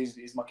Dragon because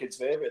he's my kid's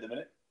favourite at the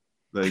minute.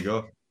 There you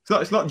go.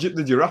 It's not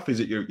the giraffe,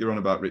 is it? You're on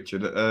about,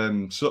 Richard?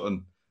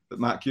 Sutton. That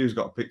Mark Hughes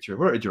got a picture.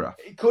 Where a giraffe?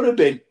 It could have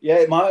been. Yeah,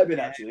 it might have been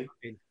actually.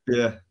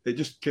 Yeah, it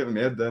just came in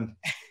my head then.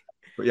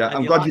 But yeah,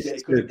 I'm glad you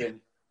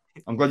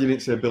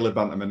didn't say Billy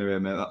Bantam anyway,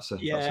 mate. That's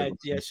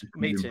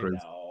me too.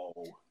 No.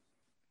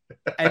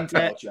 And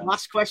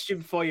last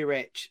question for you,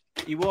 Rich.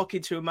 You walk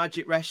into a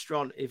magic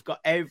restaurant, you've got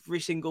every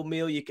single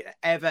meal you could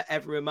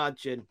ever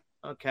imagine,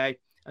 okay?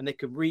 And they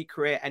can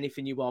recreate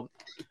anything you want.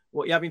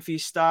 What you're having for your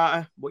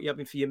starter, what you're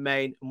having for your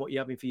main, and what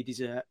you're having for your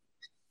dessert.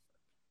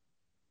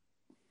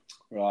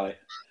 Right.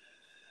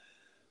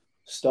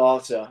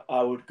 Starter,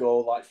 I would go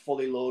like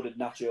fully loaded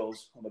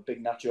nachos. I'm a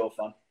big nacho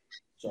fan.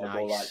 So I'll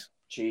go like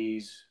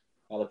cheese,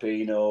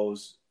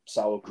 jalapenos,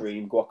 sour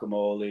cream,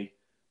 guacamole,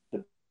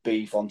 the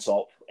beef on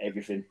top,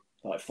 everything.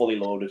 Like fully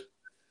loaded.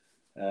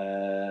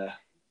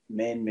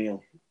 Main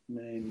meal.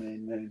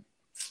 Main.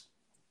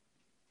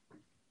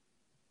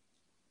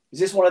 Is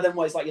this one of them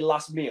where it's like your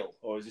last meal?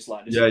 Or is this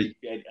like...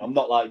 I'm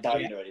not like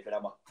dying or anything,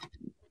 am I?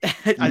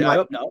 I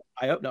hope not.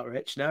 I hope not,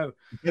 Rich. No.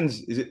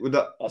 Depends. Would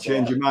that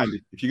change your mind?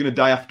 If you're going to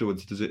die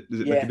afterwards, does it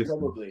make a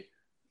difference? Probably.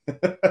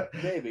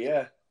 Maybe,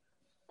 yeah.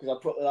 Because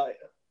I'd probably like...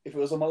 If it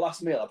was on my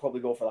last meal, I'd probably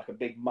go for like a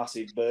big,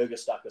 massive burger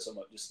stack or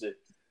something. Just a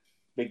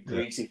big,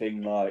 greasy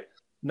thing like...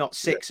 Not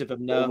 6 of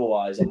them, no.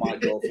 Otherwise, I might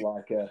go for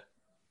like a...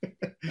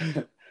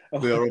 I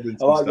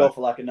might go for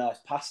like a nice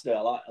pasta.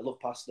 I love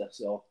pasta,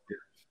 so...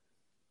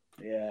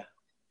 Yeah.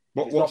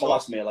 If it's not my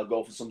last meal, I'd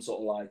go for some sort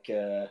of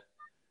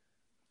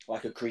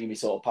like a creamy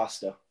sort of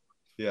pasta.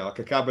 Yeah, like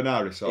a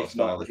carbonara sort of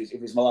style. If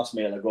it's my last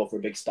meal, I'd go for a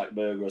big stack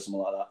burger or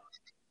something like that.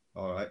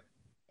 All right.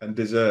 And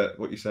dessert,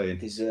 what are you saying?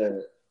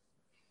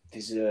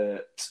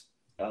 Dessert,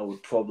 I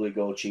would probably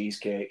go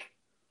cheesecake.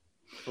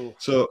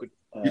 So,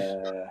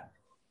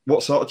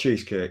 what sort of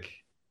cheesecake?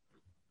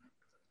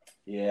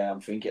 Yeah,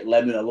 I'm thinking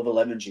lemon. I love a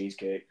lemon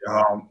cheesecake.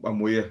 Oh, I'm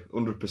with you,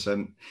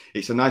 100%.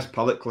 It's a nice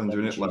palate cleanser,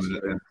 isn't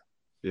it? Lemon.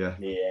 Yeah.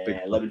 Yeah,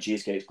 lemon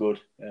cheesecake's good.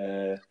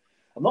 I'm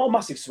not a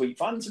massive sweet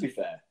fan, to be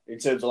fair, in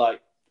terms of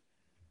like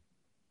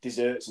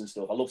desserts and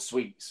stuff. I love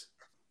sweets.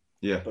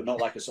 Yeah. But I'm not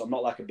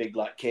like a big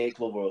like cake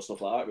lover or stuff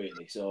like that,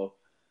 really. So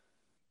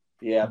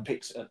yeah, I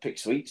pick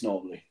sweets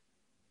normally.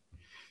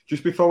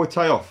 Just before we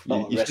tie off,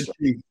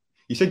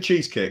 you said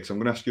cheesecake, so I'm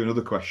going to ask you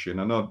another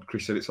question. I know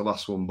Chris said it's the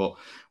last one, but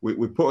we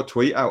put a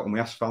tweet out and we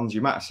asked fans,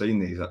 you might have seen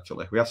these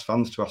actually, we asked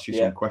fans to ask you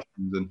some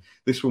questions, and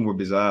this one was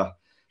bizarre.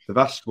 They've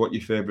asked what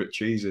your favourite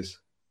cheese is.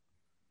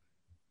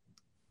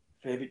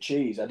 Favourite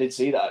cheese? I did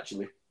see that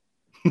actually.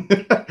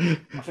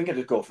 I think I'd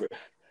just go for it.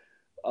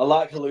 I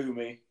like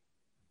halloumi.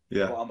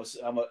 Yeah. But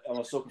I'm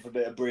a sucker for a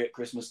bit of brie at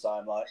Christmas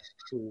time, like.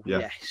 Yeah.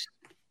 Yes.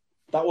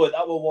 That were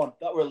one.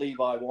 That were a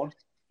Levi one.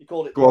 He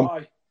called it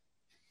Brie.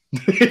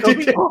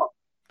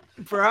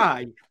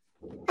 Brie.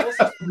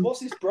 What's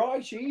this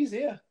Brie cheese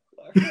here?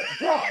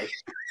 Brie.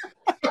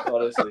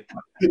 Honestly,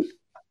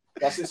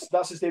 that's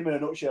just him in a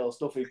nutshell.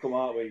 Stuff he'd come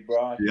out with.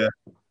 Brie. Yeah.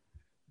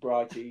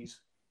 Brie cheese.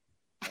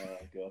 Oh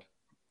God.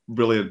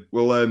 Brilliant.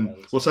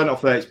 We'll sign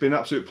off there. It's been an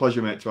absolute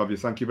pleasure, mate, to have you.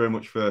 Thank you very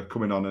much for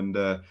coming on,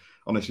 and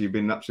honestly, you've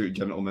been an absolute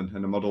gentleman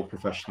and a model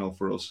professional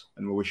for us,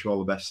 and we wish you all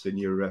the best in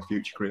your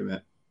future career, mate.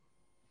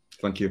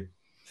 Thank you.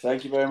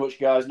 Thank you very much,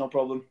 guys. No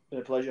problem. Been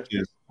a pleasure.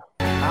 Cheers.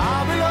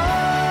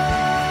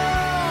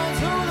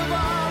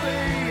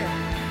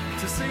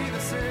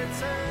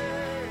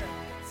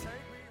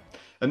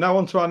 And now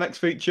on to our next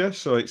feature.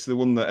 So it's the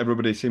one that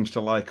everybody seems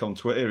to like on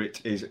Twitter.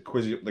 It is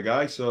Quiz Up the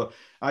Guy. So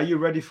are you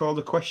ready for all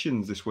the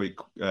questions this week,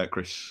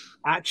 Chris?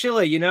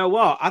 Actually, you know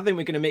what? I think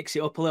we're going to mix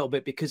it up a little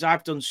bit because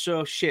I've done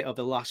so shit over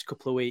the last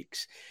couple of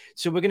weeks.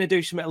 So we're going to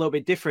do something a little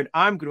bit different.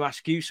 I'm going to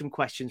ask you some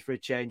questions for a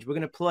change. We're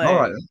going to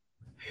play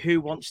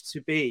Who Wants to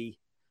Be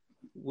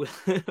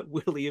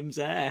William's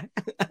Heir.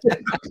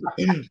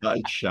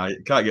 That is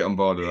shite. Can't get on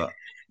board with that.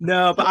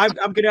 No, but I'm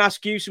going to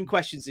ask you some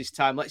questions this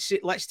time.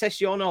 Let's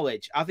test your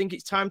knowledge. I think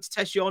it's time to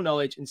test your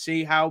knowledge and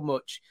see how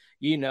much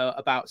you know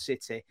about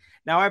City.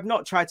 Now, I've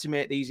not tried to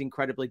make these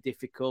incredibly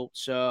difficult,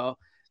 so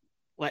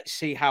let's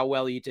see how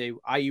well you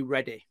do. Are you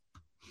ready?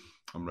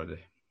 I'm ready.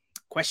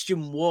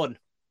 Question 1.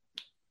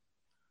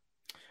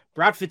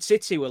 Bradford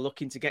City were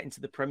looking to get into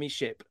the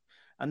Premiership,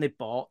 and they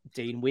bought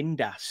Dean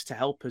Windass to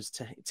help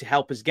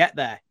us get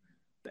there.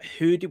 But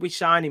who did we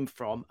sign him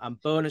from?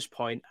 And bonus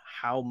point,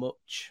 how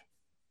much?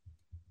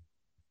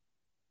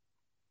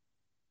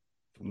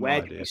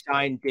 Where did we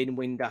sign Dean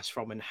Windass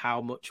from, and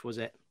how much was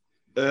it?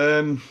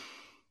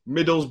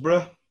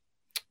 Middlesbrough.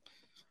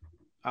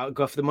 I'll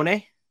go for the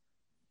money.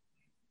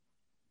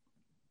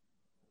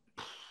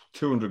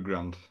 200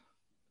 grand.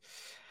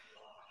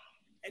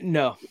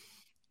 No,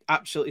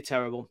 absolutely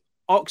terrible.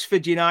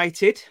 Oxford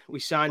United, we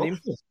signed him,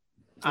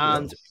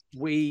 and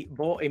we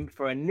bought him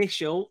for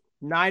initial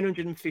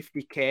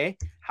 950k.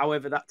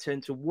 However, that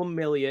turned to 1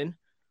 million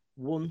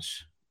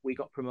once we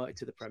got promoted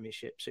to the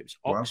Premiership. So it was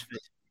Oxford.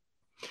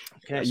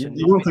 Okay, so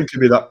you wouldn't think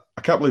it'd be that.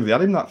 I can't believe they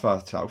had him that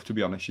far south, to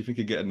be honest. You think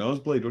he'd get a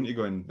nosebleed, wouldn't you,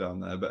 going down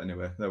there? But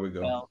anyway, there we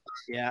go. Well,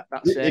 yeah,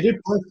 that's it. He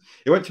did play.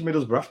 He went to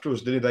Middlesbrough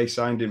afterwards, didn't he? They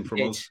signed him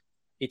from us.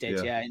 He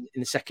did, yeah. In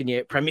the second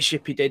year at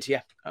Premiership, he did,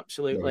 yeah,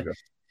 absolutely.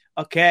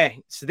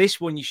 Okay, so this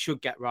one you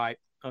should get right.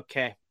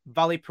 Okay,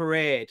 Valley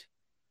Parade.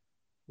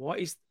 What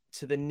is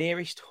to the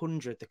nearest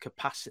 100 the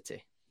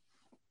capacity?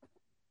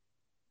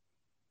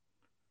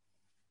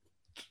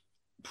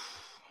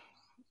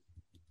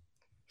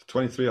 It's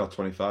 23 or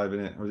 25,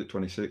 isn't it? Or is it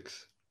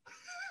 26?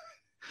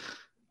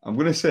 I'm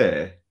going to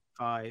say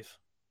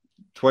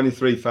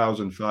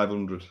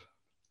 23,500.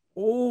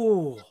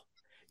 Oh,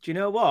 do you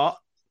know what?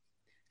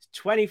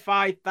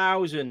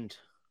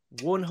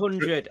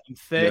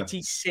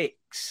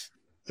 25,136.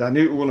 So I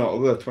knew it was not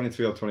other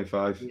 23 or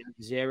 25.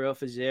 0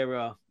 for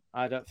 0.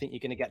 I don't think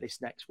you're going to get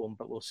this next one,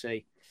 but we'll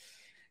see.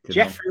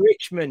 Jeffrey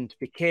Richmond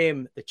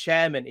became the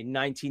chairman in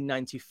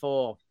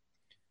 1994.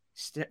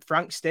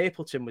 Frank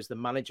Stapleton was the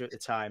manager at the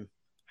time.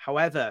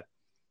 However,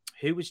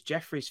 who was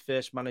Jeffrey's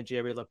first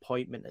managerial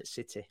appointment at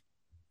City?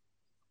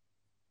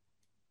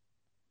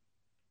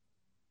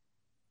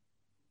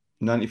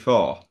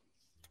 94?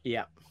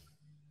 Yeah.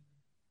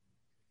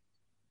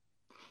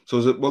 So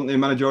wasn't the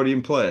manager already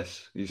in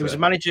place? He was a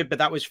manager, but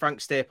that was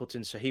Frank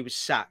Stapleton, so he was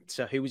sacked.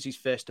 So who was his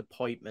first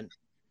appointment?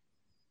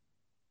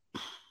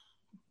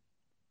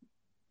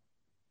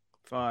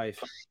 5,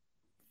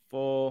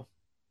 4,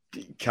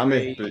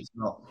 Cammy, but it's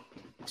not.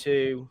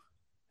 2,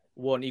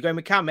 1. Are you going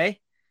with Cammy?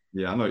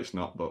 Yeah, I know it's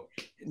not, but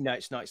no,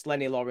 it's not. It's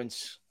Lenny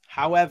Lawrence.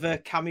 However,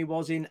 Cammy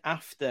was in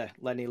after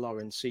Lenny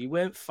Lawrence, so you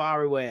weren't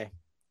far away.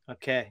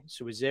 Okay,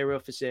 so we're 0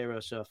 for 0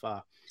 so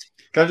far.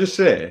 Can I just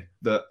say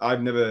that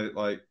I've never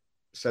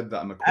said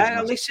that I'm a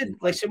quiz listen,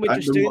 we're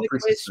just doing the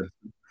quiz.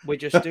 We're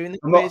just doing the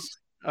quiz.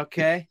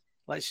 Okay,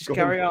 let's just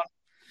carry on.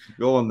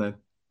 Go on then.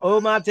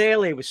 Omar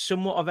Daly was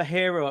somewhat of a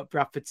hero at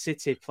Bradford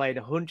City, playing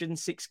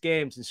 106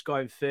 games and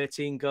scoring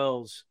 13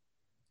 goals.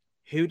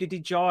 Who did he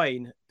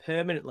join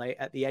permanently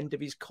at the end of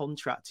his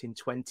contract in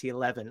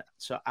 2011?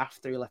 So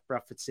after he left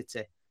Bradford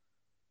City.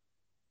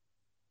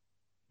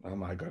 Oh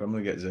my God, I'm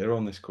going to get 0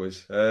 on this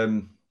quiz.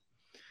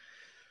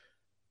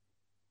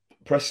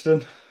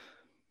 Preston?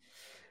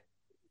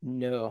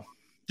 No.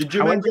 Did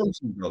Jermaine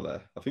Johnson go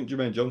there? I think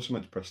Jermaine Johnson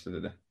went to Preston,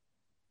 didn't he?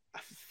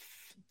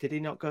 Did he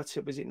not go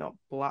to, was it not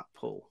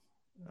Blackpool?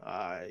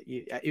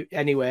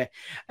 Anyway,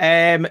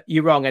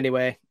 you're wrong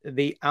anyway.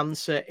 The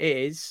answer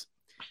is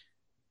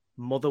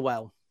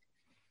Motherwell.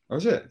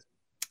 Was it?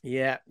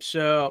 Yeah,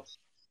 so...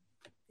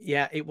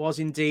 yeah, it was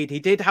indeed. He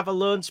did have a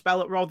loan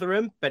spell at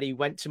Rotherham, but he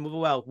went to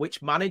Motherwell.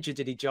 Which manager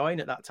did he join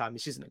at that time?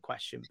 This isn't a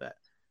question, but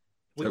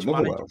which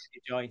manager did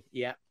he join?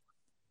 Yeah.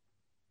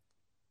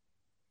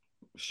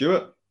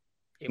 Stuart?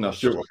 Stuart.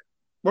 Stuart.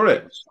 What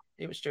it?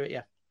 It was Stuart,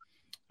 yeah.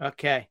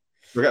 Okay.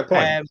 Do I get a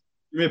point?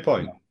 Give me a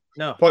point.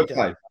 No.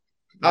 0.5.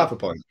 Half a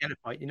point. Get a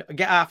point.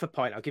 Get half a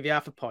point. I'll give you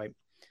half a point.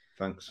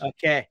 Thanks.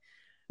 Okay.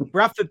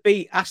 Bradford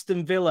beat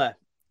Aston Villa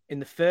in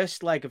the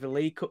first leg of a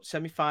League Cup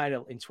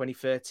semi-final in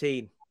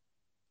 2013.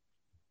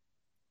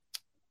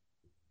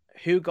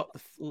 Who got the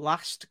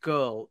last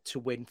goal to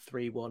win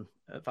 3-1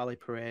 at Valley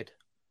Parade?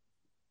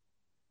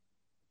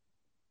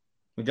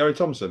 Gary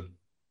Thompson?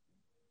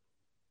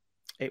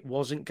 It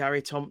wasn't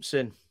Gary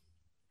Thompson.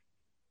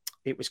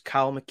 It was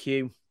Carl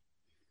McHugh.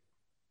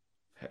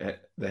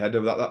 The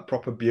header, that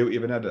proper beauty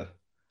of an header.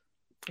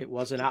 It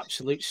was an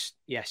absolute...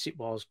 yes, it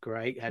was.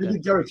 Great header. Who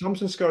did Gary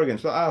Thompson score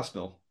against? Was that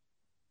Arsenal?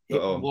 It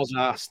was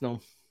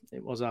Arsenal.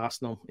 It was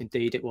Arsenal.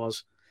 Indeed, it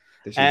was.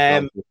 This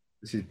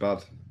is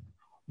bad.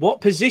 What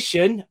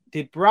position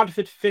did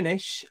Bradford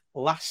finish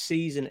last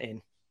season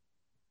in?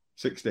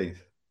 16th. It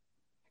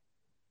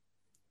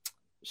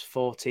was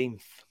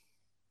 14th.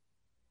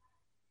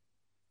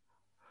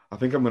 I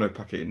think I'm going to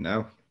pack it in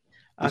now.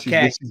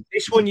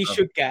 This one you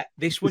should get.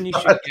 This one you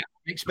should get.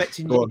 I'm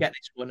expecting you to get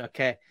this one.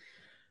 Okay.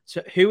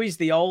 So who is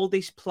the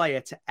oldest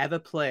player to ever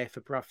play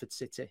for Bradford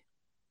City?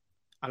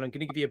 And I'm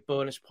going to give you a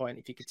bonus point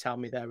if you could tell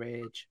me their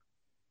age.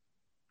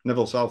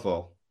 Neville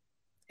Southall.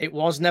 It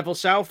was Neville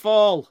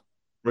Southall.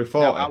 40.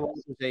 Now, how old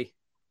was he?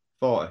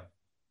 40.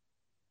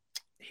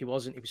 He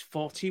wasn't. He was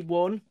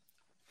 41,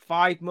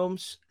 5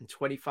 months and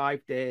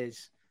 25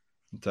 days.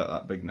 Take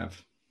that, big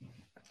Nev.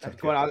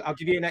 Go on, I'll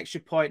give you an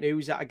extra point. Who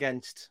was that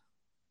against?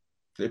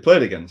 He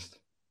played against?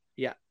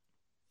 Yeah.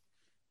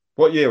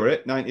 What year were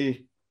it?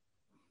 98?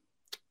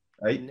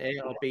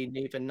 It'll be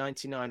either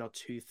 99 or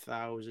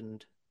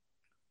 2000.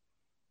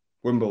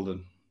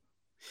 Wimbledon.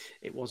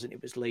 It wasn't.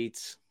 It was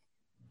Leeds.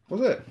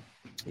 Was it?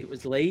 It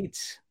was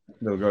Leeds.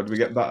 No, God, we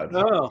get battered.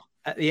 Oh,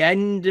 at the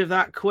end of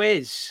that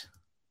quiz,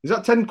 Is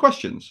that 10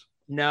 questions?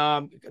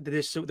 No,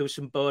 there was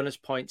some bonus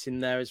points in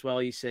there as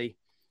well, you see.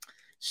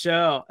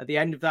 So at the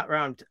end of that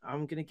round,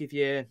 I'm going to give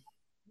you,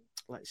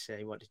 let's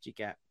see, what did you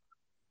get?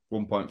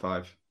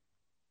 1.5.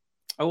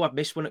 Oh, I've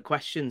missed one at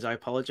questions. I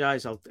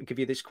apologise. I'll give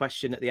you this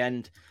question at the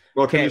end.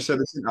 Well, can you say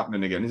this isn't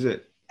happening again, is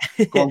it?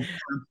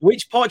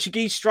 Which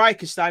Portuguese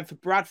striker signed for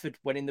Bradford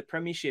when in the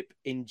Premiership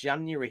in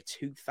January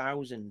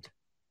 2000?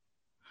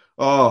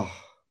 Oh,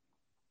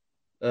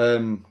 I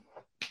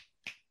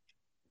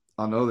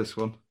know this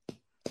one.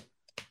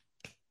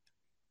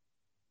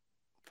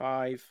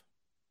 5.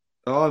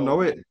 Oh, I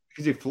know it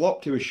because he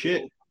flopped. He was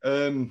shit.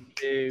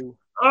 2.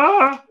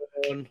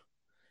 1.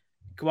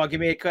 Come on,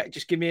 give me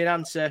an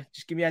answer.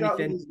 Just give me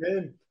anything. His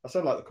name. I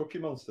sound like the Cookie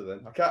Monster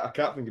then. I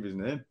can't think of his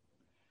name.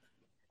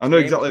 I know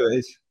exactly what it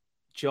is.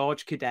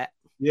 George Cadet.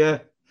 Yeah,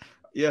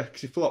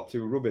 because he flopped. He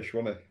was rubbish,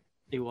 wasn't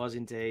he? He was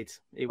indeed.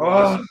 He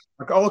was.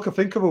 All I could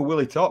think of was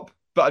Willie Top,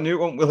 but I knew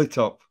it wasn't Willie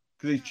Top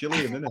because he's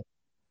Chilean, isn't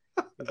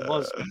he? It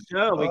was.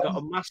 So we got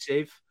a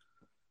massive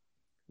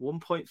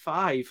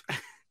 1.5.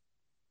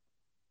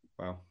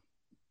 Wow.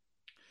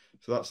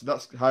 So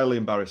that's highly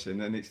embarrassing,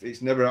 and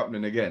it's never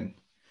happening again.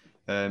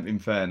 In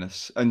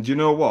fairness, and do you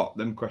know what?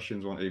 Them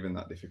questions weren't even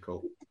that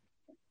difficult.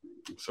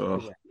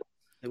 So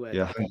they were.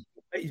 Yeah.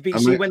 But you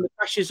see, when the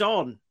pressure's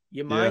on,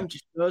 your mind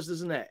just goes,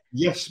 doesn't it?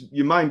 Yes,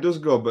 your mind does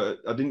go,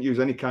 but I didn't use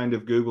any kind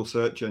of Google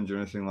search engine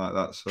or anything like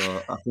that.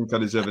 So I think I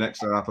deserve an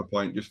extra half a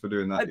point just for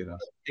doing that. I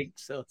think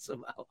so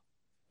somehow.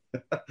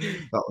 That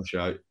was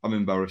shite. I'm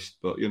embarrassed,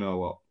 but you know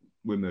what?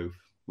 We move.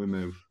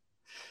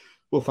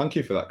 Well, thank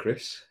you for that,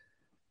 Chris.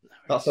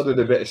 That's added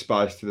a bit of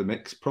spice to the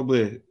mix.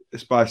 Probably a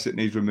spice that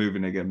needs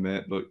removing again,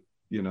 mate. But,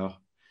 you know,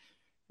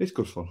 it's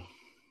good fun.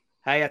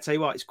 Hey, I tell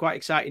you what, it's quite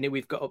exciting who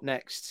we've got up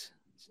next.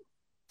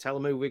 Tell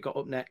them who we've got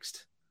up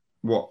next.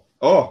 What?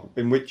 Oh,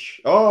 in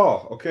which?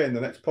 Oh, okay, in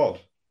the next pod.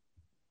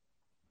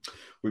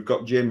 We've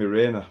got Jamie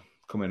Rayner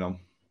coming on.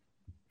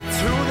 To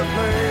the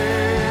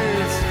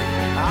place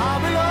I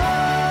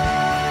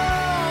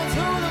belong, to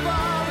the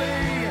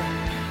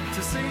valley,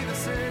 to see the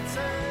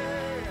city.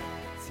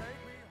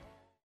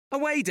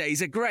 Away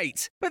days are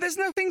great, but there's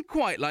nothing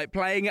quite like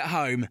playing at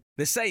home.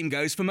 The same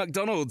goes for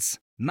McDonald's.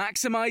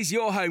 Maximise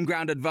your home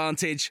ground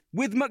advantage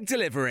with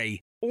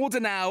McDelivery.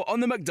 Order now on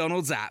the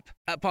McDonald's app.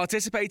 At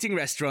participating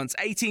restaurants,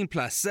 18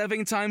 plus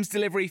serving times,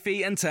 delivery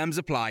fee and terms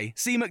apply.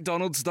 See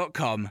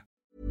mcdonalds.com.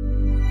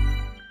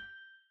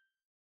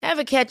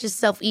 Ever catch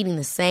yourself eating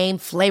the same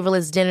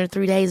flavorless dinner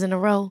 3 days in a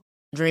row?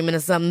 Dreaming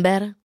of something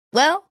better?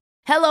 Well,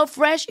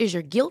 HelloFresh is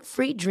your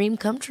guilt-free dream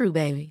come true,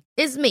 baby.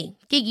 It's me,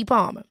 Keke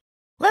Palmer.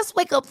 Let's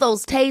wake up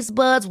those taste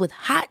buds with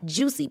hot,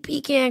 juicy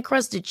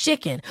pecan-crusted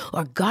chicken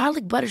or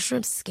garlic butter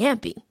shrimp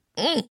scampi.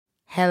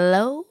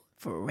 Hello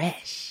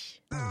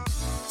Fresh.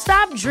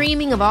 Stop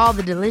dreaming of all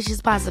the delicious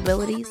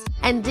possibilities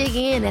and dig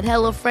in at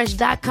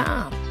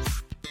HelloFresh.com.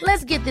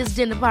 Let's get this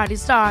dinner party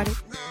started.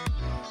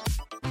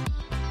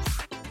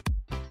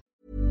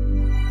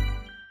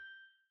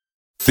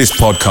 This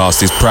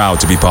podcast is proud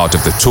to be part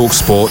of the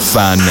TalkSport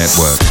Fan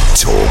Network.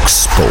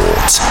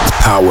 TalkSport.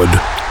 Powered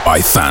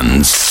by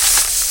fans.